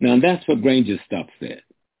 Now, that's what Granger's stuff said.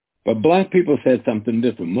 But black people said something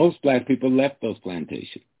different. Most black people left those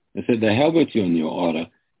plantations and said, the hell with you and your order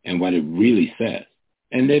and what it really says.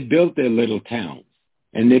 And they built their little towns,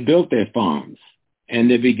 and they built their farms,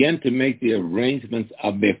 and they began to make the arrangements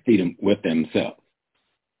of their freedom with themselves.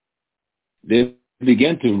 They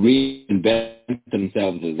began to reinvent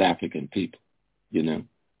themselves as African people, you know,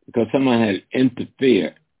 because someone had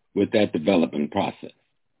interfered with that development process,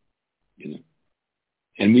 you know.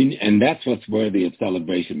 And that's what's worthy of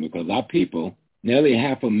celebration, because our people, nearly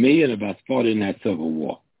 500,000 of us fought in that Civil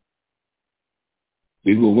War.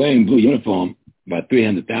 We were wearing blue uniform, about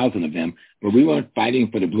 300,000 of them, but we weren't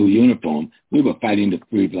fighting for the blue uniform. We were fighting to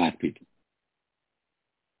free black people.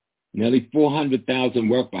 Nearly 400,000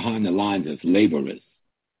 worked behind the lines as laborers,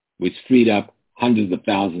 which freed up hundreds of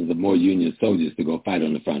thousands of more Union soldiers to go fight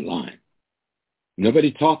on the front line.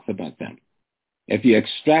 Nobody talks about them. If you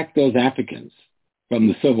extract those Africans from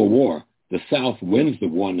the Civil War, the South wins the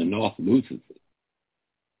war and the North loses it.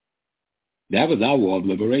 That was our war of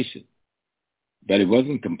liberation. But it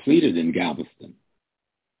wasn't completed in Galveston.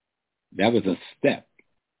 That was a step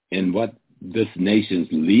in what this nation's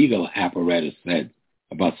legal apparatus said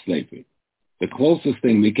about slavery. The closest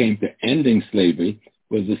thing we came to ending slavery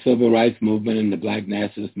was the Civil Rights Movement and the Black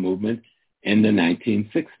Nationalist Movement in the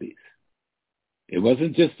 1960s. It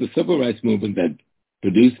wasn't just the Civil Rights Movement that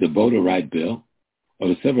produced the Voter Right Bill or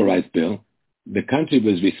the Civil Rights Bill. The country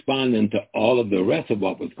was responding to all of the rest of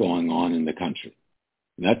what was going on in the country,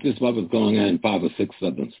 not just what was going on in 5 or 6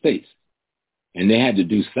 southern states. And they had to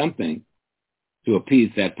do something to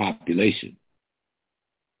appease that population.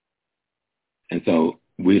 And so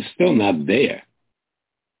we're still not there.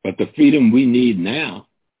 But the freedom we need now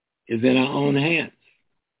is in our own hands.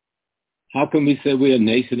 How can we say we're a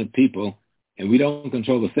nation of people and we don't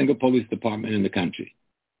control a single police department in the country?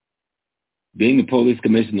 Being the police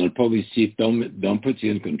commissioner or the police chief don't put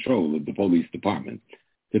you in control of the police department.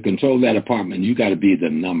 To control that department, you got to be the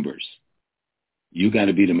numbers. You got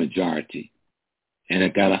to be the majority. And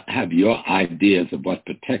it got to have your ideas of what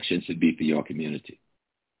protection should be for your community.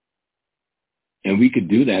 And we could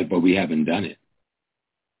do that, but we haven't done it.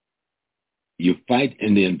 You fight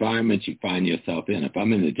in the environment you find yourself in. If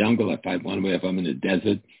I'm in the jungle, I fight one way. If I'm in the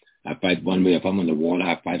desert, I fight one way. If I'm in the water,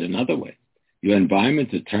 I fight another way. Your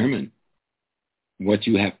environment determines what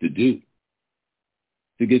you have to do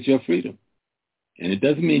to get your freedom. And it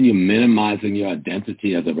doesn't mean you're minimizing your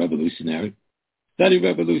identity as a revolutionary. Study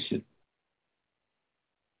revolution.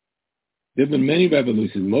 There have been many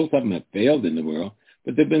revolutions. Most of them have failed in the world,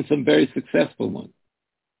 but there have been some very successful ones.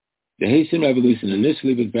 The Haitian Revolution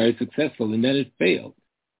initially was very successful, and then it failed.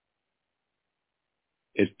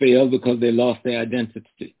 It failed because they lost their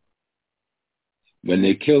identity. When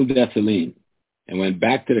they killed Dessalines and went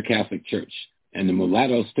back to the Catholic Church, and the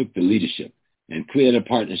mulattoes took the leadership and created a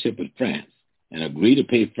partnership with France and agreed to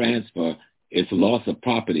pay France for its loss of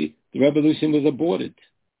property, the revolution was aborted.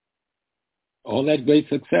 All that great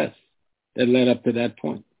success that led up to that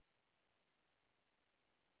point.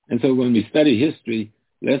 And so when we study history,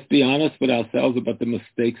 let's be honest with ourselves about the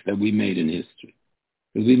mistakes that we made in history.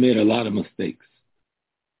 Because we made a lot of mistakes.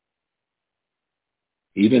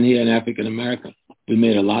 Even here in African America, we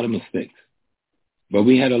made a lot of mistakes. But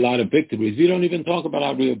we had a lot of victories. We don't even talk about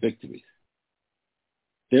our real victories.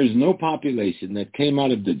 There's no population that came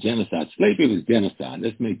out of the genocide. Slavery was genocide.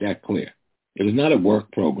 Let's make that clear. It was not a work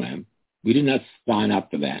program. We did not sign up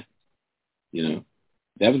for that. You know,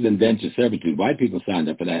 that was indentured servitude. White people signed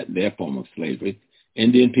up for that, their form of slavery.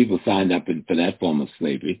 Indian people signed up for that form of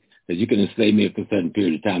slavery, that you can enslave me for a certain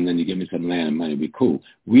period of time, then you give me some land and money, we're cool.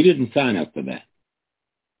 We didn't sign up for that.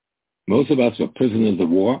 Most of us were prisoners of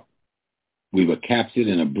war. We were captured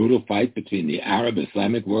in a brutal fight between the Arab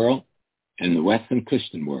Islamic world and the Western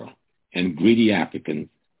Christian world, and greedy Africans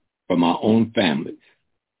from our own families.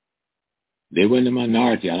 They were in the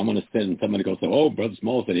minority. I don't want to sit and somebody goes, oh, Brother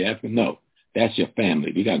Small said the African. No, that's your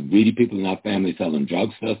family. We got greedy people in our family selling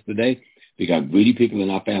drugs to us today. We got greedy people in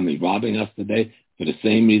our family robbing us today for the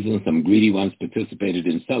same reason some greedy ones participated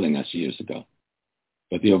in selling us years ago.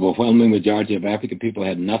 But the overwhelming majority of African people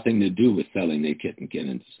had nothing to do with selling their kit and kin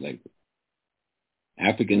into slavery.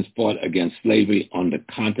 Africans fought against slavery on the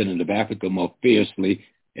continent of Africa more fiercely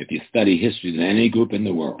if you study history than any group in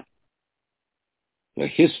the world. So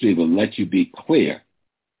history will let you be clear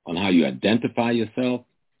on how you identify yourself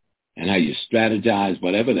and how you strategize.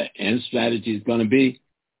 Whatever the end strategy is going to be,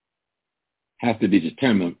 has to be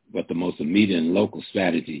determined what the most immediate and local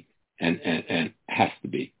strategy and has to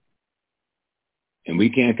be. And we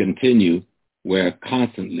can't continue where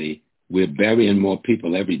constantly we're burying more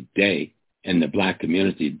people every day in the black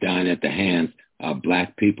community dying at the hands of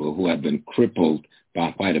black people who have been crippled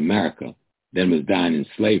by white America than was dying in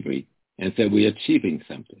slavery, and say we're achieving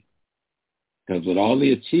something. Because with all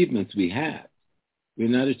the achievements we have, we're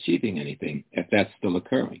not achieving anything if that's still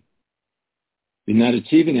occurring. You're not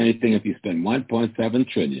achieving anything if you spend $1.7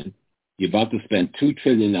 trillion. You're about to spend $2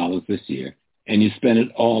 trillion this year, and you spend it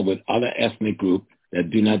all with other ethnic groups that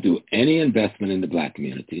do not do any investment in the black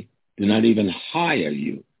community, do not even hire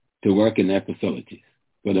you to work in their facilities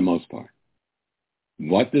for the most part.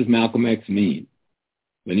 What does Malcolm X mean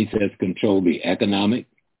when he says control the economic,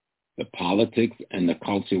 the politics, and the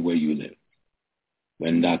culture where you live?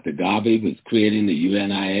 When Dr. Garvey was creating the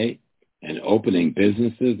UNIA and opening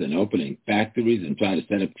businesses and opening factories and trying to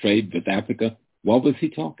set up trade with Africa, what was he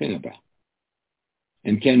talking about?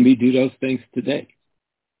 And can we do those things today?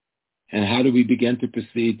 And how do we begin to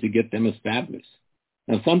proceed to get them established?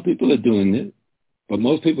 Now, some people are doing it, but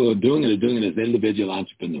most people who are doing it as individual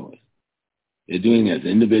entrepreneurs. They're doing it as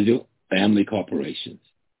individual family corporations.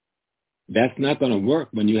 That's not going to work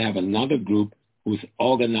when you have another group who's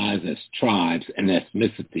organized as tribes and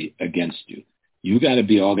ethnicity against you. You got to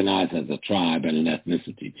be organized as a tribe and an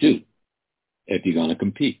ethnicity too, if you're going to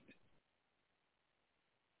compete.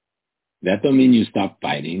 That don't mean you stop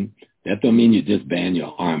fighting. That don't mean you just ban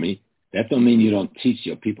your army. That don't mean you don't teach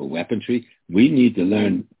your people weaponry. We need to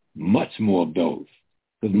learn much more of those,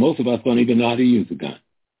 because most of us don't even know how to use a gun.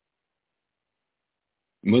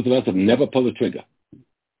 Most of us have never pulled a trigger.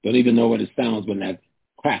 Don't even know what it sounds when that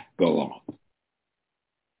crack go off.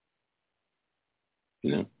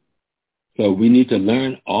 You know? So we need to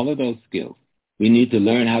learn all of those skills. We need to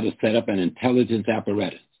learn how to set up an intelligence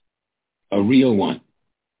apparatus, a real one.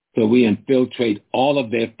 So we infiltrate all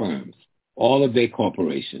of their firms, all of their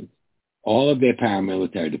corporations, all of their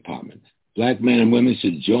paramilitary departments. Black men and women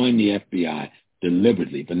should join the FBI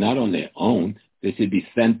deliberately, but not on their own. They should be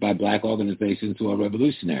sent by black organizations who are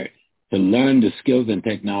revolutionary to learn the skills and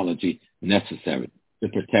technology necessary to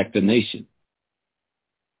protect the nation.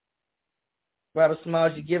 Brother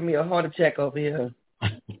Smalls, you give me a heart attack over here.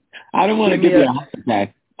 I don't want to give you a heart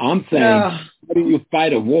attack. I'm saying, how do you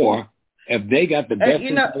fight a war if they got the best?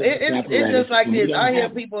 You know, it's just like this. I hear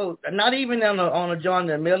people, not even on a join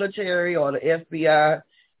the military or the FBI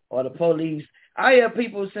or the police. I hear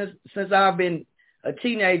people since I've been a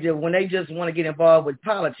teenager, when they just want to get involved with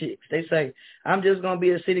politics, they say, I'm just going to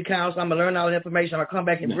be a city council. I'm going to learn all the information. I'll come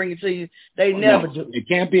back and bring it to you. They never do. It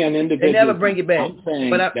can't be an individual. They never bring it back. I'm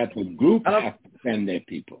saying that the group has to send their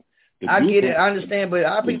people. I get it. I understand. But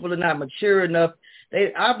our people are not mature enough.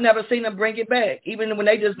 I've never seen them bring it back, even when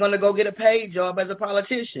they just going to go get a paid job as a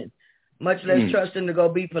politician, much less trusting to go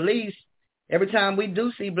be police. Every time we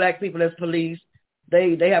do see black people as police,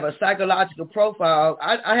 they have a psychological profile.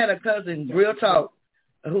 I had a cousin, real talk,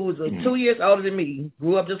 who was 2 years older than me,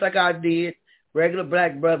 grew up just like I did, regular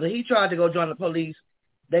black brother. He tried to go join the police.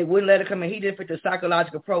 They wouldn't let him come in. He didn't fit the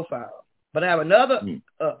psychological profile. But I have another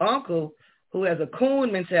uncle who has a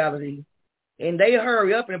coon mentality, and they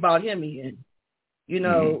hurry up and about him in. You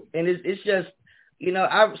know, and it's just, you know,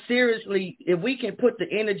 I seriously, if we can put the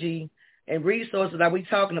energy and resources that we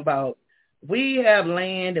talking about, we have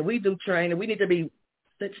land and we do training. We need to be,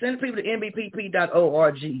 send people to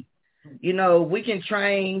mbpp.org. You know, we can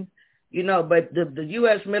train, you know, but the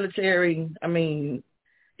U.S. military, I mean,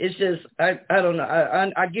 it's just, I don't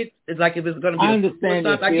know. I get, it's like if it's going to be. I understand.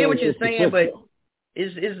 I get what you're saying, but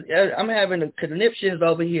I'm having conniptions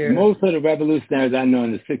over here. Most of the revolutionaries I know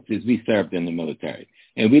in the 60s, we served in the military,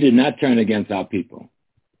 and we did not turn against our people.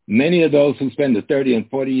 Many of those who spend the 30 and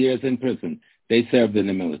 40 years in prison, they served in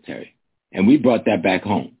the military, and we brought that back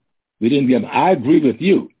home. We didn't give. I agree with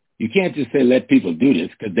you. You can't just say let people do this,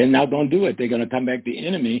 because they're not going to do it. They're going to come back the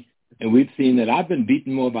enemy, and we've seen that. I've been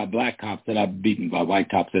beaten more by black cops than I've been beaten by white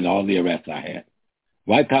cops in all the arrests I had.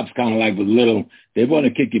 White cops kind of like with little, they want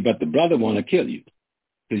to kick you, but the brother want to kill you,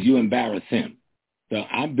 because you embarrass him. So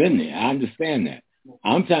I've been there. I understand that.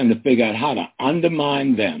 I'm trying to figure out how to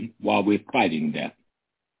undermine them while we're fighting them.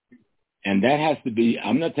 And that has to be,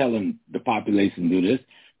 I'm not telling the population to do this.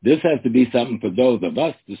 This has to be something for those of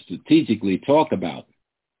us to strategically talk about.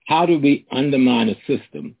 How do we undermine a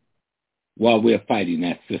system while we're fighting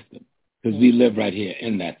that system? Because we live right here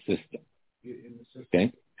in that system.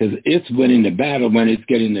 Okay? Because it's winning the battle when it's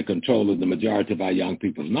getting the control of the majority of our young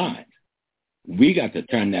people's minds. We got to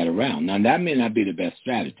turn that around. Now, that may not be the best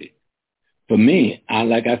strategy. For me,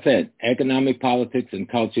 like I said, economic politics and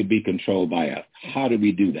culture be controlled by us. How do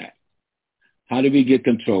we do that? How do we get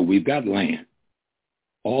control? We've got land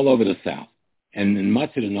all over the South. And in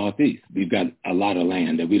much of the Northeast, we've got a lot of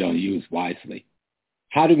land that we don't use wisely.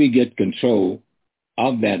 How do we get control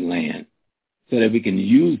of that land so that we can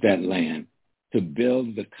use that land to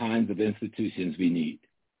build the kinds of institutions we need?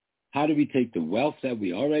 How do we take the wealth that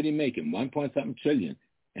we already making, 1.something trillion,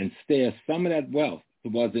 and steer some of that wealth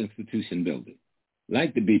towards institution building,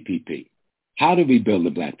 like the BPP? How do we build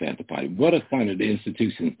the Black Panther Party? What are kind of the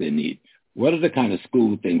institutions they need? What are the kind of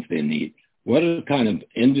school things they need? What are the kind of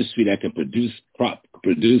industry that can produce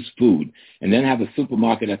food, and then have a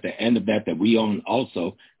supermarket at the end of that we own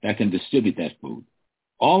also that can distribute that food?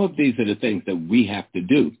 All of these are the things that we have to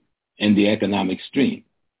do in the economic stream.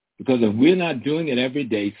 Because if we're not doing it every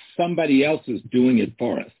day, somebody else is doing it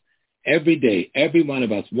for us. Every day, every one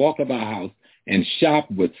of us walk up our house and shop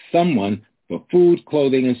with someone for food,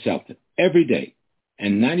 clothing, and shelter. Every day.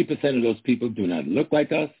 And 90% of those people do not look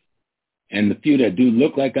like us. And the few that do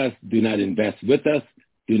look like us do not invest with us,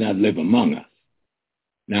 do not live among us.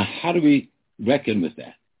 Now, how do we reckon with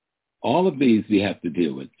that? All of these we have to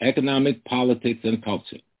deal with: economic, politics, and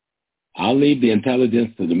culture. I'll leave the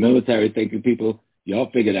intelligence to the military thinking people. Y'all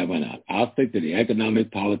figure that one out. I'll stick to the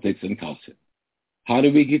economic, politics, and culture. How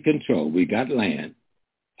do we get control? We got land.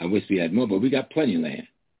 I wish we had more, but we got plenty of land.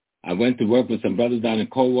 I went to work with some brothers down in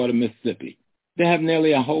Coldwater, Mississippi. They have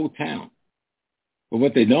nearly a whole town. But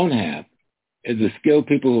what they don't have is the skilled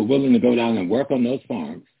people who are willing to go down and work on those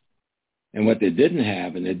farms. And what they didn't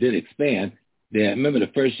have, and they did expand, I remember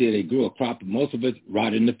the first year they grew a crop, most of it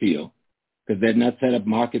right in the field, because they had not set up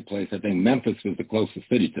marketplace. I think Memphis was the closest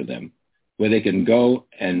city to them, where they can go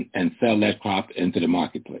and sell that crop into the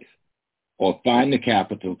marketplace. Or find the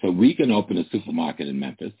capital so we can open a supermarket in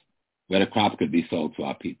Memphis where the crop could be sold to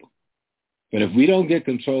our people. But if we don't get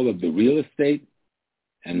control of the real estate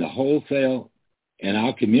and the wholesale in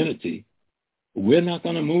our community, we're not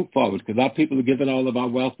going to move forward, because our people are giving all of our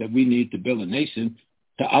wealth that we need to build a nation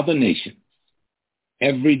to other nations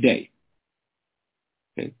every day.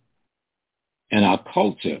 Okay? And our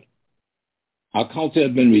culture has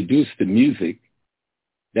been reduced to music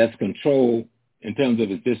that's controlled in terms of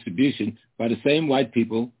its distribution by the same white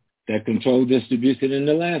people that controlled distribution in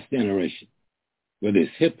the last generation. Whether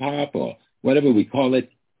it's hip-hop or whatever we call it,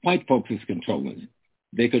 white folks is controlling it.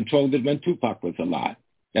 They controlled it when Tupac was alive.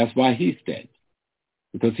 That's why he's dead,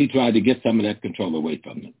 because he tried to get some of that control away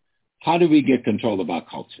from them. How do we get control of our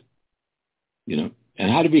culture?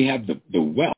 And how do we have the wealth